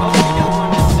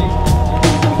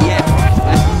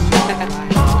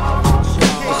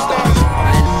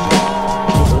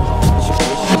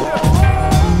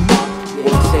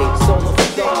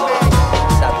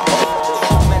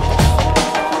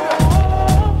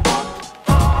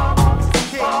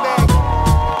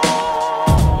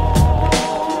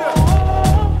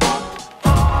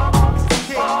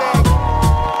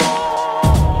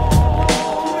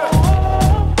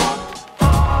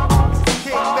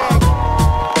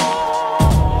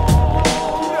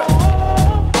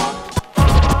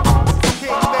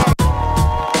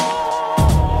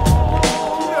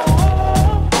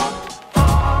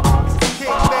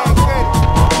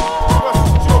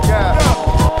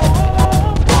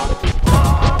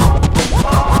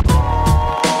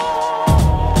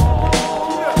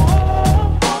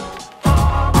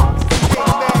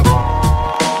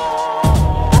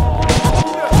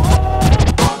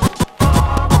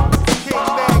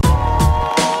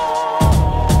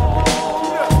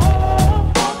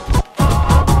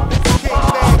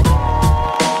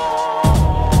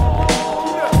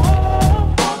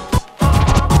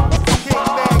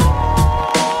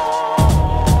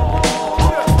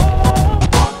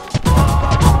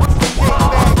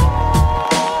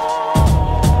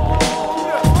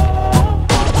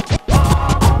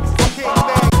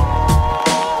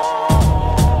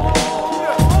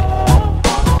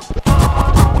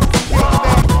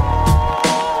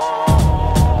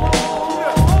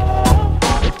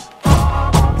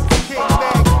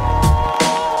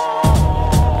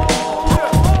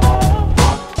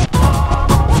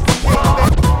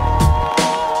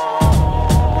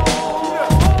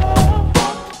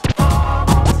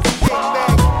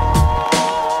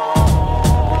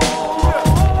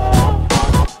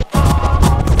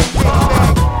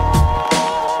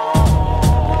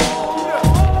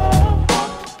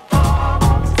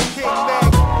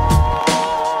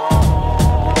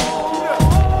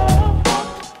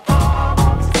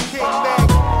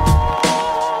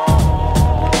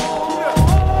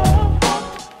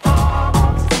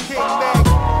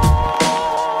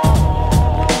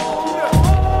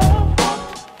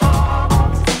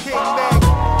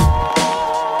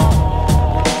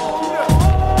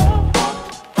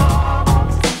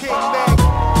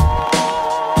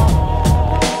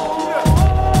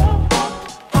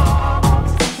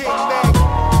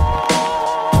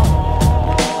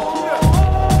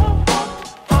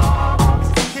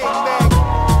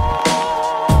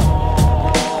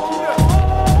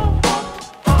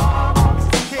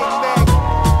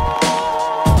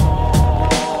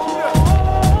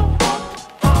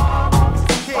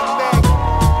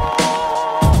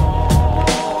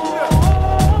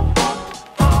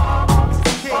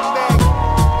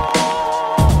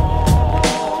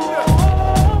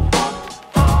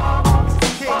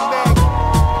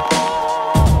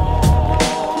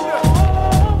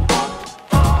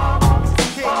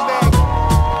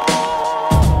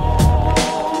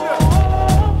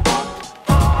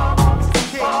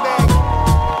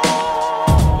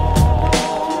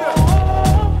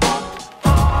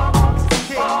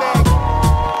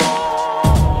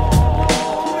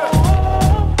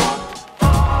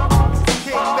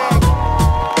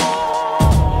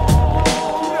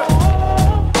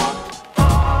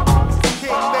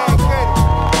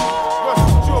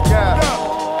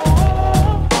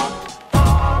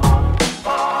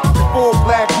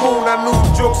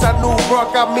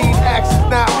 I mean actions,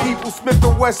 not people. Smith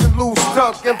and Wesson loose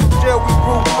tuck, and from jail we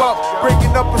grew up.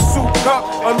 Breaking up a suit cup,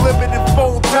 unlimited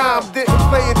phone time. Didn't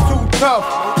play it too tough.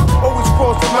 Always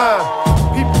cross the line.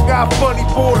 People got funny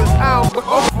borders. I don't look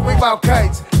over about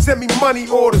kites. Send me money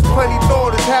orders, plenty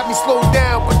daughters. Have me slow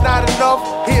down, but not enough.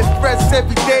 Hear threats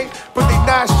every day, but they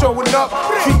not showing up.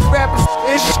 Treat rappers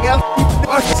and shit.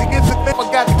 I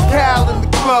got the cow in the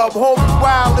club. Homie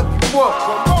wild if you want.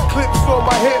 Clips on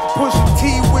my head, pushing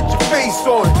T with your face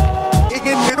on it.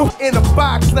 In a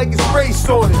box like it's race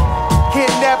on it.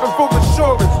 Kidnapping for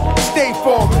insurance, stay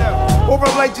farming. Or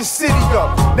I light your city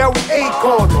up, now we ain't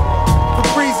calling. For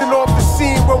freezing off the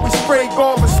scene when we spray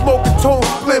garments, smoking tone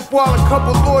spliff while a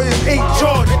couple lawyers ain't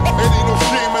charged. Ain't no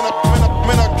shame in a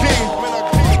king.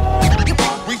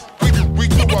 We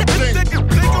do our thing.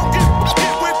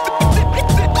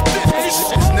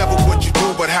 It's never what you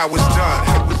do, but how it's done.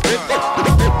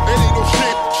 Ain't no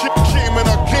shame in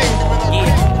a king.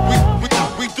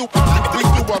 We do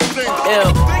our thing.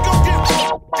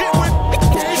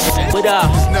 What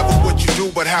up? It's never what you do,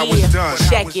 but how it's done.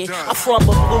 Check it. I'm from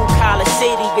a blue collar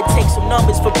city. It takes some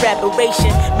numbers for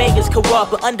preparation. Mayors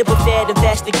corrupt, but under bad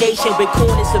investigation.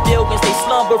 Raccoon civilians, they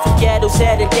slumber from ghetto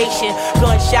sedation.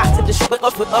 Gunshot to the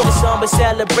of the summer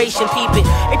celebration. Peep it.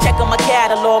 They check on my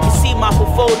catalog and see my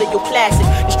portfolio classic.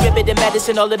 Distributed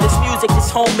medicine, all of this music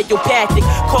is homeopathic.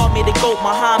 Call me the GOAT,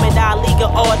 Muhammad Ali,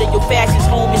 got all of your fashions.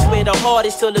 Home is where the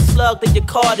hardest till the slug to your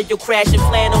car to your crash and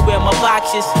plan on where my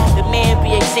boxes. The man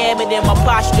be examining my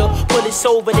posture. Pull it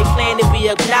over, they plan to be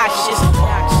obnoxious.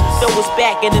 So it's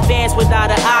back in advance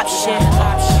without an option.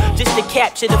 Just to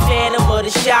capture the phantom of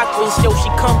the chakras. Yo, she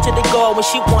come to the guard when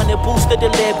she wanna boost the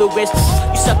deliverance.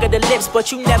 You suck at the lips,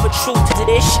 but you never true to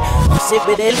this. Sip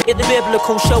it in the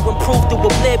biblical, showing proof through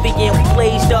oblivion. We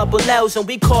blaze double L's and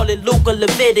we call it Luke or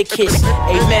Leviticus.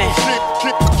 Amen.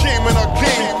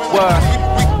 Word.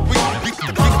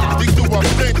 We do our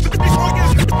thing.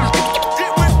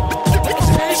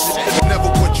 It's never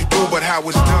what you do, but how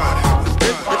it's done.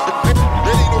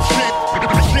 There ain't no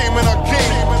shame in our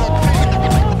game.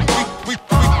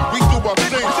 We do our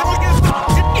thing.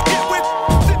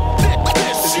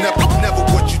 It's never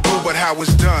what you do, but how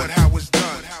it's done.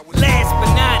 Last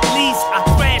but not least, I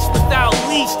crash without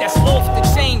leash. That's off the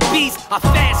chain beast. I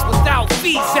fast without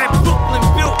feet. That Brooklyn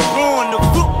built on the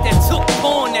root that took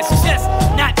on. That's chess,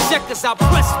 not checkers. I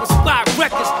press with spot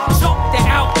records. Chalk the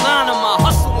outline of my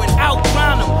hustle and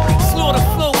outline them. Slaughter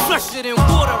flow fresher than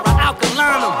water. I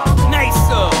alkaline them.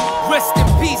 Nicer. Rest in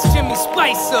peace, Jimmy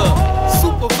Spicer.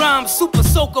 Super rhyme, super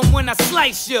soak 'em when I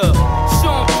slice ya.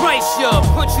 Sean Price ya.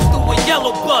 Punch you through a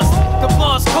yellow bus. The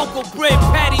bar's cocoa bread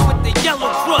patty with the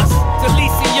yellow crust.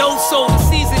 Delicioso, the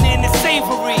seasoning is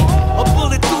savory. A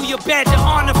bullet through your badge of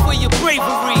honor for your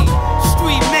bravery.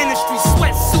 Street ministry,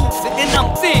 sweatsuits, and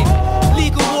I'm thin.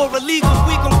 Legal or illegal,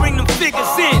 we gon' bring them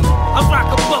figures in. I rock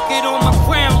a bucket on my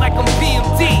crown like I'm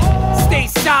BMD. Stay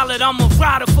solid, I'm a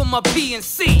rider for my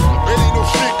PNC. Ain't no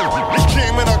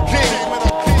shame in our game.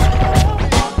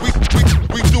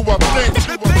 We do our thing. It's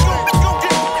never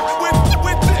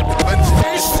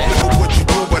what you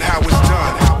do, but how it's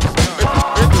done.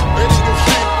 Ain't no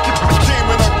shame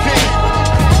in our game.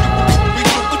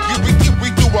 We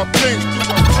do our thing.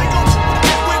 It's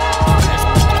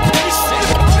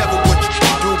never what you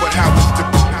do, but how it's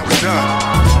done.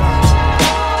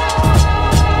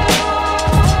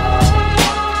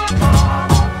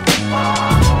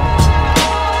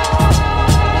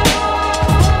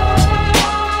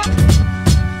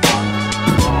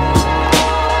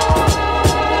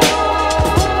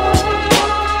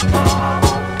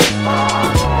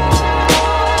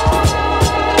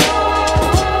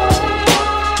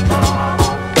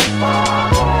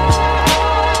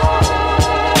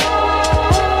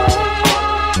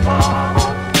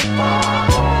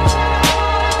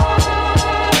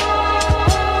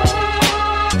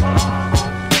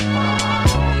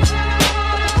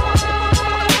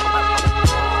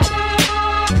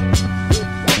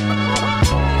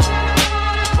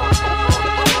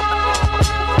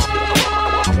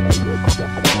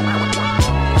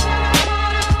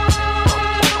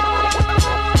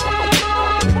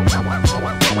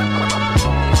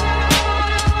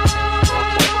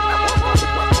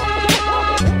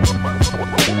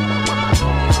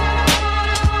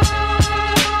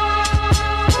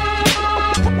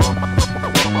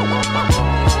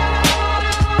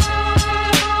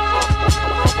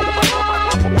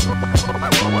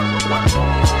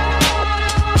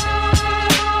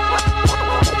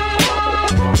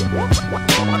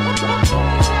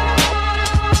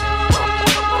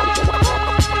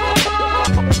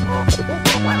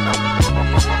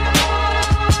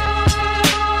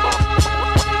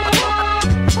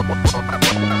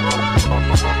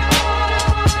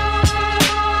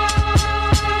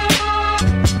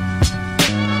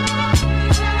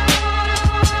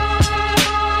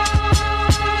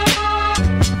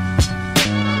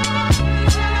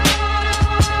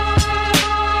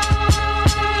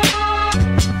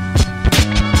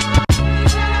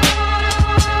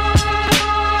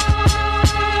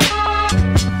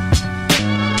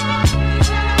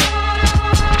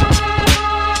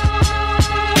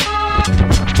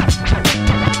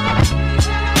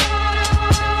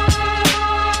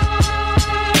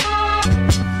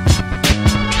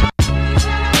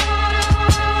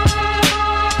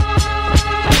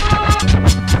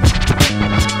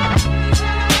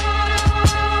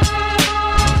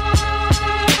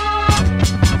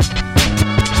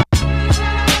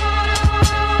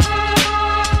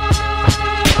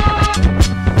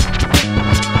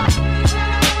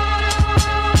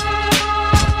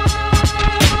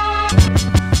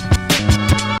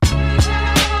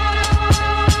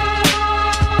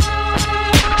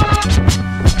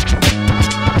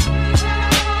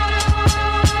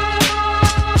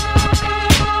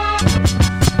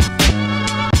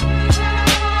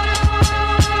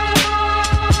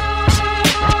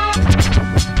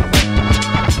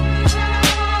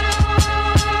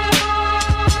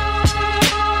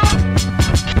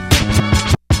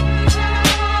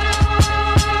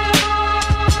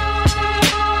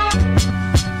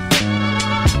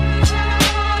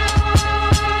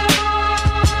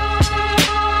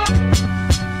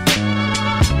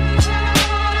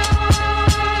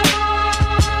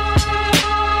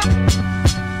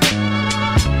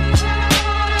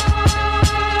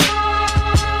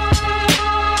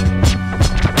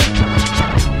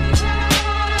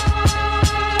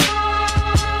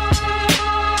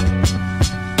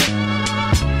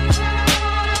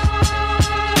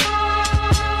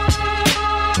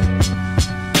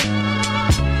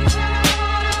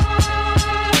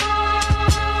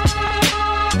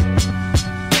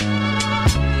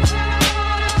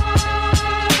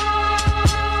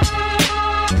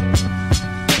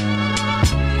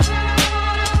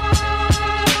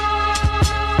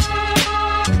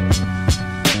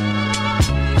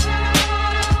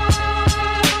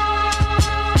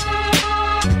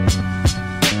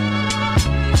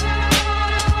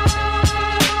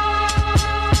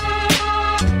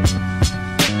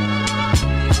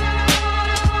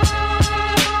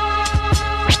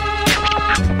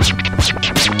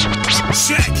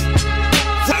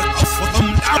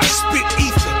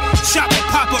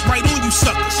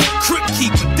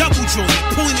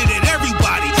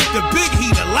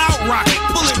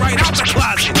 right out the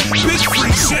closet. Big free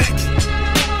check.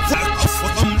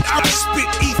 I spit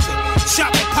ether.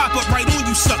 Chopper pop up right on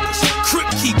you suckers. Crip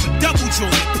keeper, double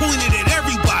jointed, pointed at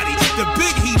everybody. The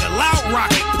big heater, loud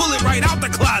rocket, pull it right out the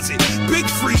closet. Big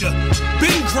Frida,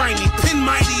 Ben grimy, pin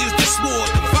mighty is the sword.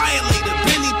 The violator,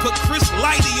 Benny put Chris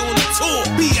Lighty on the tour.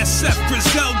 BSF,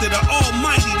 Griselda, the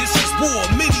almighty, this is war.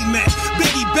 Mini Mac,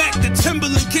 Biggie back, the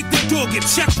Timberland kick the door, get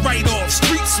checked right off.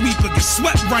 Street sweeper, get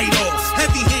swept right off.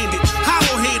 Heavy handed,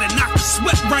 hollow head, and knock the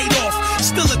sweat right off.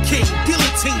 Still a king,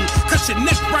 guillotine, cut your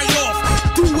neck right off.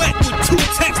 Duet with two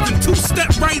texts and two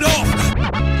step right off.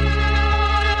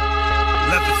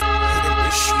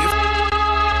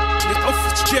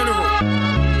 General.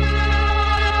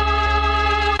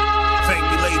 Thank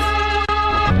me later.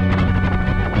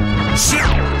 Shit.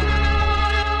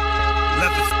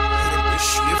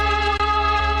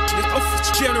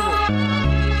 General.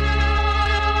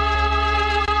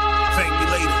 Thank me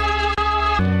later.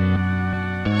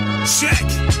 Check.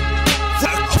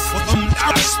 I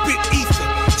spit ether.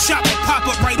 Chopper pop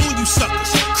up right on you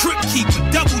suckers. Crip keeper,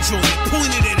 double jointed,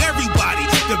 pointed at everybody.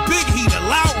 The big heater,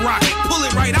 loud rocket, pull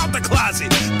it right out the closet.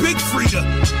 Big Frida,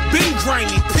 Ben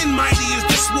grimy, pin mighty is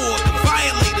the sword. The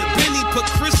violator, Benny put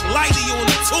Chris Lighty on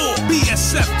the tour.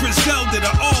 BSF, Griselda, the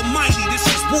almighty, this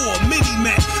is war. Mini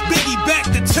Mac, Biggie back,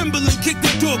 the Timberland kick the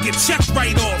door, get checked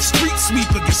right off. Street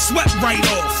sweeper, get swept right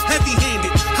off. Heavy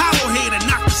handed, hollow head, and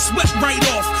knock the sweat right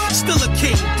off. Still a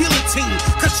king, guillotine,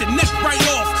 cut your neck right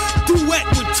off. Duet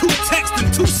with two texts and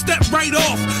two step right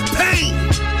off. Pain.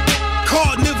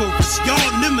 Carnivorous,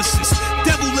 y'all nemesis.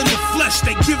 Devil in the flesh,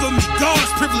 they giving me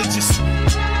God's privileges.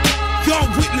 Y'all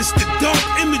witness the dark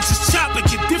images. Chopper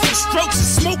get different strokes and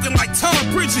smoking like Tom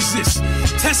Bridges is.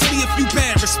 Test me if you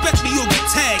bad, respect me or get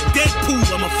tagged. Deadpool,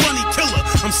 I'm a funny killer.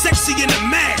 I'm sexy in a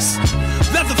mask.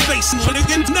 Leatherface,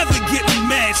 nigga, never get me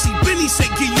mad. See, Benny say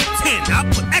give you 10, I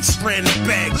put extra in the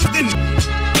bag.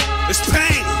 It's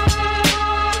pain.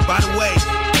 By the way,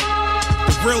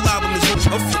 the real album is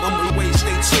on the way, stay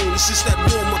tuned. It's just that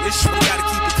warm up issue, we gotta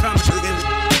keep it coming.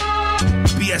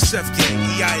 BSF gang,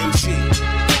 EIMG.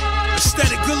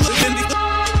 Aesthetic, good looking.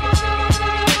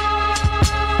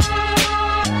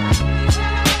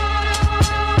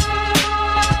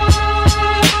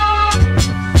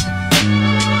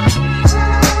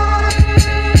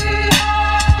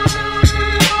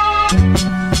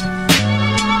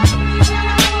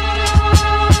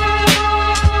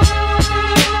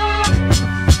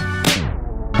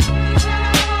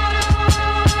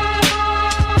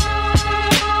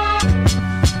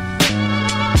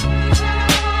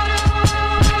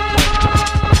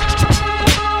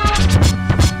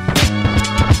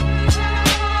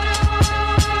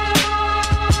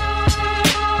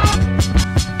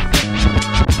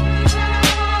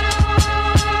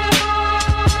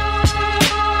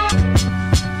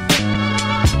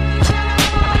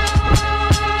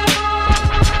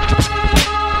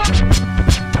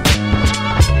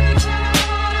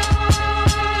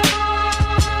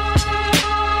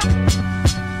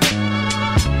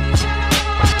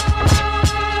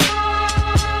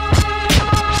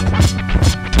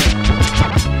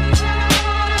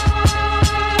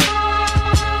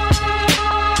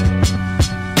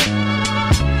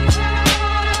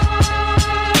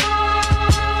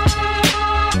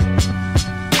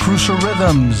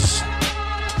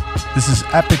 This is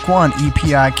Epic One,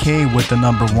 EPIK with the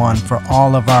number one. For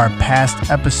all of our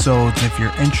past episodes, if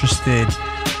you're interested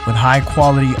with high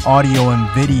quality audio and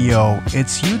video,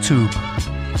 it's YouTube,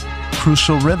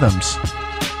 Crucial Rhythms,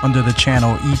 under the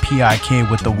channel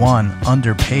EPIK with the one,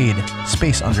 underpaid,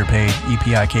 space underpaid,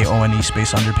 EPIKONE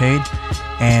space underpaid.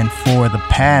 And for the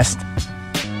past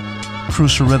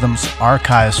Crucial Rhythms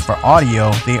archives for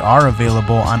audio, they are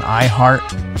available on iHeart,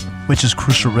 which is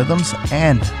Crucial Rhythms,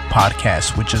 and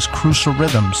podcast, which is Crucial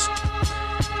Rhythms.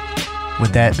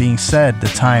 With that being said, the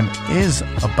time is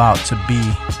about to be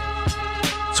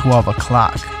 12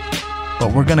 o'clock,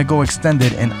 but we're gonna go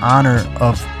extended in honor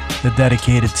of the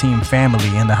dedicated team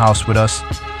family in the house with us.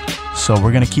 So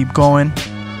we're gonna keep going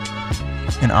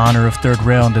in honor of Third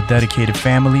Rail and the dedicated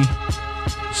family.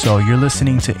 So you're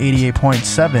listening to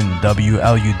 88.7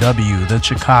 WLUW, the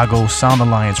Chicago Sound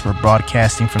Alliance. We're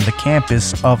broadcasting from the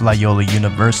campus of Loyola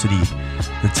University.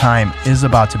 The time is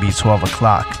about to be 12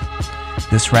 o'clock.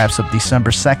 This wraps up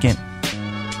December 8th,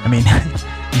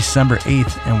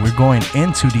 and we're going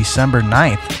into December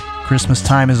 9th. Christmas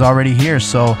time is already here,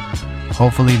 so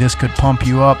hopefully this could pump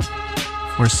you up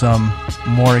for some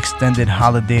more extended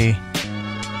holiday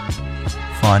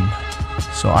fun.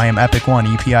 So I am Epic One,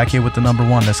 EPIK with the number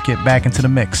one. Let's get back into the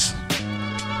mix.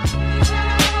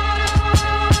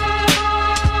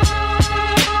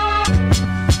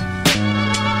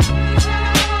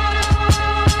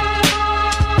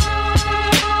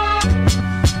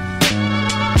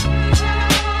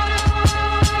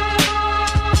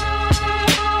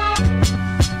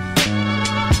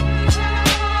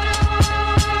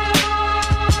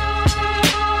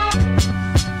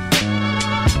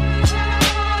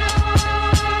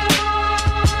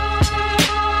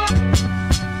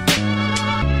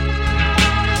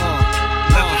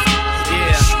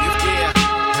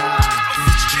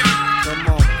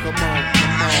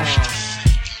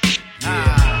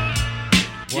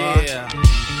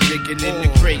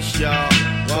 race, y'all.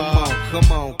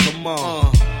 Come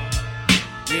on.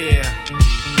 Yeah.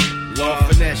 Love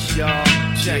finesse, y'all.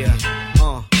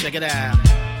 Check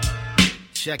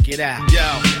it out.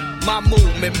 Yo. My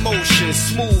movement, motion,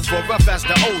 smooth or rough as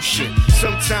the ocean.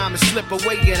 Sometimes I slip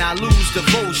away and I lose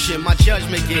devotion. My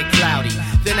judgment get cloudy,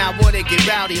 then I wanna get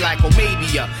rowdy like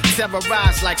Omabia.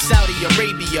 Terrorize like Saudi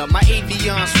Arabia. My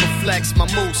avions reflects my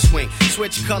mood swing.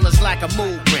 Switch colors like a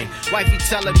mood ring. Wifey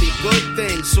telling me good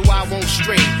things so I won't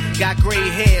stray. Got gray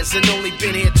hairs and only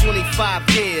been here 25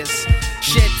 years.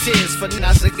 Shed tears for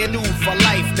nothing and new for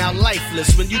life. Now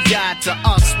lifeless when you died to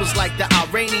us was like the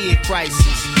Iranian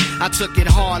crisis. I took it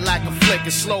hard like a flick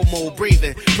of slow-mo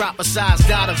breathing. Prophesized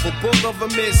out of a book of a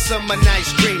midsummer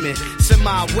night's dreaming.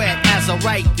 Semi-wet as I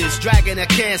write this, dragging a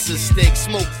cancer stick,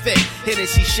 smoke thick,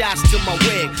 Hennessy shots to my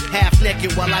wig. Half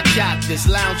naked while I jot this,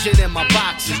 lounging in my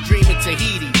boxes, dreaming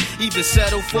Tahiti. Even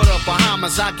settle for the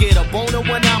Bahamas. I get a boner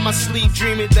when I'm asleep,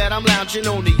 dreaming that I'm lounging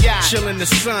on the yacht, chilling the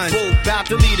sun, boat about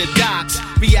to leave the docks.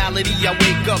 Reality I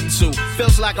wake up to,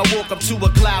 feels like I woke up to a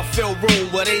cloud-filled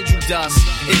room with angel dust.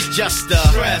 It's just a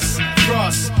stress,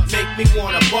 trust, make me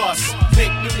wanna bust,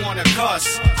 make me wanna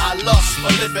cuss. I lust for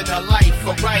living a life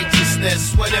of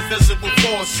righteousness, when invisible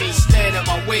forces stand in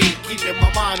my way, keeping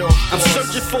my mind off course. I'm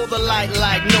searching for the light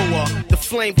like Noah, the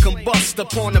flame combust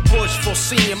upon the bush,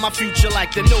 foreseeing my future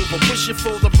like the Nova. Pushing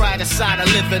for the brighter side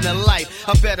of living a life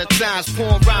of better times,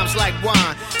 pouring rhymes like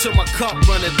wine till my cup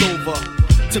runneth over.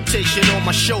 Temptation on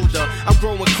my shoulder, I'm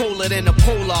growing colder than a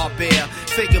polar bear.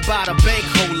 Thinking about a bank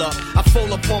holder, I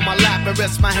fall upon my lap and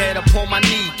rest my head upon my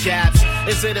kneecaps.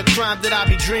 Is it a crime that I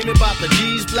be dreaming about the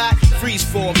G's black? Freeze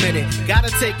for a minute,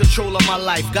 gotta take control of my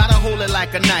life, gotta hold it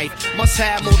like a knife. Must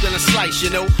have more than a slice, you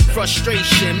know.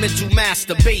 Frustration, mental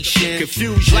masturbation,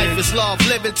 confusion. Life is love,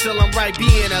 living till I'm right,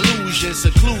 being illusion,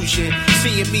 seclusion.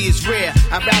 Seeing me is rare,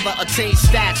 I'd rather attain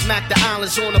stats, smack the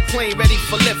islands on a plane, ready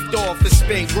for liftoff and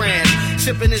spin grand.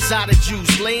 Sipping exotic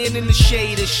juice, laying in the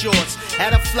shade in shorts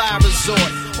at a fly resort.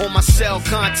 On my cell,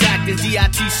 contacting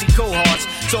DITC cohorts,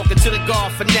 talking to the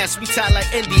guard finesse. We tie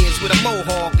like Indians with a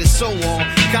mohawk and so on.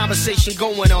 Conversation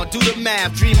going on, do the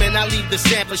math. Dreaming I leave the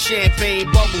sample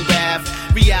champagne bubble bath.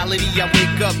 Reality I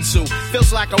wake up to,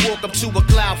 feels like I woke up to a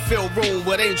cloud-filled room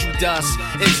with angel dust.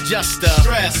 It's just a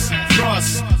stress,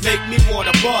 trust, make me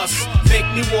wanna bust, make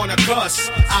me wanna cuss.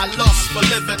 I lust for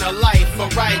living a life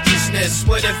of righteousness,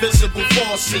 with invisible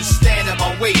forces stand in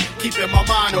my way, keeping my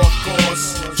mind off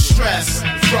course. Stress,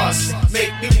 trust,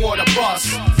 make me wanna bust,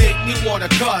 make me wanna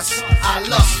cuss. I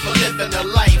lust for living a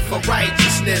life of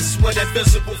righteousness, with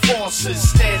invisible forces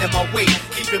stand in my way,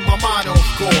 keeping my mind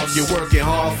off course. You're working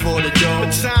hard for the dough,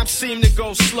 but time seem to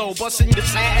go slow. Busting the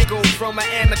tag, go from an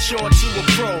amateur to a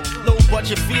pro. Low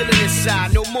budget feeling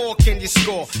inside, no more can you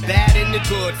score. Bad and the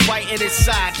good, fighting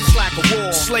inside just like a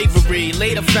war. Slavery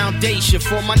laid a foundation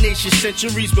for my nation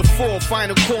centuries before.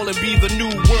 Final call and be the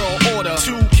new world order.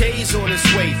 2K's on its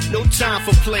way, no time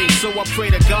for play, so I pray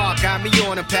to God got me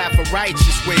on a path of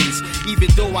righteous ways. Even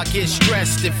though I get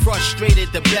stressed and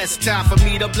frustrated, the best time for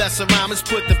me to bless a rhyme is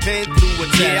put the pen through a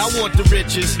test. Yeah, I want the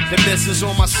riches, the misses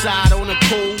on my side on a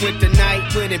cold winter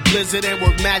night, when it blizzard and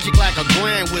work magic like a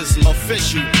grand wizard.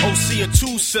 Official, OC a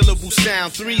 2-syllable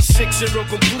sound, 3-6-0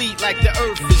 complete like the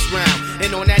earth is round.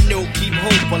 And on that note, keep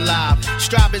hope alive.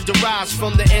 Striving derives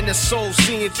from the inner soul,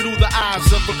 seeing through the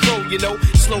eyes of a crow, you know.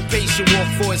 Slow patient walk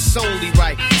for it's only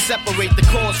right. Separate the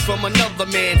cause from another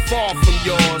man, far from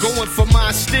yours. Going for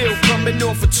mine still, coming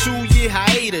off a 2-year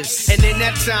hiatus. And in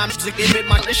that time, to emit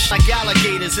my ish like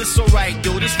alligators. It's alright,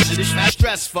 dude, this is not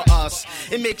stress for us.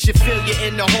 It makes you feel you're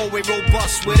in the hallway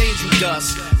robust with angel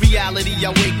dust. Reality I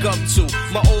wake up to.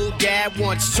 My old dad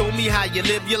once told me how you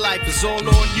live your life is all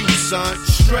on you, son.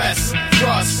 Stress,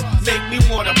 trust, make me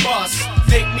wanna bust,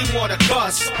 make me wanna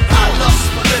cuss. I lust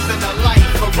for living a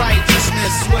life of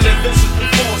righteousness, when invisible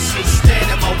forces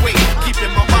stand in my way,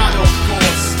 keeping my mind off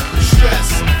course. Stress,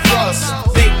 trust,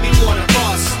 make me wanna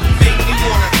bust, make me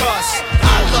wanna cuss. I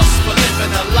lust for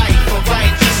living a life of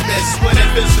righteousness, when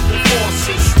invisible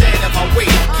forces stand in my way,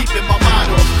 keeping my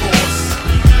mind off course.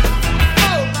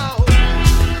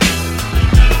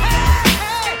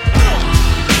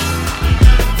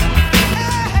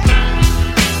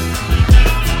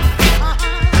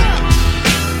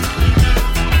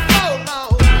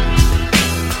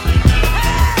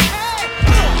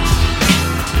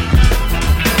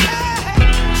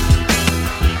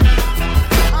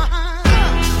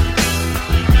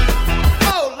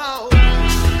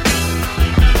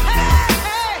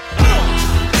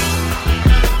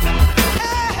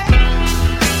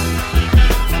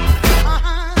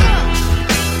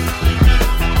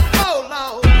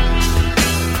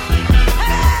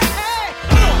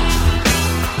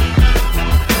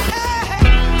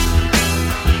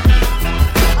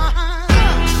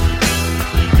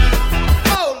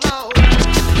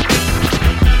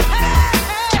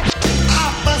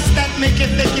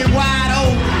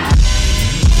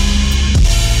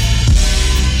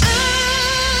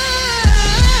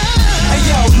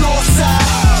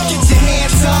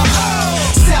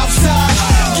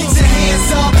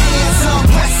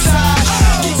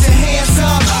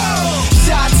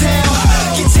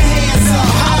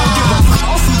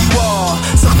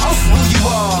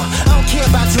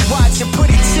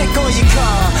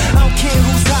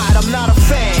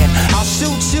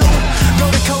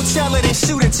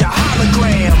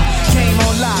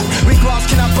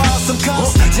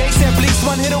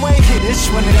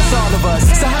 Winner, that's all of us.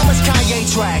 So how much Kanye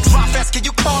tracks? Rockfest, can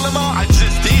you call him up? I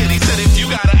just did. He said if you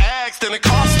gotta ask, then it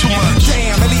costs too much.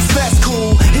 Damn, at least that's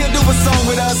cool. He'll do a song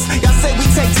with us. Y'all say we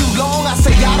take too long. I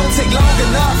say y'all don't take long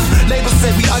enough. Labels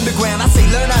say we underground. I say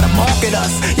learn how to market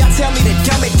us. Y'all tell me to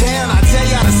dumb it down. I tell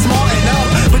y'all to smarten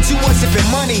up. But you worshiping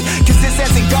money, cause this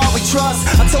isn't God we trust.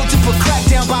 I told you put crack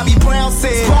down, Bobby Brown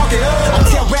said spark it up. I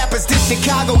tell rappers this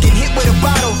Chicago get hit with a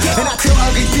bottle. And I tell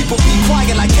ugly people be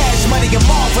quiet like Cash Money and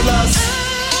Marvelous.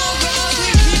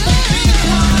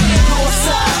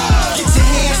 Northside, get your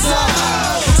hands up.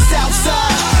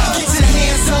 Southside, get your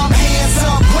hands up, hands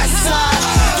up. Westside,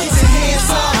 get your hands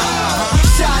up.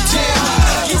 Chi-Town,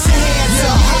 get your hands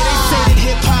up. They say that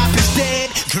hip-hop is dead.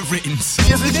 Good riddance.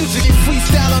 Yes, we didn't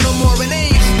freestyle on no more, and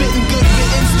they ain't spitting good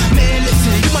riddance. Man,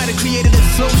 listen, you might have created a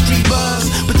slow street buzz,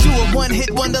 but you a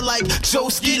one-hit wonder like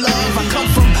Joeski Love. I come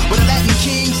from where the Latin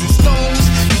kings and stones.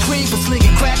 You cream for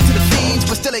slinging crack to the fiends,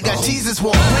 but still they got Jesus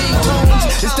walk ringtones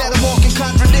instead of walking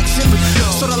contradiction.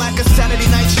 Sorta like a Saturday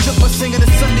night stripper singing a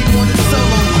Sunday morning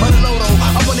solo on the Loto.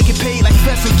 I wanna get paid like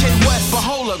Fess and K West. But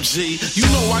hold up, G, you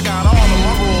know I got all of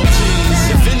my royalties.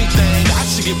 If anything, I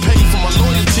should get paid for my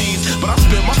loyalties, but I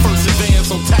spent my first advance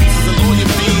on taxes and lawyer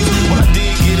fees. When I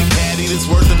did get a caddy that's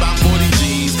worth about 40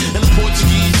 G's, and the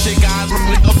Portuguese chick eyes were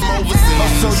flick up from overseas. Oh,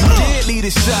 so you did lead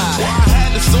a shot. Well, I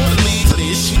had to sort of lead to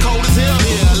this. She cold as hell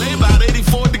here. I lay about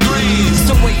 84 degrees.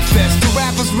 So wait, Fest, the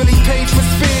rappers really paid for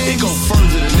spins? It go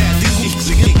further than that. These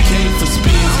niggas get paid for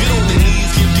spins. Get on their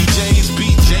knees, give DJs,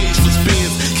 BJs for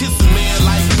spins. Kiss a man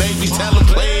like baby, tell him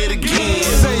play it again.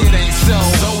 Say it ain't so.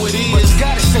 So it is. But you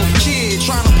gotta show the kids.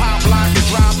 Trying to pop lock and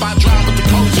drive by drive with the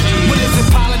culture is. What is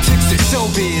it, politics or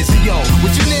showbiz? Yo,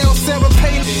 would you nail Sarah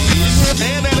Palin?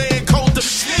 And that ain't cold to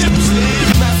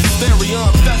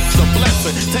Magisterium, that's a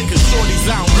blessing. Taking shorties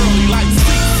out early like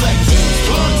C-section.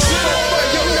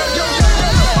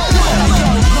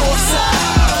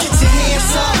 Northside, get your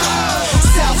hands up.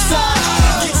 Southside,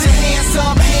 get your hands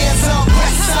up, hands up.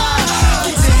 Westside,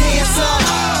 get your hands up.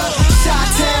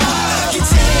 Chi-Town, get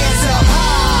your hands up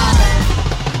high.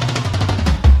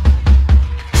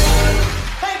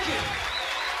 Thank you.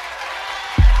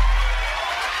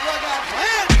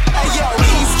 Hey yo,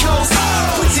 East Coast,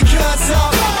 put your guns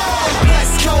up.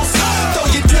 West Coast, throw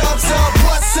your dubs up.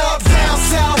 What's up, down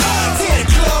south? Tear the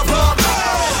club up.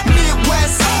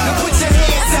 Midwest, now put your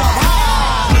hands up high.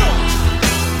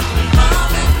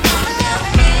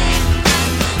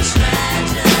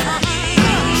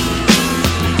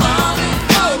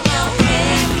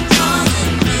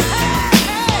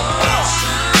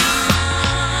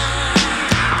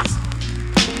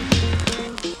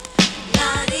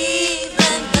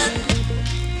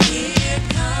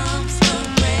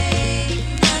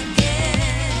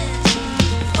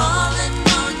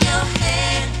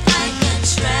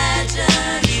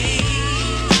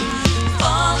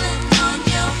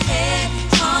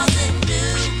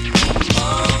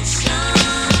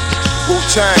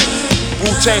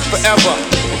 Wu-Tang forever.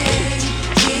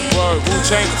 Word,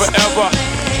 Wu-Tang forever.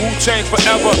 Wu-Tang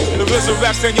forever. The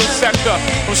resurrection in your sector.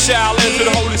 From Shaolin to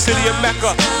the holy city of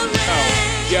Mecca.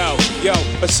 Yo,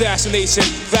 assassination,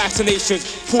 vaccinations,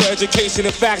 poor education,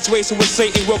 infatuation with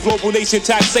Satan, with global nation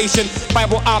taxation,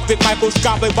 fiber optic,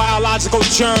 microscopic, biological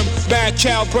germ, mad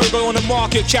cow burger on the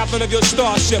market, captain of your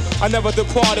starship. I never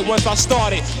departed once I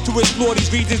started to explore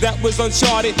these regions that was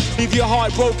uncharted. Leave your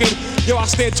heart broken. Yo, I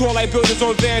stand tall like buildings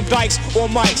on Van Dykes or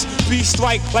Mikes. Beat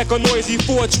strike like a noisy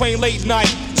Ford train late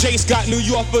night. Chase got New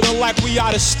York feeling like we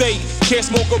out of state. Can't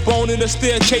smoke a bone in the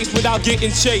staircase without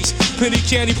getting chased. Penny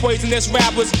candy poisonous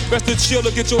rappers, best to chill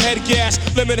or get your head gas.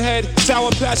 Lemon head, Sour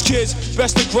Patch Kids,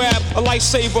 best to grab a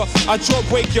lifesaver. I draw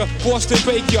break ya, Boston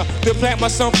bake ya. Then plant my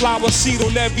sunflower seed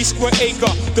on every square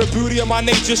acre. The beauty of my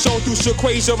nature shown through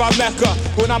Shaquasia of Mecca.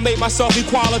 When I make myself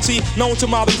equality, known to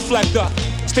my reflector.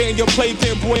 Stay in your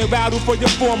playpen, boy, and battle for your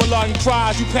formula and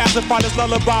cries. You pacify this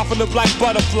lullaby from the black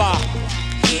butterfly.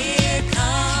 Here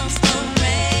comes the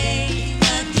rain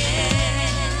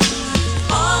again,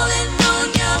 falling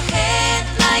on your head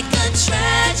like a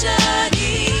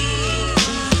tragedy,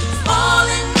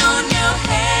 falling on your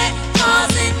head,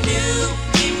 causing new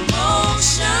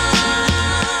emotion.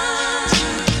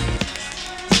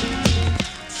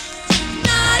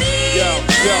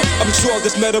 Yo, absorb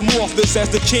this metamorphosis as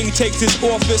the king takes his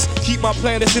office. Keep my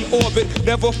planets in orbit,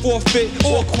 never forfeit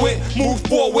or quit. Move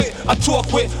forward, I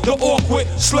talk with the awkward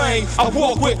slang. I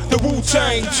walk with the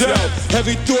Wu-Tang. Yo,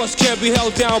 heavy thoughts can't be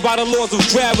held down by the laws of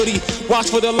gravity. Watch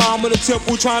for the llama in the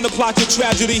temple trying to plot your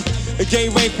tragedy. A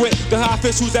game rank with the high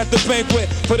officials at the banquet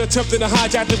for attempting to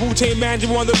hijack the Wu-Tang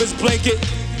manual under his blanket.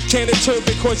 Can't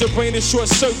interpret cause your brain is short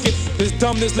circuit. This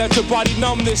dumbness led to body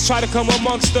numbness. Try to come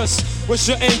amongst us. What's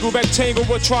your angle, rectangle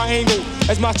or triangle?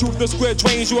 As my toothless square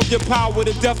drains you of your power,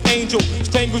 the death angel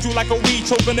strangles you like a weed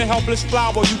choking a helpless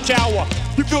flower. You cower,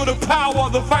 you feel the power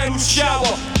of the final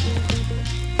shower.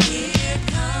 Here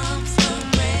comes the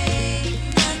rain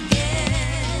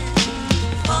again,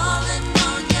 falling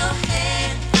on your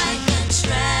head like a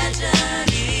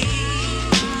tragedy,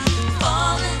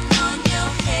 falling on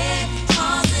your head,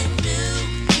 causing new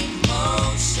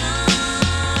emotions.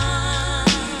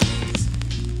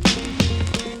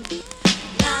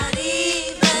 Not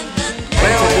even the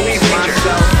Believe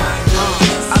myself.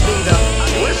 I be the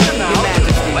Your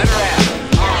Majesty. Let her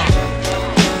out.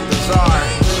 The Czar.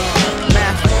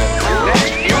 Master.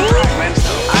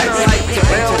 I don't like to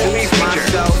introduce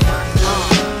myself.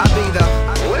 I be the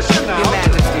Your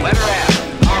Majesty. Let her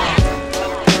out.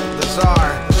 The Czar.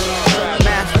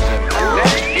 Master.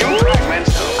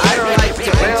 I don't like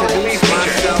to introduce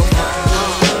myself.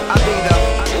 I be the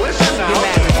Your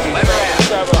Majesty. Let her out.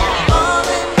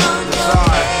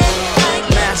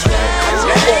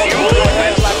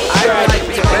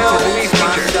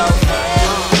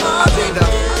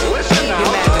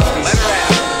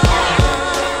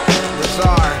 The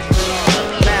Czar.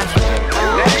 Master.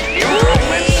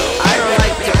 I don't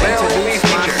like to introduce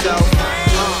myself.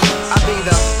 I be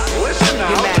the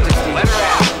Your Majesty. Let her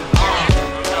out.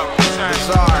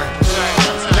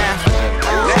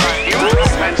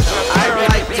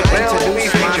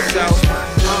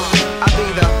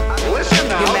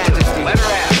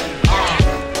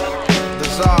 The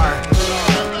Czar.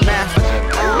 Master.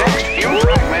 I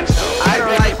don't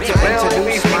like to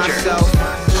introduce myself.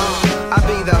 I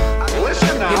be the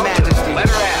Your Majesty. Let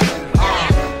her out.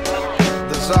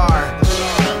 The Czar.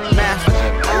 Master.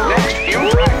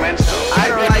 I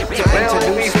don't like to introduce myself. I be the Your Majesty. Let her out. The Czar. Master. I don't like to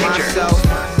introduce myself.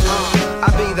 I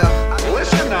be the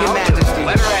Your Majesty.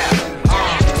 Let her out.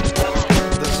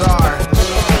 The Czar.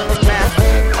 Master.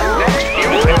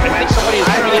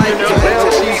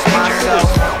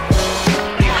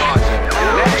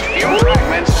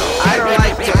 I don't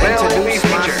like to introduce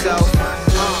myself.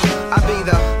 I be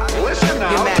the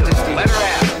Your Majesty. Let her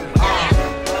out. The Czar. Master. I don't like to introduce myself. I don't like to introduce myself. I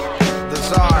be the Your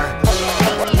Majesty. Let her out. The Czar.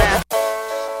 Master.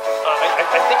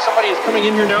 I think somebody is coming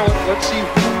in here now. Let's see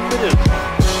who it is.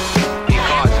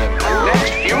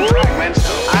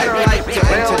 I don't like to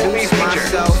introduce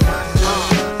myself.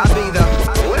 I be the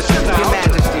Your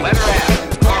Majesty. Let her out.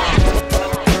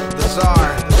 The Czar.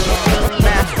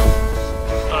 Master.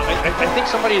 I think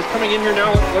somebody is coming in here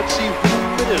now. Let's see who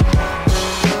it is.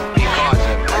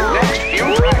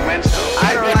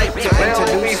 I don't like to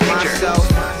introduce myself.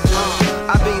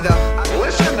 I be the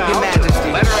Your Majesty.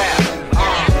 Let her out.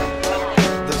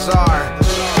 The Czar.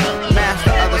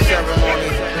 Master of the ceremony.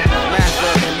 Master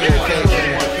of communication.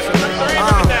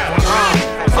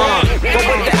 But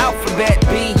with the alphabet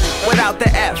B, without the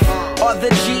F or the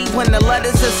G, when the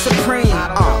letters are supreme.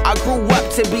 I grew up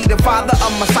to be the father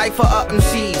of my cipher of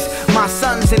MCs. My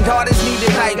sons and daughters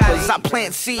needed diapers. I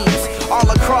plant seeds all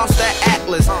across the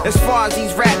atlas. As far as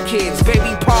these rap kids,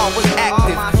 Baby Paul was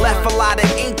active. Left a lot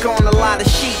of ink on a lot of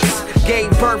sheets.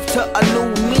 Gave birth to a new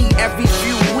me every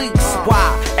few weeks.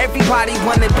 Why? Everybody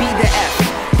wanna be the F.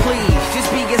 Please,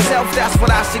 just be yourself, that's what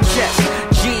I suggest.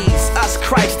 G's, us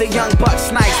Christ, the young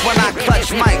bucks nice when I clutch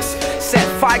mics. Set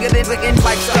fire to the ends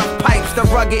like stuffed pipes, the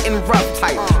rugged and rough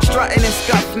type. Strutting and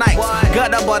scuffed nights.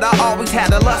 Gutter, but I always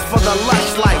had a lust for the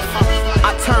lush life.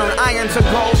 I turn iron to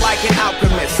gold like an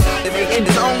alchemist. And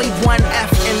there's only one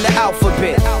F in the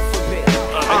alphabet.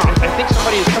 I think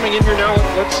somebody is coming in here now.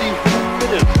 Let's see who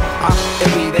it is.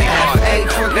 It be the F-A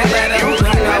crooked letter. Who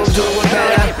you know do it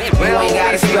better? You ain't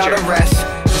gotta spell the rest.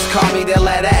 Just call me the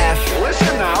letter F.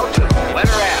 Listen now to the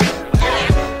letter F.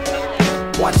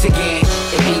 Once again,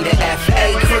 it be the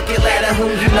F-A crooked letter. Who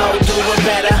you know do it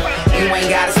better? You ain't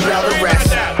gotta spell the rest.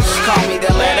 Just call me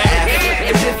the letter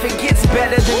F. As if it gets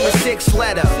better than the sixth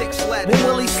letter. When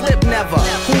will he slip? Never.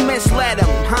 Who misled him,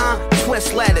 huh?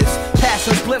 Twist letters.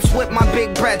 Passing spliffs with my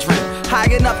big brethren. High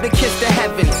enough to kiss the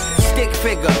heavens. Stick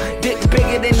figure, dick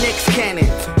bigger than Nick's cannon.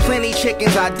 Plenty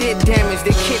chickens, I did damage.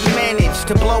 The kid managed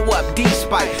to blow up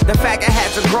despite the fact I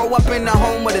had to grow up in the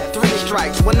home of the three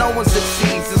strikes. When no one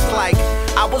succeeds, it's like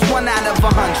I was 1 out of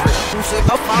 100. Who said,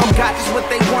 got just what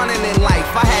they wanted in life.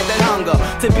 I had that hunger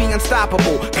to be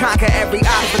unstoppable. Conquer every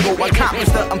obstacle, accomplish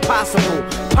the impossible.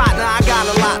 Partner, I got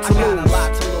a lot to lose.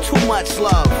 Too much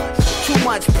love, too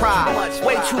much pride,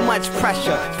 way too much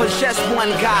pressure for just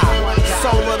one guy.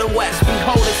 Soul of the West,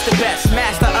 behold it's the best.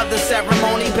 Master of the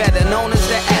ceremony, better known as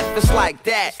the F. It's like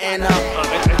that, and I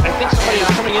think somebody is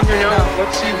coming in here now.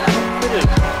 Let's see who it is.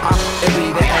 It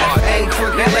be the F-A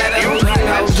crooked letter. Who you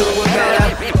know do it better?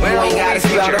 You ain't gotta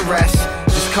spell the rest.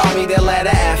 Just call me the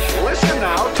letter F. Listen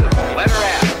now to the letter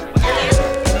F.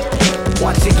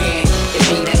 Once again, it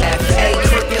be the F.A.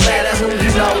 crooked letter. Who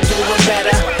you know do it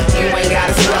better? You ain't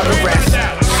gotta spell the rest.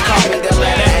 Just call me the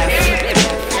letter F.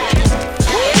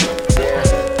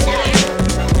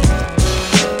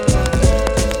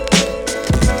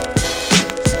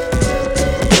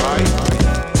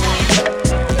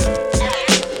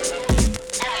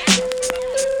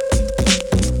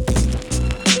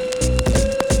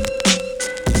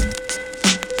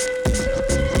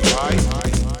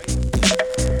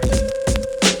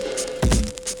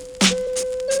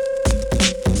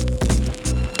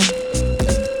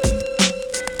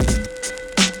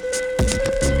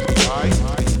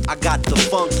 I got the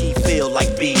funky feel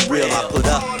like Be Real. I put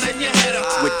up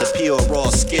with the pure raw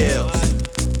skills.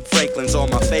 Franklin's on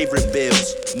my favorite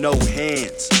bills. No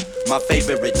hands. My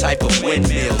favorite type of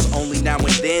windmills. Only now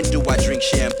and then do I drink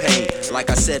champagne. Like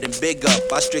I said in Big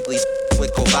Up, I strictly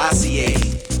with Courvoisier.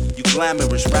 You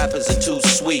glamorous rappers are too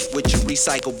sweet with your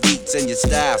recycled beats and your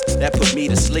styles that put me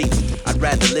to sleep. I'd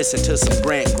rather listen to some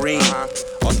Grant Green,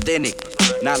 authentic,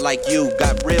 not like you,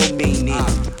 got real meaning.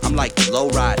 I'm like the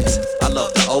lowriders, I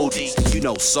love the oldies. You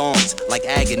know songs like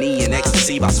Agony and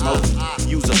Ecstasy by Smoke.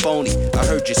 Use a phony, I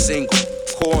heard your single,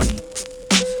 corny,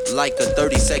 like a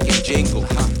 30-second jingle.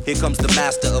 Here comes the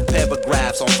master of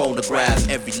paragraphs on phonograph.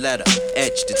 Every letter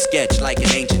etched and sketched like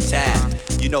an ancient tab.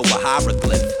 You know a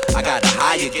hieroglyph, I got a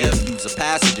higher gift. Use a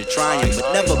passenger trying,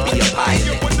 but never be a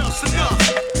pilot.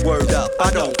 Word up,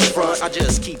 I don't front, I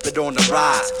just keep it on the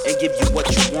rise and give you what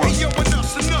you want.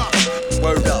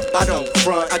 Word up, I don't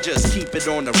front, I just keep it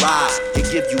on the rise and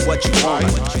give you what you want.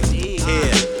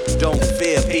 Here, don't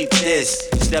fear, peep this.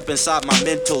 Step inside my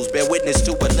mentals, bear witness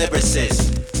to a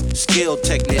lyricist. Skilled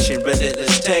technician,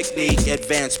 relentless technique,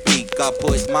 advanced speak. I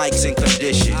put mics in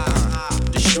condition.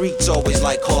 The streets always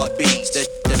like heartbeats that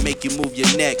make you move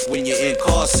your neck when you're in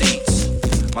car seats.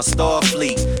 My star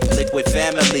fleet, liquid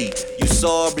family. You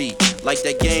sorry, like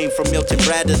that game from Milton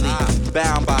Bradley.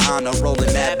 Bound by honor,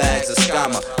 rolling mad bags of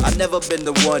scammer. I've never been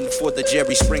the one for the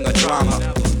Jerry Springer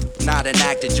drama. Not an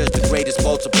actor, just the greatest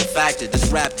multiple factor. This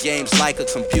rap game's like a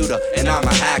computer, and I'm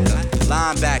a hacker.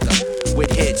 Linebacker,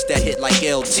 with hits that hit like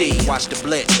LT. Watch the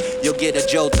blitz, you'll get a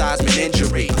Joe Theismann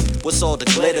injury. What's all the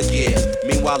glitter gear?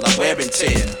 Meanwhile I'm wearing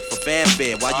tear. For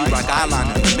fanfare, while you rock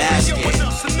eyeliner and mask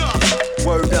it.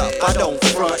 Word up, I don't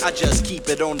front, I just keep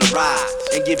it on the rise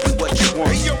and give you what you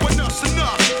want.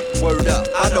 Word up,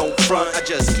 I don't front, I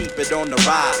just keep it on the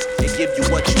rise and give you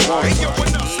what you want.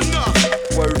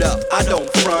 Word up, I don't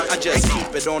front, I just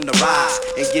keep it on the rise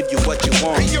and give you what you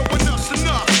want.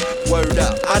 Word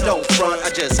up, I don't front, I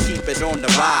just keep it on the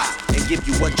rise and give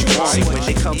you what you want. See, when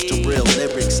it comes to real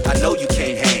lyrics, I know you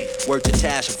can't hang. Word to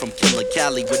Tasha from Killer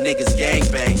Cali with niggas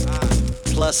gangbang.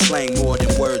 Plus slang more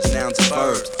than words, nouns, and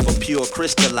verbs. For pure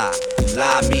crystalline,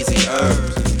 live, measy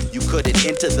herbs. You couldn't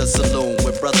enter the saloon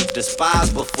where brothers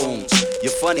despise buffoons.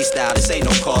 Your funny style, this ain't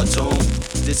no cartoon.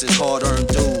 This is hard-earned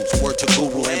dues. Word to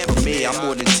Guru and Premier. I'm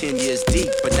more than 10 years deep,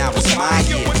 but now it's my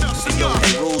year. See, yo,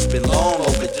 the rules been long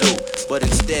overdue. But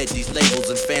instead, these labels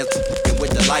and fans and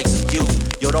with the likes of you.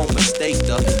 Yo, don't mistake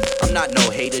the, I'm not no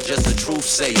hater, just a truth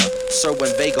sayer.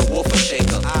 Serwin Vega, Wolfer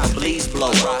Shaker, a bleeze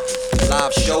blower.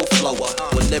 Live show flower,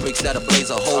 with lyrics that'll blaze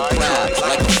a whole crowd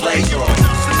like a flamethrower.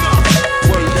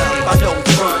 Word up, I don't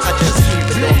front, I just keep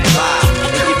it on the vibe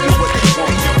and give you what you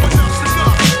want.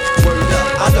 Word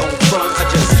up, I don't front, I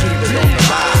just keep it on the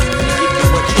vibe and give you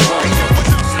what you want.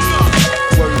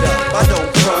 Word up, I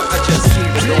don't front, I just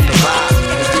keep it on the vibe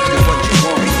and give you what you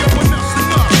want.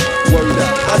 Word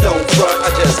up, I don't front,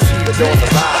 I just keep it on the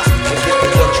vibe and give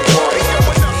you what you want.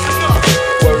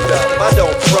 Word up, I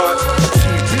don't front,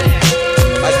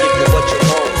 I give you what you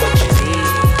want, what you need.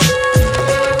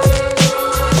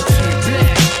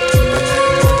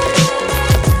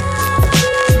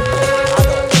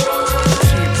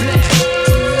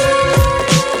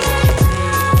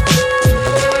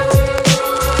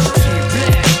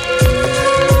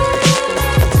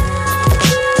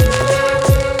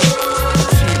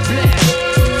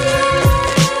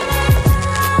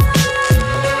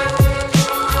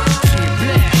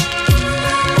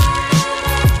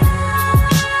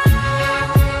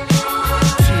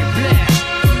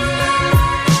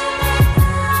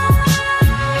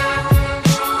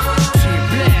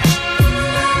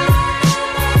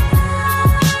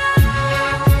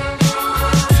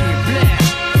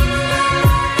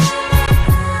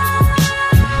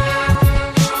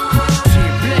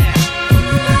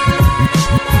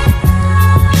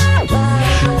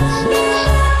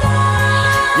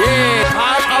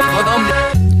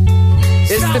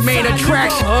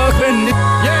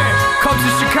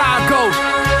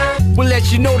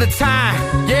 You know the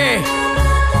time, yeah.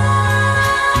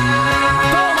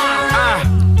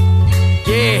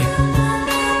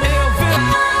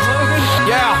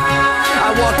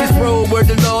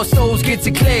 it's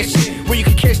a classic. Where you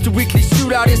can catch the weekly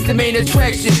shootout, it's the main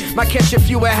attraction. Might catch a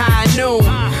few at high noon.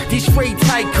 These straight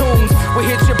tycoons will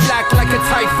hit your block like a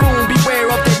typhoon. Beware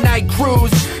of the night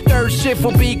cruise. Third shift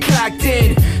will be clocked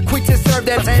in. Quick to serve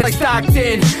that like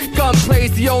Stockton.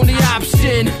 Gunplay's the only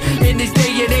option in these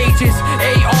day and ages.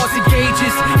 ARs and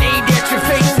gauges aimed at your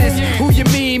faces. Who you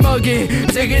mean mugging?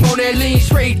 Digging on that lean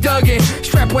straight dugging.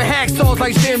 Strapped with hacksaws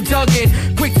like Jim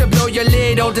Duggan. Quick to blow your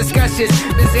lid on discussions.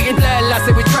 Been singing blood, I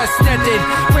said we trust nothing.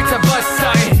 Quick to bust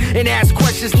something and ask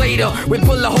questions later. With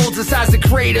bullet holes the size of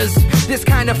craters. This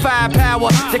kind of firepower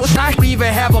that I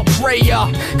even have a prayer.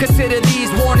 Consider these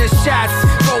warning shots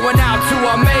going out to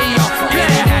a mayor.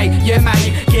 Any night you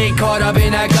might get caught up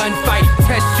in a gunfight.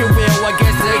 Test your will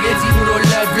against you don't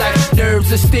love like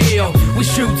nerves of steel. We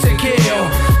shoot to kill,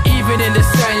 even in the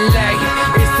sunlight.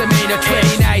 It's the main attraction.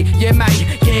 Any night you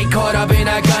might get caught up in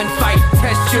a gunfight.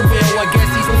 Test your will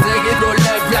against these you don't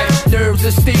love like nerves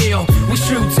of steel. We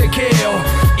shoot to kill,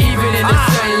 even in the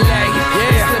sunlight.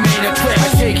 It's the main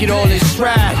attraction. I take it all in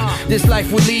stride. This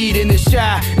life will lead in the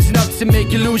shy. It's enough to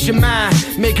make you lose your mind.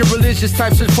 Make a religious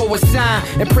type search for a sign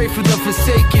and pray for the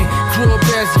forsaken. Grew up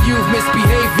as a youth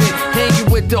misbehaving,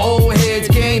 hanging with the old heads,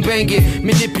 gang banging,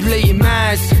 manipulating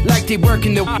minds like they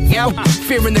working the out,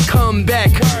 fearing the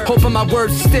comeback. Hoping my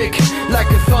words stick like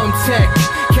a thumbtack.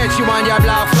 Catch you on your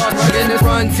block, in the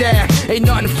run tag. Ain't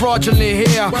nothing fraudulent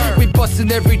here. We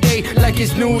bustin' every day like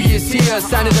it's New Year's here.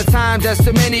 Sign of the times that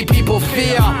so many people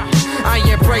fear. I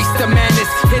embrace the madness,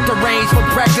 hit the range for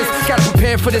practice. Gotta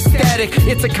prepare for the static.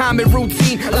 It's a common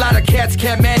routine, a lot of cats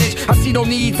can't manage. I see no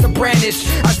need to brandish.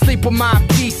 I sleep with my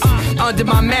peace under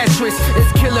my mattress.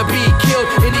 It's killer bee killed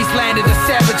in these land of the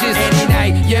savages. Any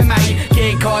night you might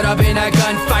get caught up in a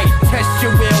gunfight. Test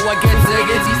your will against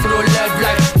these little love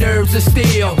like nerves of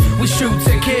steel. We shoot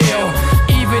to kill,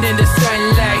 even in the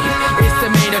sunlight. It's the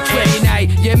main attraction. Any night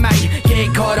you might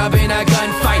get caught up in a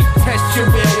gunfight. Test your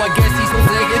will against these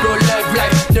little love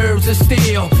like nerves of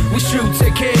steel. We shoot to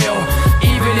kill,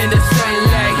 even in the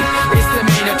sunlight. It's the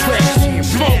main attraction.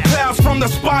 Smoke clouds from the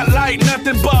spotlight,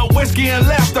 nothing but whiskey and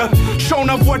laughter. Shown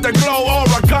up with the glow or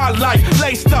a godlight.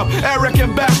 Laced up,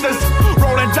 arrogant bastards.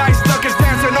 Rolling dice, duckers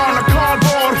dancing on the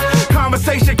cardboard.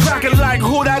 Conversation cracking like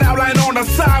who that outline on the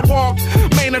sidewalk.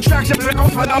 Main attraction,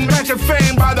 I'm mentioned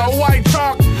fame by the white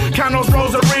chalk. Count those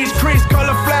rosaries, crease,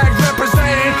 color flags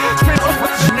representing.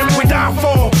 We die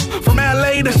for. From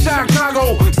LA to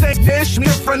Chicago, six dish,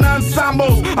 different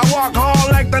ensembles. I walk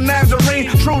hard like the Nazarene,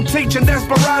 true teaching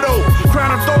desperado.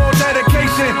 Crown of thorough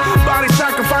dedication, body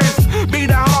sacrifice, be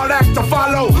the hard act to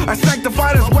follow. I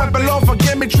sanctify this weapon, Lord,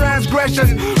 forgive me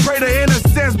transgressions. Pray the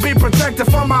innocence be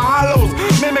protected from my hollows.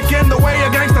 Mimicking the way a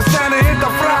gangster standing hit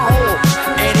the fly hole.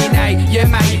 Any night you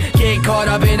might get caught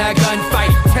up in a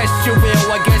gunfight. Test your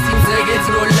will against these niggas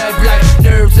who love like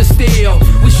nerves of steel.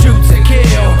 We shoot to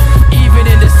kill, even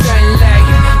in the sunlight.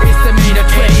 It's the main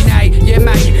attraction. Night you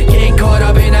might get caught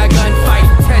up in a gunfight.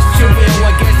 Test your will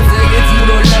against these niggas who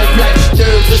don't love like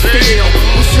nerves of steel.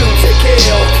 We shoot to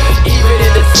kill, even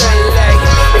in the sunlight.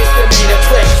 It's the main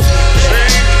attraction.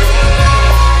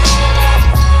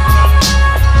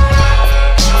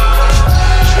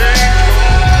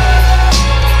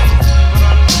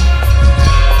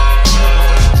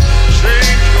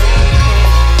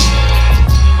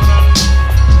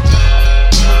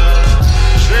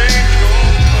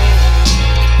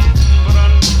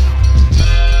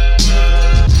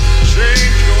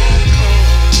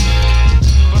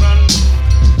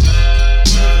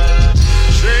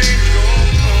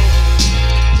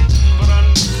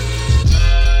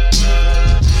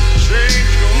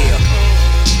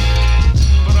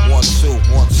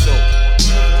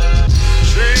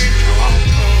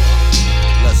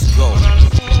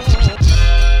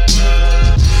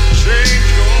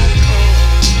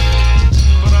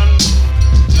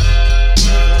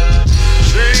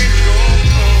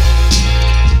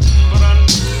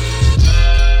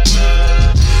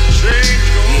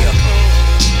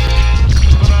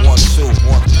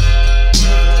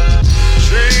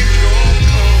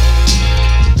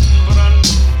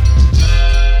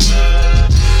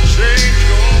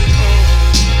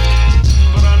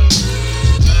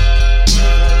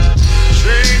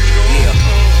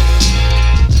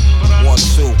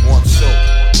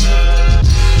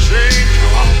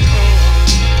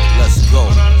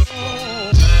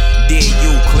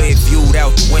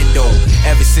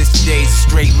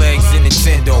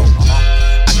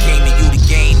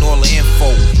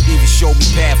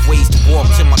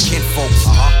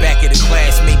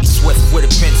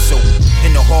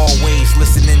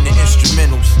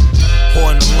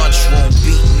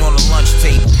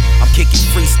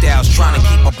 Freestyles trying to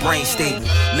keep my my brain stable.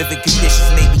 Living conditions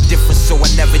made me different, so I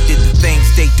never did the things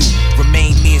they do.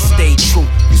 Remain me and stay true.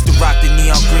 Used to rock the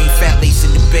neon green fat lace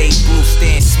in the Bay Blue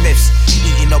Stan Smiths.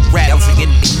 Eating up rattles and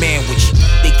getting the manwich.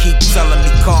 They keep telling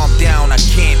me calm down, I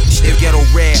can't. They ghetto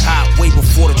red hot way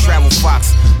before the travel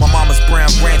fox. My mama's brown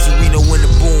Gran Torino in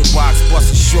the boombox.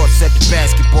 Busting shorts at the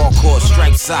basketball court.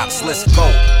 Striped socks, let's go.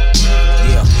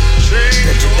 Yeah.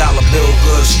 Bet your dollar bill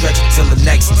good, stretch it till the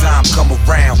next time come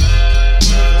around.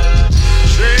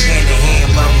 Hand in hand,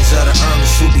 learners of the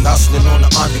earners who be hustling on the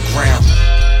underground.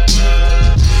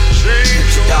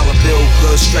 Bet your dollar bill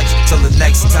good, stretch it till the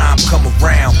next time come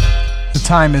around. The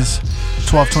time is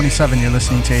 12:27. You're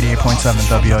listening to 88.7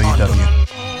 WLUW.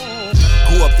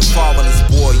 Grew up the fatherless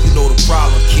boy, you know the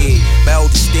problem, kid. My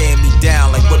eldest staring me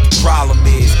down like what the problem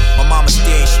is. My mama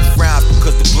staring, she frowns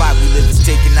because the block we live is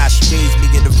taking out. She raised me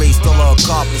and erased all her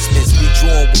accomplishments.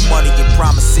 Redrawn with money and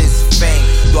promises of fame.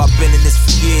 Though I've been in this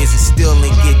for years and still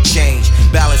ain't get changed.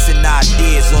 Balancing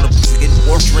ideas on the getting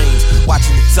more dreams.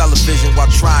 Watching the television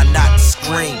while trying not to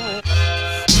scream.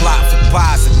 Plot for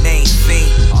pies and name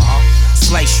theme.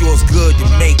 Slice yours good to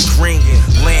make cream.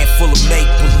 Land full of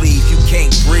make-believe, you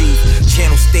can't breathe.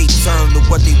 Channel stay turned to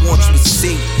what they want you to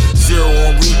see. Zero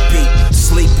on repeat,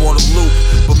 sleep on a loop.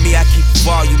 But me, I keep the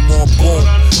volume on boom.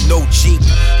 No Jeep,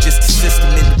 just the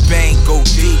system in the bang go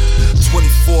deep.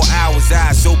 24 hours,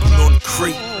 eyes open on the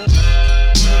creek.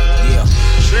 Yeah.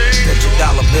 Bet your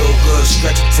dollar bill good,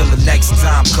 stretch it till the next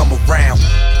time come around.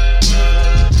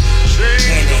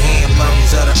 Hand in hand,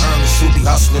 learners of the earners who be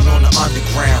hustling on the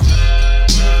underground.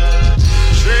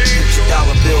 Bet your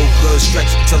dollar bill good,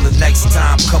 stretch it till the next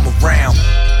time come around.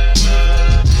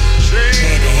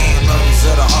 Hand in hand, learners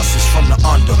of the hustlers from the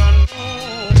under.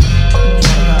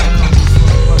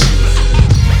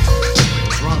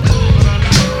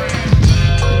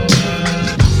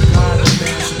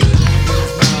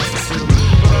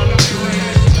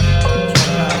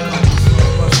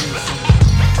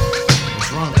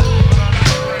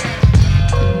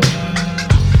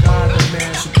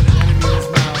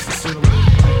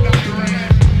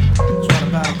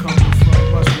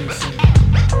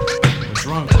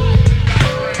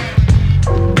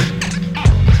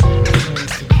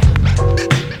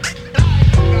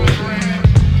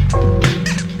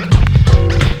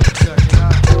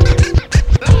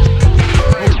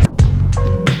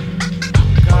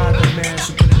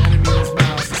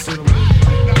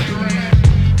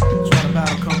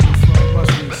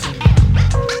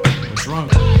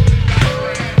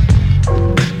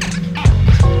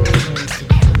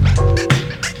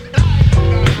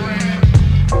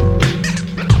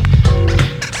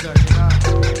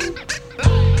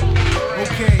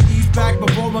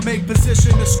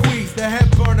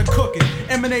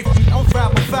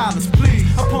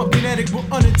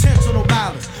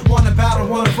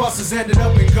 Ended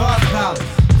up in God's palace.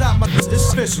 That my is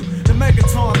official. The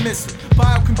Megaton missile.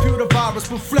 Biocomputer virus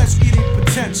with flesh-eating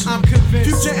potential. I'm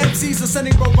convinced. Future MCs are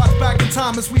sending robots back in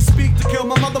time as we speak to kill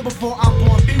my mother before I'm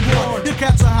born. Be warned. You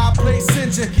catch a high place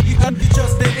engine. You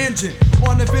just the engine.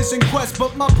 On a vision quest,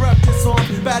 but my breath is on.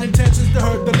 Bad intentions to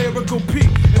hurt the lyrical peak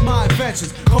in my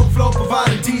inventions. Cold flow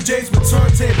providing DJs with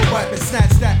turntable weapons.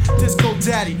 Snatch that disco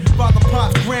daddy. Father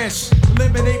Pop's branch.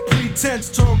 Eliminate pretense.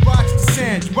 Turn rocks to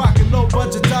sand. You rockin' low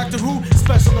budget Doctor Who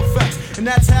special effects. And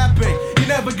that's happening. You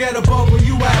never get above where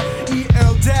you at.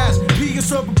 EL-P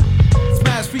is up.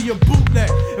 Smash for your bootleg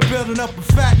and building up a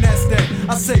fat nest egg.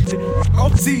 I say it, oh,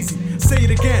 it's easy. Say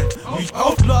it again.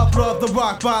 Oh, love the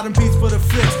rock bottom beats for the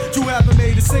flicks. You haven't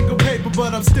made a single paper,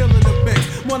 but I'm still in the mix.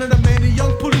 One of the many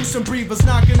young pollution breathers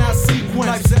knocking out sequence.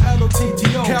 Life's an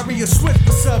LOTGO. Carry a swift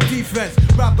for self-defense.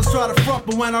 Rappers try to front,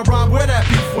 but when I rhyme, where that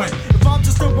beef went? If I'm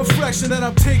just a reflection, then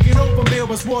I'm taking over. Mail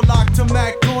was more locked to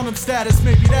Mac on them status.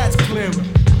 Maybe that's clearer.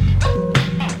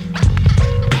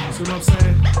 See what I'm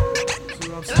saying? See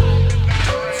what I'm saying?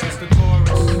 It's just the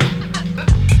chorus.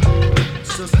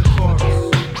 It's just the chorus.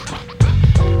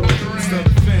 It's the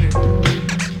finish.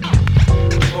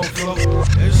 Overflow.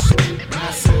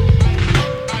 That's it.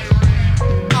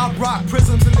 I rock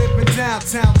prisms and live in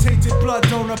downtown. Tainted blood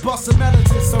donor, bustin'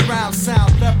 melodies surround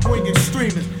sound. Left wing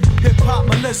extremists, hip hop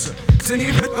militia.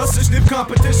 If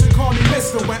competition, call me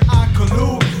Mr. When I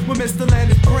collude with Mr.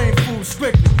 Landis, brain food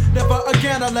strictly. Never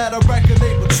again I let a record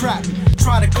label trap me.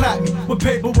 Try to clap me with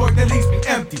paperwork that leaves me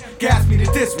empty. Gas me to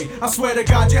diss me. I swear to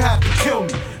God you have to kill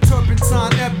me.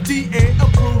 Turpentine, FDA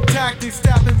approved tactics.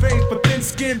 Stabbing veins but thin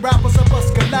skin rappers are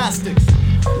scholastics.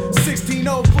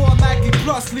 1604 Mackie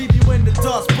Rust leave you in the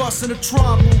dust, busting a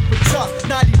Tron move with just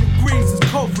 90 degrees is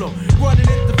cold flow. Running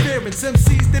interference,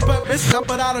 MCs they but miss up,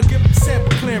 but I don't give them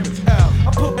sample clearance. Hell,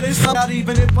 I put this out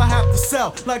even if I have to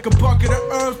sell like a bucket of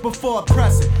herbs before I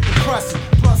press it. Impressive,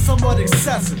 plus somewhat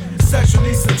excessive,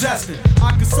 sexually suggested.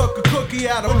 I can suck a cookie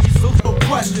out of you, so no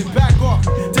question. Back off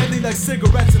me, deadly like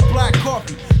cigarettes and black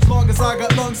coffee. As long as I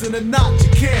got lungs in a knot, you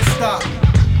can't stop.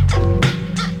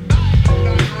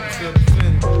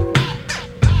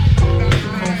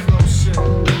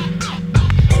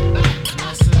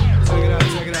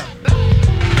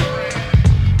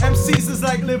 MCs is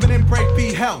like living in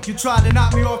breakbeat hell. You try to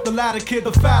knock me off the ladder, kid,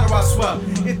 the fatter I swell.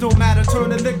 It don't matter, turn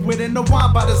the liquid into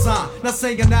wine by design. Not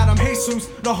saying that I'm Jesus,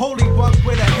 the holy one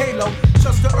with a halo.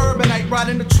 Just an urbanite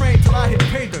riding the train till I hit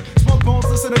pay dirt. Smoke bones,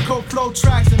 listen to cold flow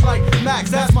tracks and like Max,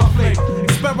 that's my flavor.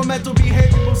 Experimental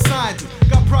behavioral scientist.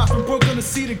 Got props from Brooklyn,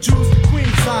 Hasidic Jews, the Queen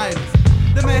scientists.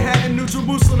 The Manhattan, New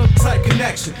Jerusalem type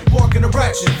connection. Walking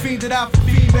erection, fiended out for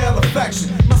female affection.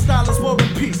 My style is war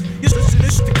and peace. You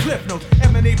this the clip notes.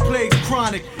 M&A plays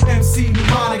chronic. MC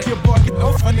mnemonic. You're barking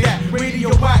off on that.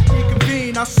 Radioactive,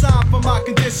 reconvene. I shine for my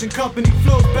condition. Company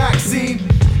flows vaccine.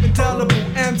 Indelible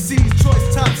MC's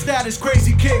choice, top status,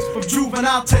 crazy kicks. From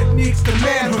juvenile techniques to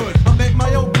manhood. I make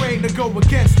my own brain to go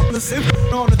against it. Listen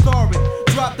on authority.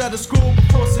 Dropped out of school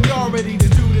before seniority to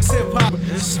do this hip hop.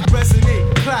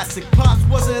 Resonate, classic. Pops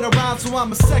wasn't around, so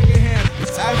I'm a second hand.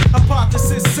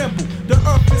 Hypothesis simple. The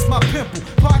earth is my pimple.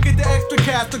 Pocket the extra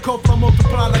cash, the cold flow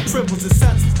multiply like triples and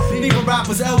senses. Leaving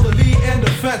rappers elderly and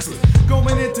defenseless.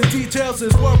 Going into details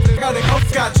is worth it. Got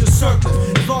your surplus.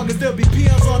 As long as there be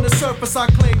peons on the surface, I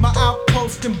claim my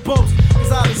outpost and boast.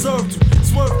 Cause I deserve to,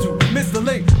 swerve to, miss the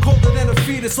link. Colder than a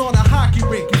fetus on a hockey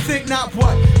rink. You think not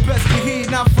what? Best to heed,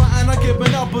 not frontin', I'm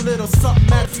giving up a little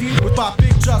something at you. With my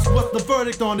big just, what's the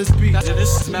verdict on this beat?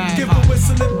 Give a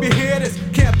whistle if you hear this,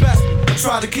 can't best me. I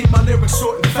try to keep my lyrics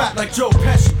short and fat like Joe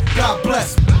Pesci. God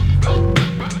bless me.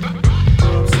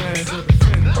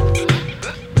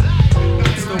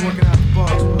 Still working out the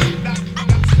bars,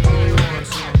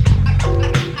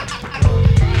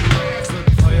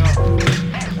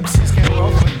 MCs can't go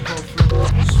for you.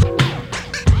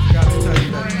 Got to tell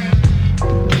you that.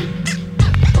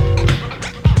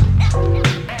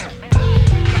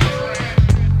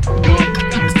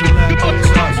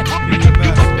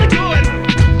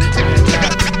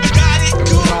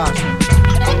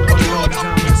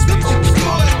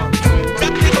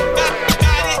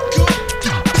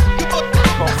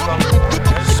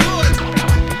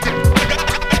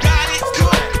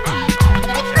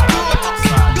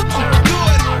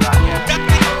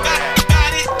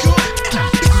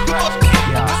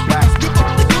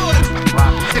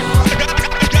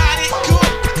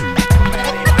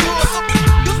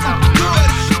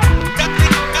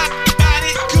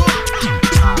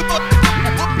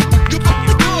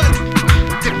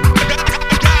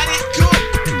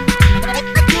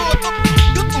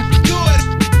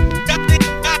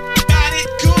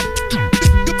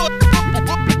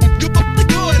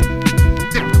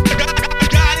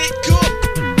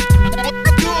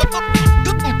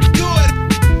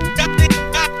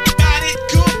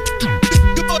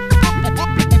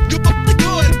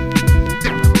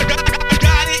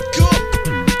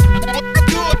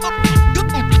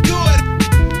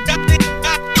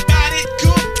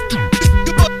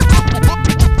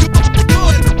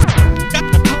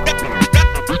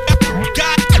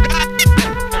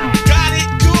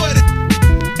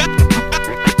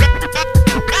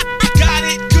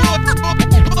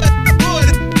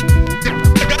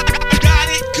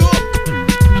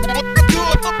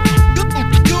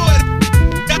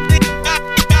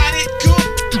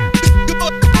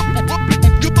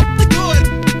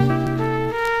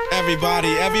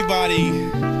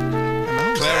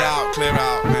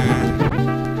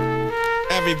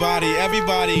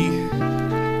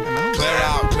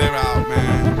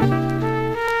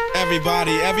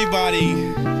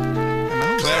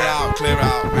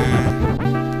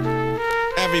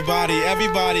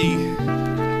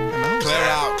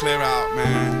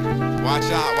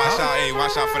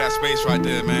 Watch out for that space right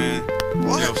there, man.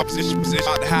 What? Yo, position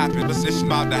about to happen. Position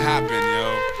about to happen,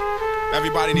 yo.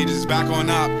 Everybody needs his back on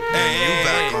up. Hey,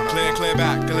 back on clear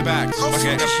back. Okay, back,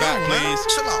 please.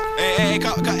 Chill out. Hey.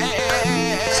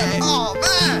 Oh,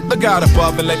 man. Look out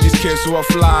above and let these kids who are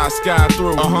fly sky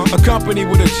through. Accompanied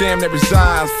with a jam that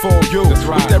resides for you. That's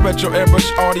right. With that retro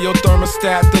airbrush audio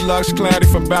thermostat deluxe, clarity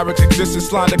from barracks existence,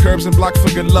 slide the curbs and blocks for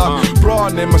good luck.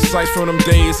 Broadening my sights from them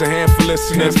days, a handful of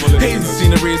listeners. Hazy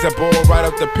sceneries that bore right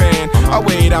up the pan. I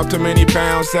weighed out too many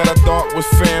pounds that I thought was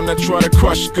fam that try to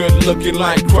crush good looking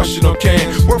like crushing on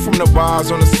can. Work from the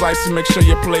bars on the slice and make sure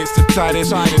your plate's the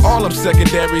tightest. All them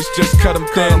secondaries, just cut them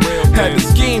thin. Had to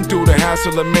scheme through the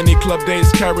hassle of many club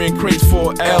days, carrying crates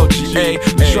for LGA.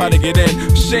 To try to get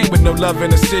in, shame with no love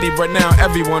in the city. Right now,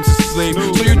 everyone's asleep.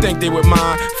 So you think they would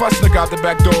mind if I snuck out the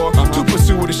back door to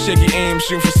pursue with a shaky aim,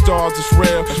 shooting for stars, it's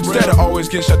real. Instead of always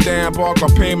getting shut down, bark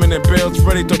on payment and bills,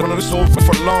 ready to run the soul for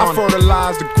long. I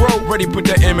fertilize the growth, ready put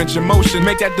that image in motion,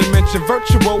 make that dimension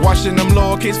virtual, washing them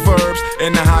lowercase verbs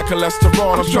in the high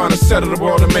cholesterol. I'm trying to settle the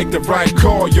world and make the right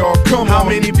call, y'all. Come on. How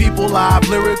many people live,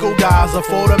 lyrical guys, a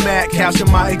format, capture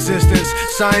my existence.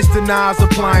 Science denies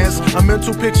appliance, a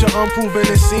mental picture unproven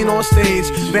and seen on stage.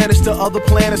 Vanish to other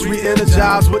planets,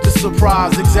 re-energize with the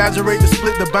surprise. Exaggerate to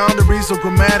split the boundaries of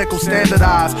grammatical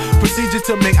standardized. Procedure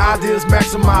to make ideas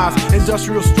maximize.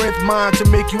 Industrial strength mind to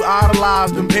make you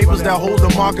idolize. Them papers that hold the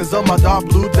markers of my dark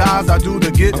blue dyes. I do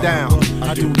the get down.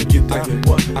 I do the get down.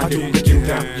 What? I do the get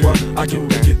down. What? I do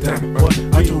the get down. What?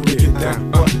 I do the get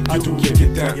down. What? I do the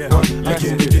get down. What? I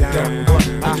do the get down. What?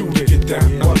 I do the get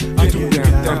down. What? I do the get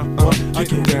down. What? I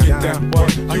do the get down. What?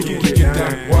 I do the get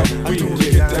down. What? I do the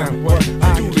get down. What?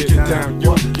 I do the get down.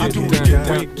 What? I do the get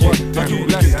down. What? I do the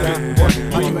get down. What?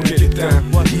 I do the get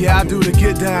down. Yeah, I do the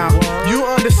get down. You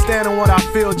understanding what I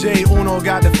feel? J Uno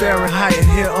got the Fahrenheit and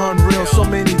here unreal. So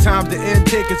many times the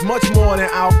intake is much more than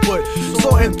output.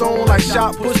 Sorting thrown like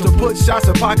shot push to put shots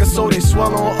in pockets so they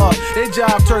swell on up. They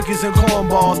jive turkeys and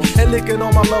cornballs and licking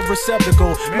on my love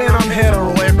receptacle. Man, I'm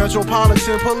hetero and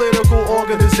metropolitan political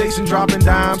organization dropping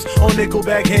dimes on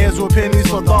nickelback heads with pennies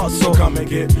for thoughts. So come and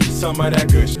get some of that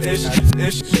good ish,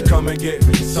 ish. Come and get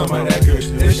some of that good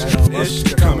ish,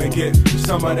 ish. Come and get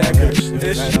some of that good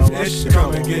ish, ish.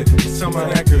 Come and get some of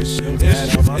that good ish,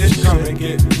 ish. Come and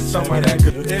get some of that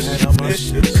good ish,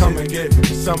 ish. Come and get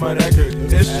some of that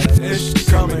good ish, ish.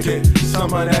 Come and get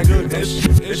some of that good ish,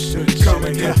 ish. Come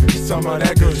and get some of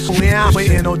that good. We ain't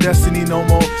waiting on destiny no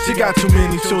more. She got too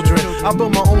many children. I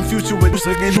build my own future with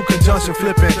again new conjunction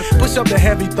flipping. Push up the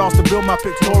heavy thoughts to build my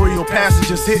pictorial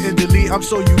passages. Hit and delete. I'm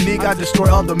so unique. I destroy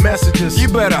other messages. You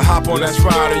better hop on that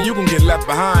ride or you gon' get left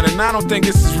behind. And I don't think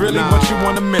this is really what you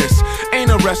wanna miss. Ain't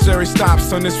no necessary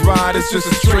stops on this ride. It's just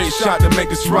a straight shot to make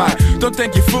this right. Don't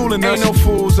think you're fooling us. Ain't no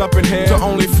fools up in here. The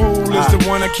only fool is the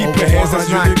one that keep your hands that's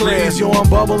not clear. Yo, I'm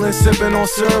bubbling, sipping on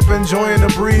syrup, enjoying the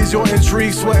breeze. You're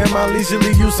intrigued, sweating my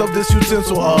leisurely use of this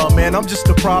utensil. Man, I'm just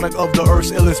the product of the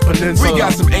Earth's illest peninsula. We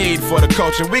got some aid for the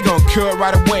culture. We gon' cure it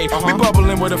right away. We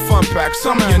bubbling with a fun pack.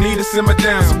 Some of you need to simmer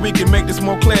down so we can make this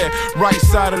more clear. Right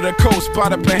side of the coast, by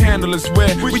the panhandle is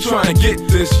where we trying to get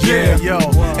this. Yeah, yo,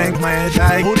 ain't glad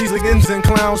I hoodies against in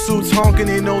clown suits, honking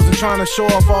their nose and trying to show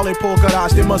off all they polka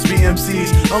dots. They must be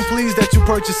MCs. I'm pleased that you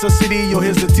purchased a CD. Yo,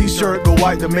 here's the t-shirt. Go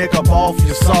wipe the makeup off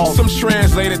your soul. Some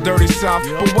translated dirty south,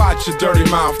 but watch your dirty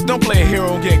mouth. Don't play a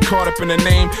hero and get caught up in the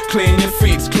name. Clean your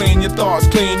feet, clean your thoughts,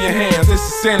 clean your hands. This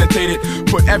is sanitated.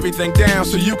 Put everything down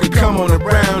so you can come on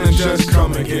around and just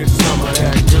come and get some of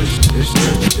that good ish.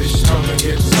 Come and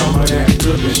get some of that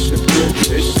good ish.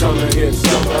 Come and get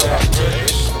some of that good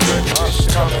ish.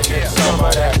 Come and get some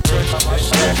of that good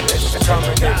ish. Come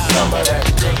and get some of that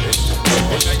good ish.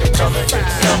 Come and get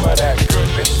some of that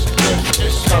good ish.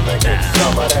 Come and get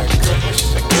some of that good ish.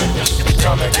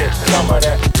 Come and get some of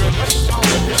that good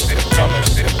ish. Come and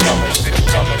get some of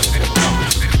that good ish.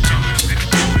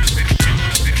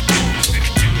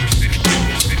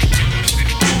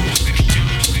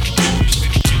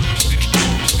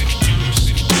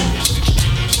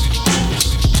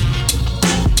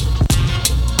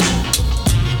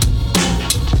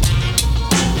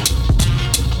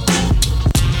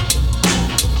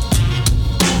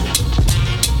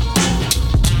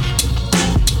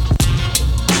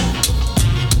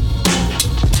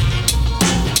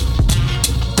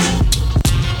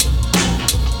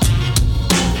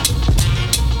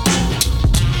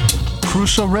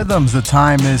 Crucial Rhythms. The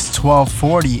time is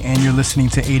 12:40 and you're listening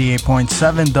to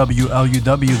 88.7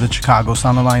 WLUW, the Chicago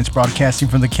Sound Alliance, broadcasting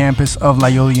from the campus of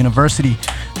Loyola University.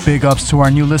 Big ups to our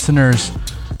new listeners.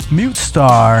 Mute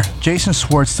Star, Jason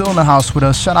Swartz still in the house with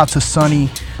us. Shout out to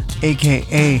Sunny,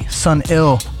 aka Sun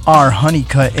Ill, R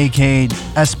Honeycut, aka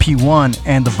SP1,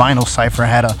 and the Vinyl Cypher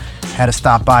had to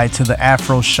stop by to the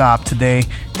Afro shop today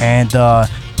and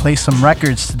play some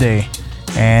records today,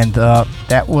 and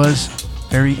that was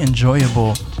very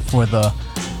enjoyable for the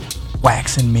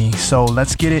wax in me. So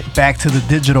let's get it back to the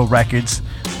digital records,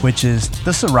 which is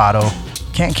the Serato.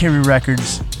 Can't carry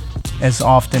records as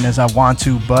often as I want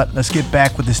to, but let's get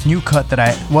back with this new cut that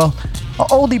a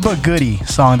oldie but goodie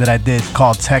song that I did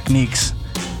called Techniques.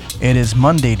 It is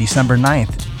Monday, December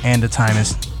 9th, and the time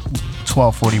is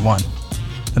 12:41.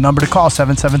 The number to call,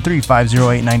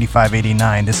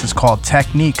 773-508-9589. This is called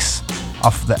Techniques.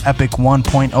 off of the Epic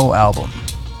 1.0 album.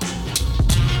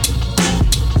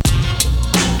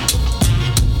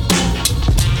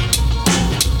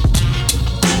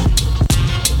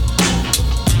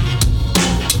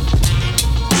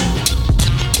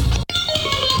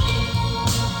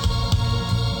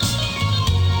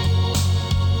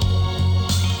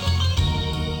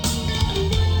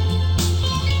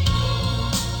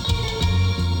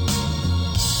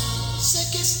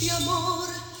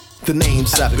 The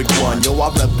name's Epic One, yo, I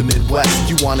rep the Midwest.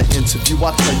 You want an interview,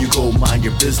 I tell you go mind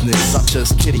your business. I'm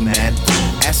just kidding, man.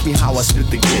 Ask me how I spit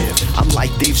the gift. I'm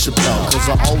like Dave Chappelle, cause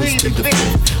I always pick the fit.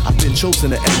 I've been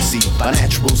chosen to MC by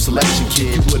natural selection,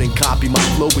 kid. You wouldn't copy my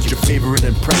flow with your favorite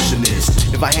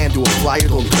impressionist. If I hand you a flyer,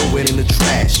 don't throw it in the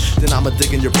trash. Then I'ma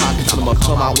dig in your pockets and I'ma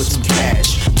come out with some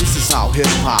cash. This is how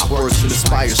hip-hop works and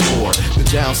aspires for. Been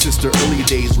down since the early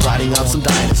days, riding on some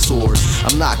dinosaurs.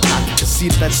 I'm not cocky,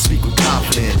 conceited, I just speak with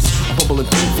confidence. I'm humble and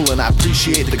thankful and I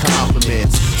appreciate the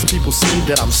compliments. Some people say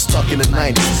that I'm stuck in the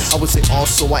 90s. I would say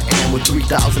also I am with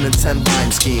 3010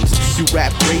 rhyme schemes. You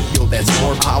rap great, yo, that's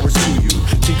more power to you.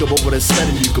 Think about what I said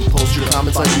and you can post your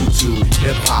comments on YouTube.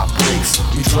 Hip-hop breaks,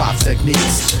 we drop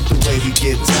techniques. The way we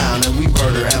get down and we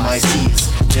murder MICs.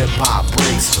 Hip-hop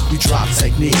breaks, we drop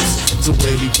techniques. The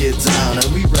way we get down and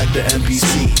we wreck the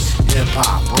NPC.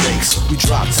 Hip-hop breaks, we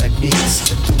drop techniques.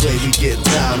 The way we get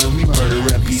down and we murder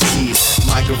NPCs.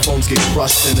 Microphones get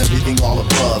crushed and everything all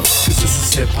above. Cause this is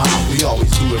hip-hop, we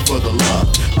always do it for the love.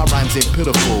 My rhymes ain't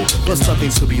pitiful, plus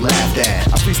nothing's to be laughed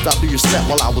at. I freestyle through your set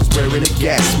while I was wearing a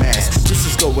gas mask. This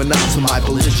is going out to my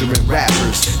belligerent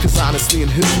rappers. Cause honestly in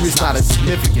history's not a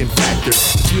significant factor.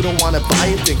 If you don't wanna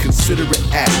buy it, then consider it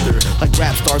after. Like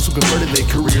rap stars who converted their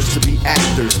careers to be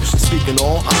actors. Speaking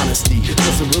all honesty, it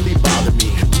doesn't really bother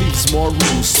me. Leaves more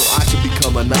room so I can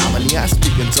become a nominee. I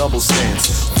speak in double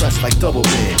sense, fresh like double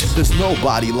man. There's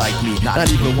nobody like me,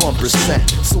 not even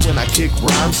 1%. So when I kick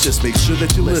rhymes, just make sure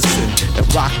that you listen and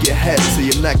rock your head till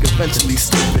your neck eventually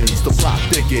stiffens. The plot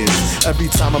thickens every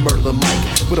time I murder the mic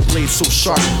with a blade so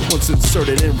sharp once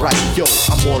inserted in right. Yo,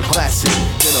 I'm more classic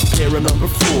than a pair of number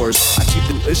 4s. I keep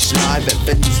the issue live at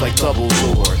venues like Double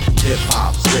Door.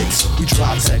 Hip-hop breaks, we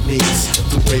drop techniques.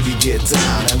 The way we get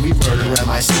down and we murder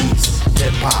MICs.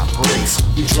 Hip-hop breaks,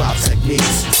 we drop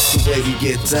techniques. The way we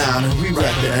get down and we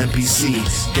wreck the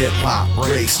NPCs. Hip-hop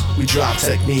breaks, we drop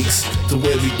techniques. The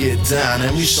way we get down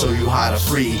and we show you how to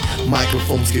free.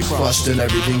 Microphones get crushed and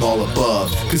everything all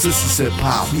above. Cause this is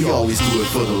hip-hop, we always do it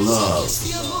for the love.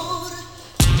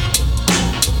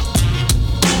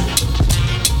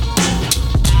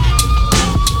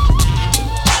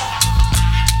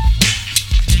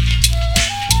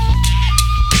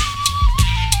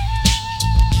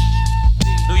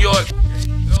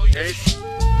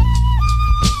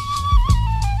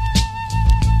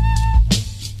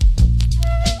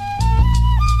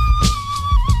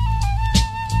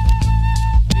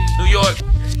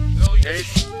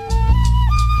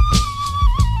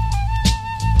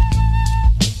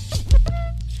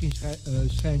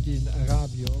 Schijnt in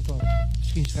Arabië ook al.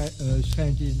 Misschien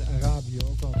schijnt in Arabië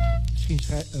ook al. Misschien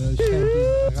schijnt in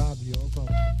Arabië ook al.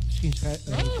 Misschien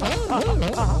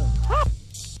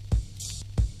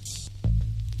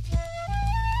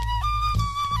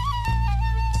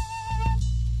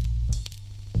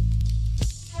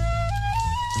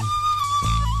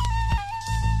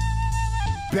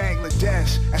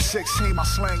Bangladesh, at 16 my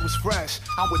slang was fresh.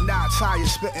 I would not tire,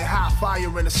 spitting hot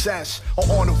fire in the sesh. Or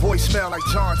on a voicemail like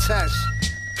John Tesh.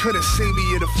 Couldn't see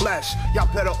me in the flesh. Y'all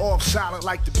better off silent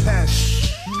like the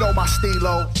pest. You know my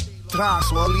stilo.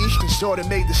 Trans, well, Jordan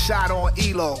made the shot on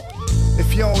Elo.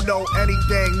 If you don't know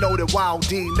anything, know that Wild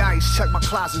D nice. Check my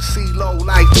closet, see low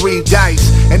like 3 dice.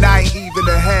 And I ain't even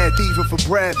a head, thieving for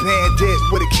bread. Bandit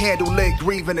with a candle lit,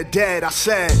 grieving the dead. I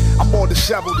said, I'm more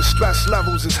disheveled, the stress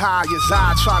levels as high as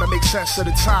I try to make sense of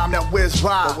the time that whizzed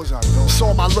by.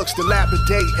 Saw my looks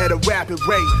dilapidate at a rapid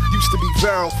rate. Used to be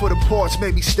virile for the ports,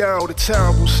 made me sterile. The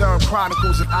terrible CERN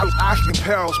chronicles and oxygen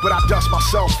perils. But I dust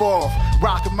myself off,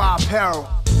 rocking my apparel.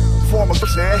 Former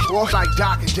like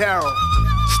Doc and Daryl.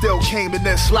 Still came in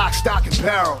this lock, stock, and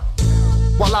barrel.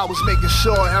 While I was making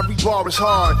sure every bar is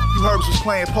hard. You herbs was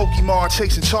playing Pokemon,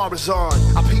 chasing Charizard.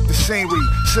 I peeped the scenery,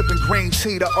 sipping green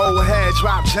tea. The old head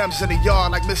dropped gems in the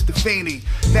yard like Mr. Feeney.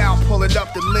 Now I'm pulling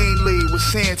up the lean lead with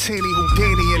Santini,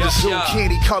 Houdini, and the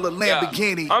zucchini colored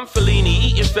Lamborghini. I'm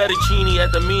Fellini, eating fettuccine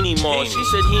at the Mini Mall. She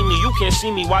said, Heemy, you can't see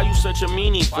me, why you such a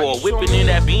meanie for? Whipping in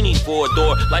that beanie for a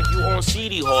door, like you on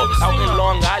CD Hall. Out in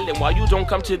Long Island, why you don't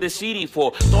come to the CD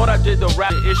for? Thought I did the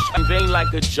rap ish in vain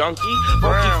like a junkie.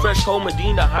 Funky, fresh, cold Medina.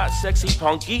 queen, the hot, sexy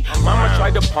punky. Mama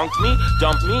tried to punk me,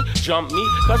 dump me, jump me,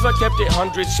 cause I kept it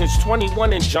 100 since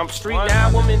 21 in Jump Street. Now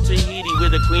I'm in Tahiti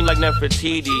with a queen like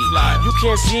Nefertiti. You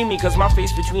can't see me cause my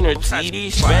face between her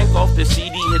titties. Bank off the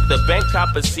CD, hit the bank,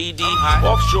 cop a CD.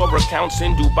 Offshore accounts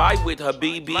in Dubai with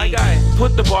Habibi.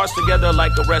 Put the bars together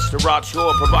like a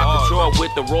restaurateur. Provocateur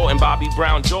with the raw and Bobby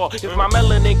Brown jaw. If my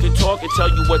melanin could talk, it'd tell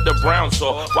you what the brown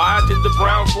saw. Why I did the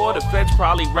brown for? The feds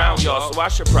probably round y'all, so I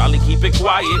should probably keep it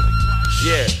quiet.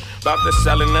 Yeah. About the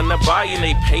selling and the buying,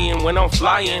 they paying when I'm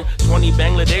flying. 20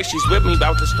 Bangladeshis with me,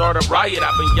 about to start a riot.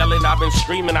 I've been yelling, I've been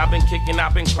screaming, I've been kicking,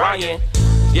 I've been crying.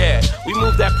 Yeah, we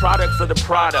move that product for the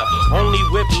Prada. Only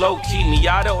whip low-key,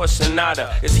 Miata or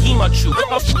Sonata. It's Himachu,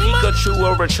 Pikachu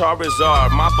or a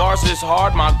Charizard. My bars is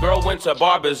hard, my girl went to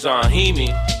Barbizon.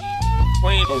 Hemi,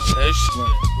 Queen,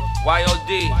 YOD,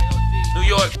 New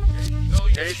York.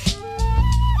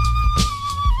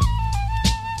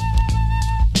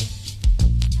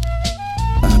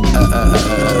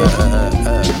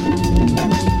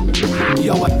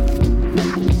 Yo,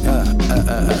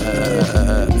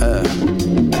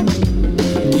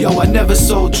 Yo, I never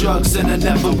sold drugs and I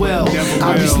never will.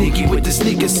 I'll be sneaky with the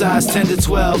sneaker size 10 to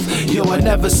 12. Yo, I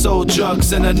never sold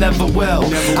drugs and I never will.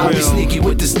 I'll be sneaky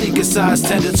with the sneaker size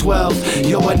 10 to 12.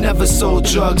 Yo, I never sold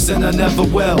drugs and I never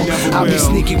will. I'll be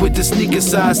sneaky with the sneaker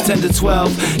size 10 to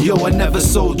 12. Yo, I never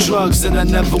sold drugs and I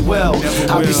never will.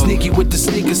 I'll be sneaky with the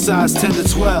sneaker size 10 to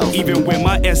 12. Even when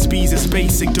my SBs is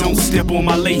basic, don't step on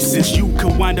my laces. You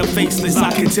could wind up faceless,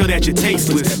 I can tell that you're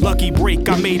tasteless. Lucky break,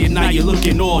 I made it, now you're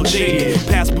looking all jaded.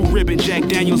 Pass blue ribbon, Jack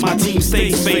Daniels, my team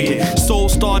stays faded. Soul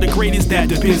star, the greatest, that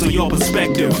depends on your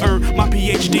perspective. Earn my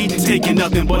PhD, taking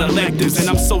nothing but electives. And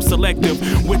I'm so selective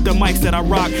with the mics that I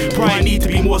rock. Probably need to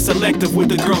be more selective with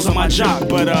the girls on my jock.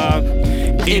 But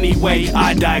anyway,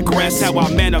 I digress. How I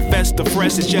manifest the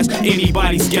fresh is just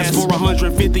anybody's guess. For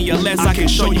 150 or less, I can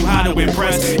show you how to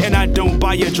impress. And I don't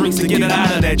buy your drinks to get it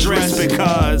out of that dress,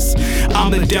 because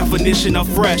I'm the definition of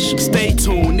fresh. Stay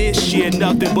tuned, this year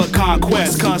nothing but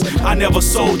conquest, cause I never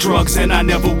sold drugs and I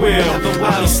never will.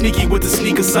 I'll be sneaky with the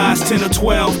sneaker size 10 or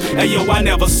 12. Hey yo, I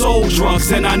never sold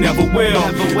drugs and I never will.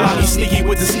 I'll be sneaky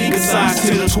with the sneaker size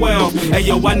 10 or 12. Hey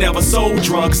yo, I never sold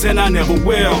drugs and I never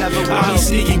will. I'll be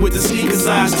sneaky with the sneaker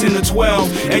size 10 or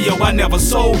 12. Hey yo, I never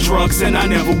sold drugs and I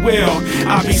never will.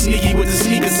 I'll be sneaky with the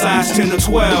sneaker size 10 or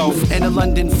 12. And a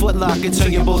London Foot Locker,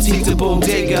 turn your boutique to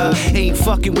bodega. Ain't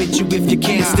fucking with you if you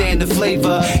can't stand the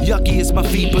flavor. Yucky is my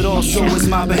feet, but also is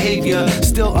my behavior.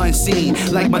 Still unseen,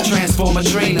 like my Transformer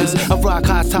trainers. I rock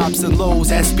high tops and lows,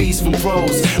 SBs from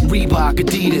pros. Reebok,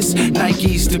 Adidas,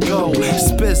 Nikes to go.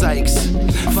 Spizikes,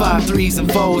 5 3s and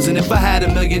 4s. And if I had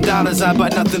 $1 million, I'd buy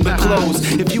nothing but clothes.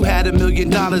 If you had $1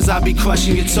 million, I'd be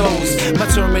crushing your toes. My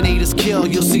Terminators kill,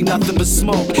 you'll see nothing but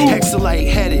smoke. Hexalite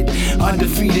headed,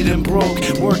 undefeated and broke.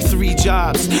 Work 3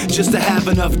 jobs just to have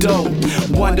enough dough.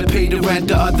 One to pay the rent,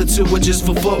 the other 2 are just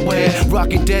for footwear.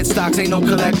 Rocking dead stocks, ain't no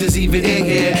collectors even in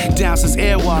here. Down since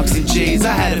Airwalks and J's,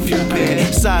 I had a few pair.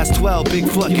 Size 12, big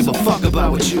foot, give a fuck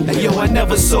about what you. And yo, I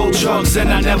never sold drugs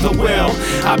and I never will.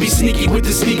 I'll be sneaky with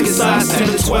the sneaker size 10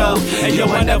 to 12. And yo,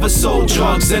 I never sold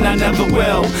drugs and I never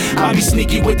will. I'll be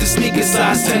sneaky with the sneaker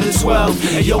size 10 to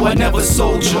 12. And yo, I never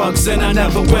sold drugs and I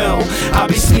never will. I'll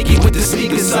be sneaky with the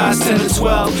sneaker size 10 to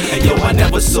 12. And yo, I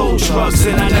never sold drugs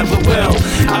and I never will.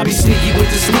 I'll be sneaky with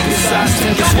the sneaker size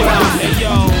 10 to 12. Hey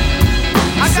yo,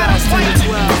 I got a size 10 to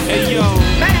 12. Hey yo,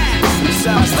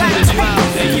 size 10 to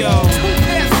 12. Hey yo,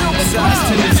 size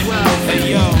 10 to 12.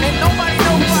 Hey yo, and nobody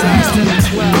knows size 10 to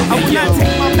 12. I will not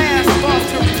take my mask off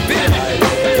to reveal it.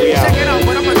 Check it out,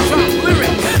 but I'm gonna drop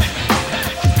lyrics.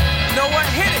 You know what?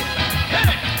 Hit it.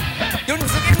 Yo,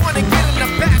 niggas wanna get in the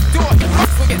back door.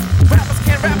 Forget rappers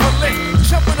can't rap a lick.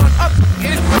 Jumping on up.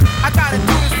 I gotta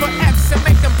do this for X and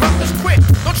make them brothers quit.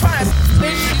 Don't try to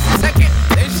then she's second,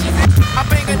 then she's in. I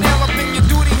bang a nail up in your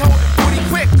duty hole, booty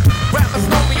quick. Rappers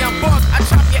know me, I'm boss. I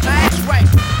chop your ass right.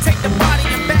 Take the body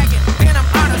and bag it, then I'm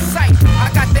out.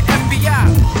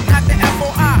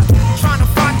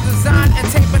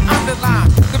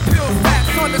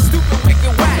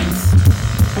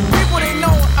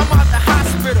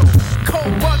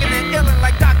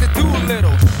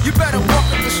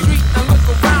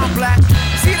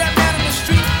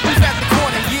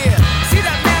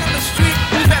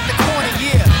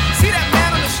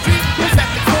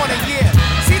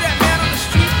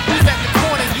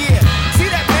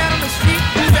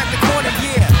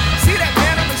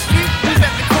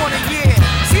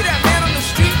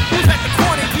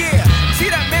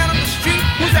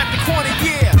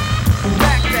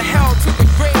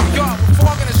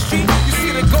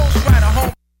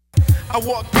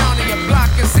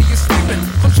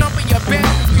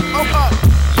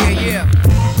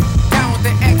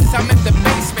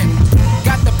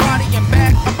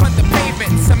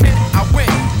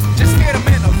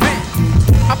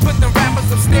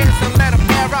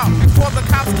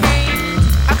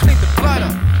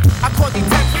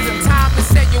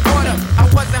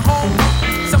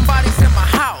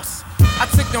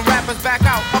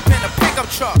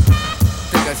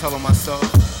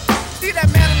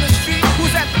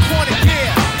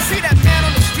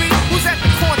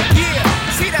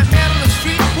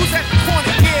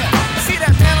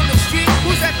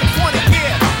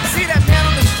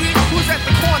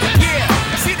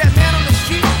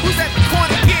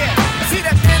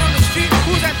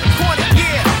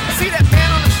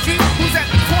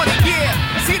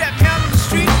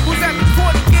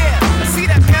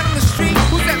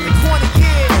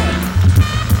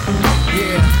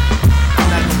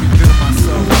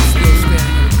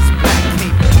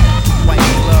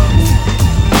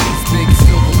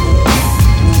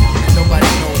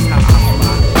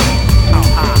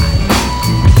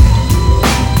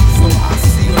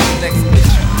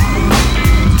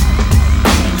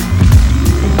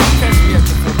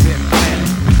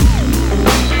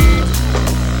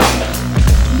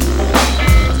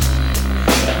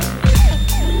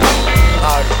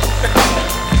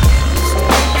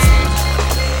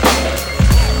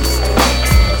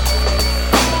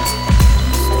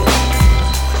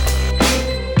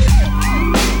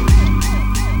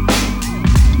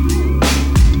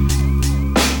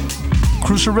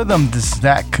 Producer Rhythm,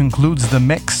 that concludes the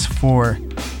mix for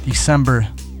December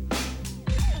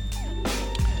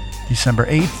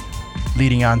 8th,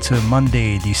 leading on to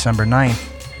Monday, December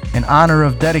 9th. In honor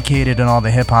of Dedicated and all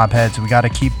the hip-hop heads, we got to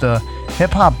keep the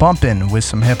hip-hop bumping with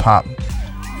some hip-hop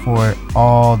for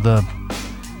all the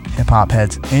hip-hop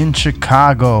heads in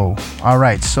Chicago. All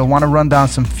right, so want to run down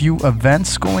some few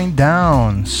events going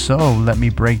down. So let me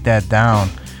break that down.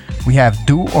 We have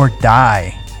Do or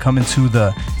Die coming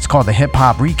to it's called the Hip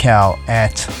Hop Recal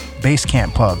at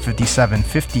Basecamp Pub,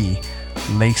 5750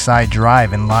 Lakeside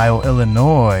Drive in Lisle,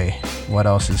 Illinois. What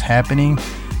else is happening?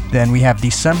 Then we have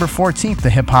December 14th, the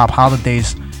Hip Hop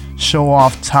Holidays Show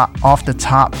Off the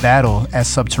Top Battle at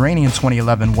Subterranean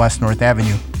 2011 West North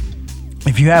Avenue.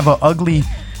 If you have an ugly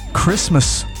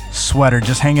Christmas sweater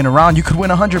just hanging around, you could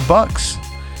win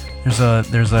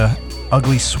 $100. There's a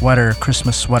ugly sweater,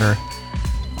 Christmas sweater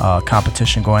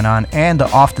competition going on, and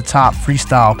the Off the Top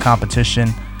freestyle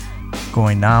competition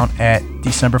going down at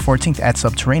December 14th at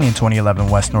Subterranean 2011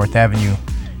 West North Avenue.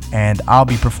 And I'll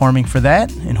be performing for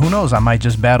that, and who knows, I might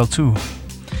just battle too.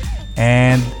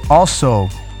 And also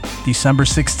December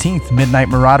 16th, Midnight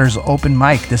Marauders open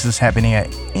mic. This is happening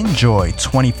at Enjoy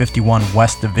 2051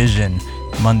 West Division,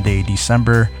 Monday,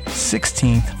 December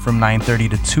 16th from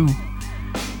 9:30 to 2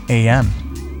 a.m.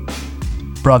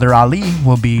 Brother Ali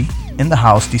will be in the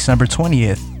house December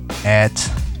 20th at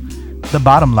the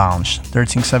Bottom Lounge,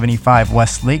 1375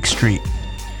 West Lake Street.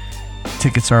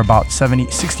 Tickets are about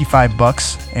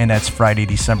 $65, and that's Friday,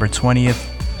 December 20th,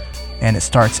 and it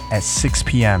starts at 6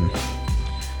 p.m.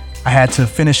 I had to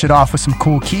finish it off with some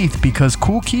Kool Keith because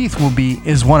Kool Keith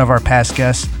is one of our past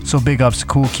guests, so big ups to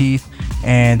Kool Keith,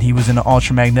 and he was in the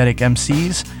Ultramagnetic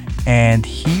MCs, and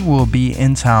he will be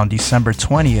in town December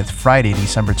 20th, Friday,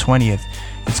 December 20th.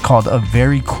 It's called A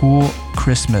Very Cool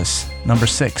Christmas, number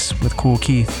 6 with Kool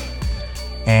Keith.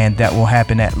 And that will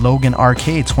happen at Logan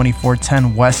Arcade,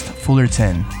 2410 West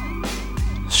Fullerton.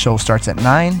 Show starts at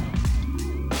 9.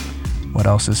 What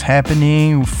else is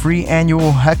happening? Free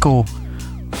annual Heckle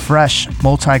Fresh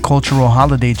Multicultural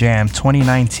Holiday Jam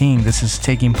 2019. This is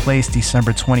taking place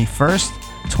December 21st,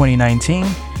 2019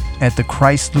 at the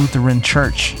Christ Lutheran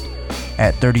Church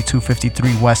at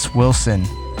 3253 West Wilson.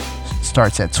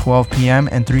 Starts at 12 p.m.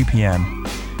 and 3 p.m.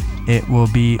 It will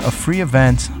be a free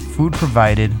event, food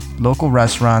provided, local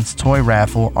restaurants, toy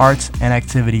raffle, arts and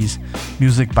activities,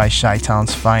 music by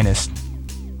Chi-Town's finest.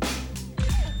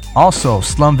 Also,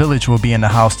 Slum Village will be in the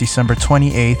house December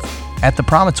 28th at the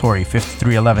Promontory,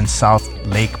 5311 South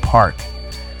Lake Park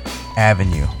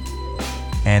Avenue.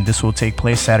 And this will take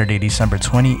place Saturday, December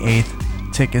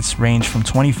 28th. Tickets range from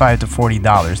 $25 to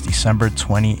 $40, December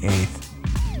 28th.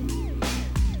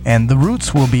 And The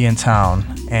Roots will be in town,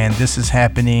 and this is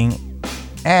happening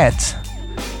at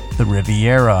the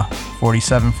Riviera,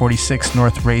 4746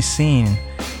 North Racine,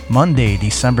 Monday,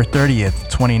 December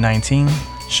 30th, 2019.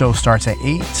 Show starts at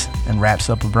 8 and wraps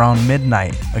up around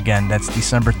midnight. Again, that's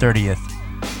December 30th.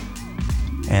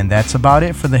 And that's about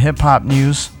it for the hip-hop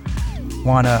news.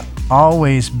 Want to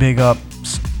always big up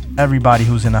everybody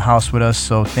who's in the house with us,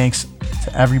 so thanks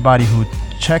to everybody who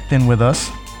checked in with us.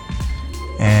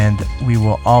 And we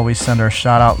will always send our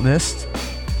shout-out list.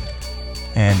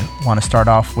 And want to start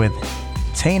off with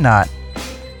Taynot,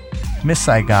 Miss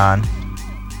Saigon.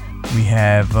 We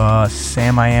have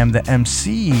Sam I Am the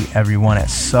MC, everyone at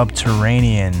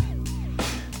Subterranean.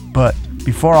 But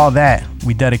before all that,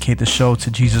 we dedicate the show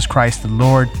to Jesus Christ the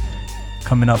Lord,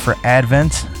 coming up for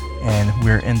Advent, and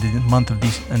we're in the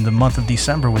month of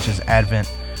December, which is Advent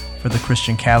for the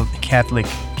Christian Catholic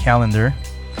calendar,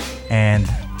 and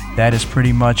that is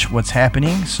pretty much what's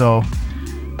happening. So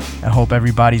I hope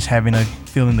everybody's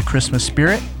feeling the Christmas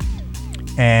spirit,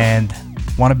 and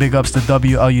want to big ups the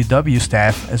WLUW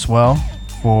staff as well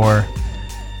for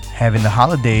having the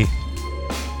holiday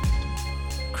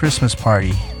Christmas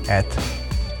party at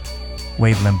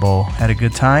Waveland Bowl. Had a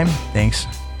good time. Thanks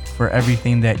for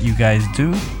everything that you guys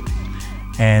do.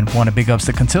 And want to big ups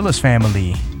the Cantillas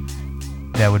family.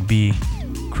 That would be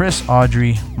Chris,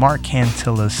 Audrey, Mark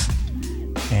Cantillas,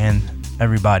 and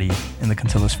everybody in the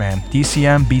Cantillas fam.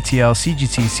 DCM, BTL,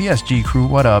 CGT, CSG crew,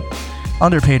 what up?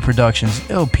 Underpaid Productions,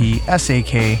 LP,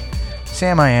 SAK,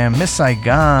 Sam I Am, Miss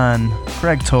Saigon,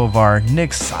 Greg Tovar, Nick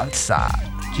Salsa,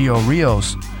 Gio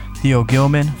Rios, Theo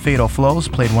Gilman, Fatal Flows,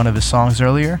 played one of his songs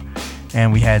earlier.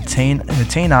 And we had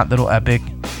Taynot Little Epic,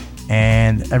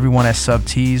 and everyone at Sub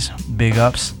T's, big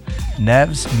ups.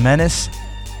 Nevs, Menace,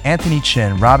 Anthony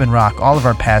Chin, Robin Rock, all of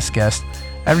our past guests,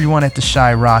 everyone at the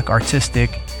Shy Rock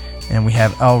Artistic, and we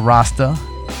have El Rasta,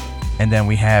 and then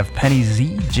we have Penny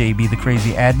Z, JB the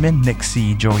Crazy Admin, Nick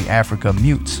C, Joey Africa,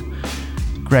 Mutes,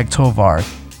 Greg Tovar,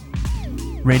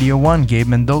 Radio 1, Gabe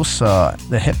Mendoza,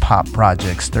 The Hip Hop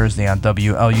Projects, Thursday on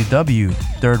WLUW.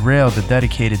 Third Rail, The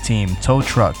Dedicated Team, Tow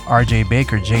Truck, RJ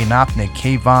Baker, Jay Knopnick,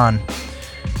 K. Von,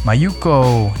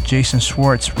 Mayuko, Jason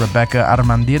Schwartz, Rebecca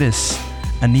Armandiris,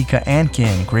 Anika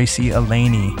Ankin, Gracie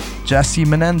Elaney, Jesse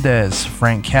Menendez,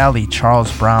 Frank Cali,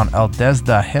 Charles Brown, El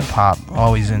Desda, Hip Hop,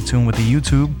 always in tune with the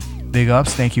YouTube. Big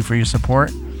ups, thank you for your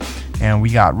support. And we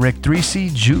got Rick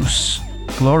 3C, Juice,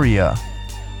 Gloria,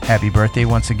 happy birthday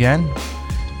once again.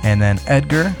 And then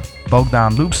Edgar,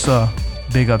 Bogdan Lupsa,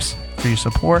 big ups for your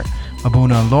support.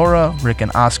 Abuna and Laura, Rick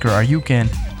and Oscar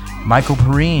Ayukin, Michael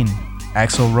Perrine,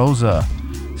 Axel Rosa,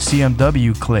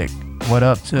 CMW Click. What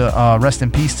up to rest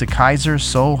in peace to Kaiser,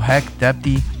 Soul, Heck,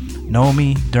 Depty,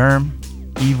 Nomi, Derm,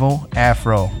 Evil,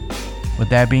 Afro. With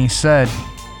that being said,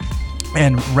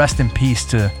 and rest in peace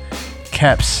to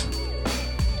Keps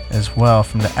as well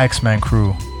from the X-Men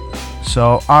crew.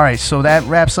 So, alright, so that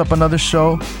wraps up another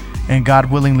show. And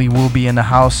God willingly, we'll be in the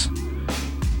house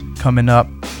coming up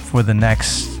for the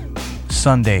next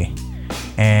Sunday.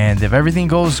 And if everything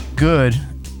goes good,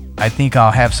 I think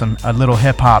I'll have a little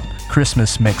hip-hop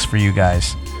Christmas mix for you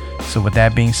guys. So with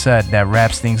that being said, that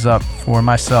wraps things up for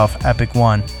myself, Epic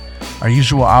One. Our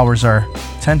usual hours are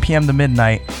 10 p.m. to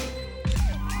midnight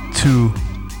to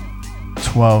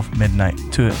 12 midnight.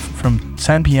 From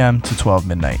 10 p.m. to 12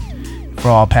 midnight. For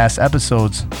all past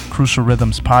episodes, Crucial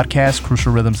Rhythms Podcast,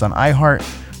 Crucial Rhythms on iHeart,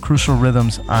 Crucial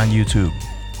Rhythms on YouTube,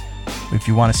 if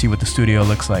you want to see what the studio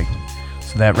looks like.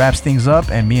 So that wraps things up,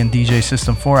 and me and DJ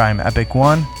System 4, I'm Epic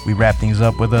One. We wrap things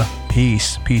up with a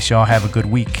peace. Peace, y'all. Have a good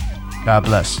week. God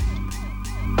bless.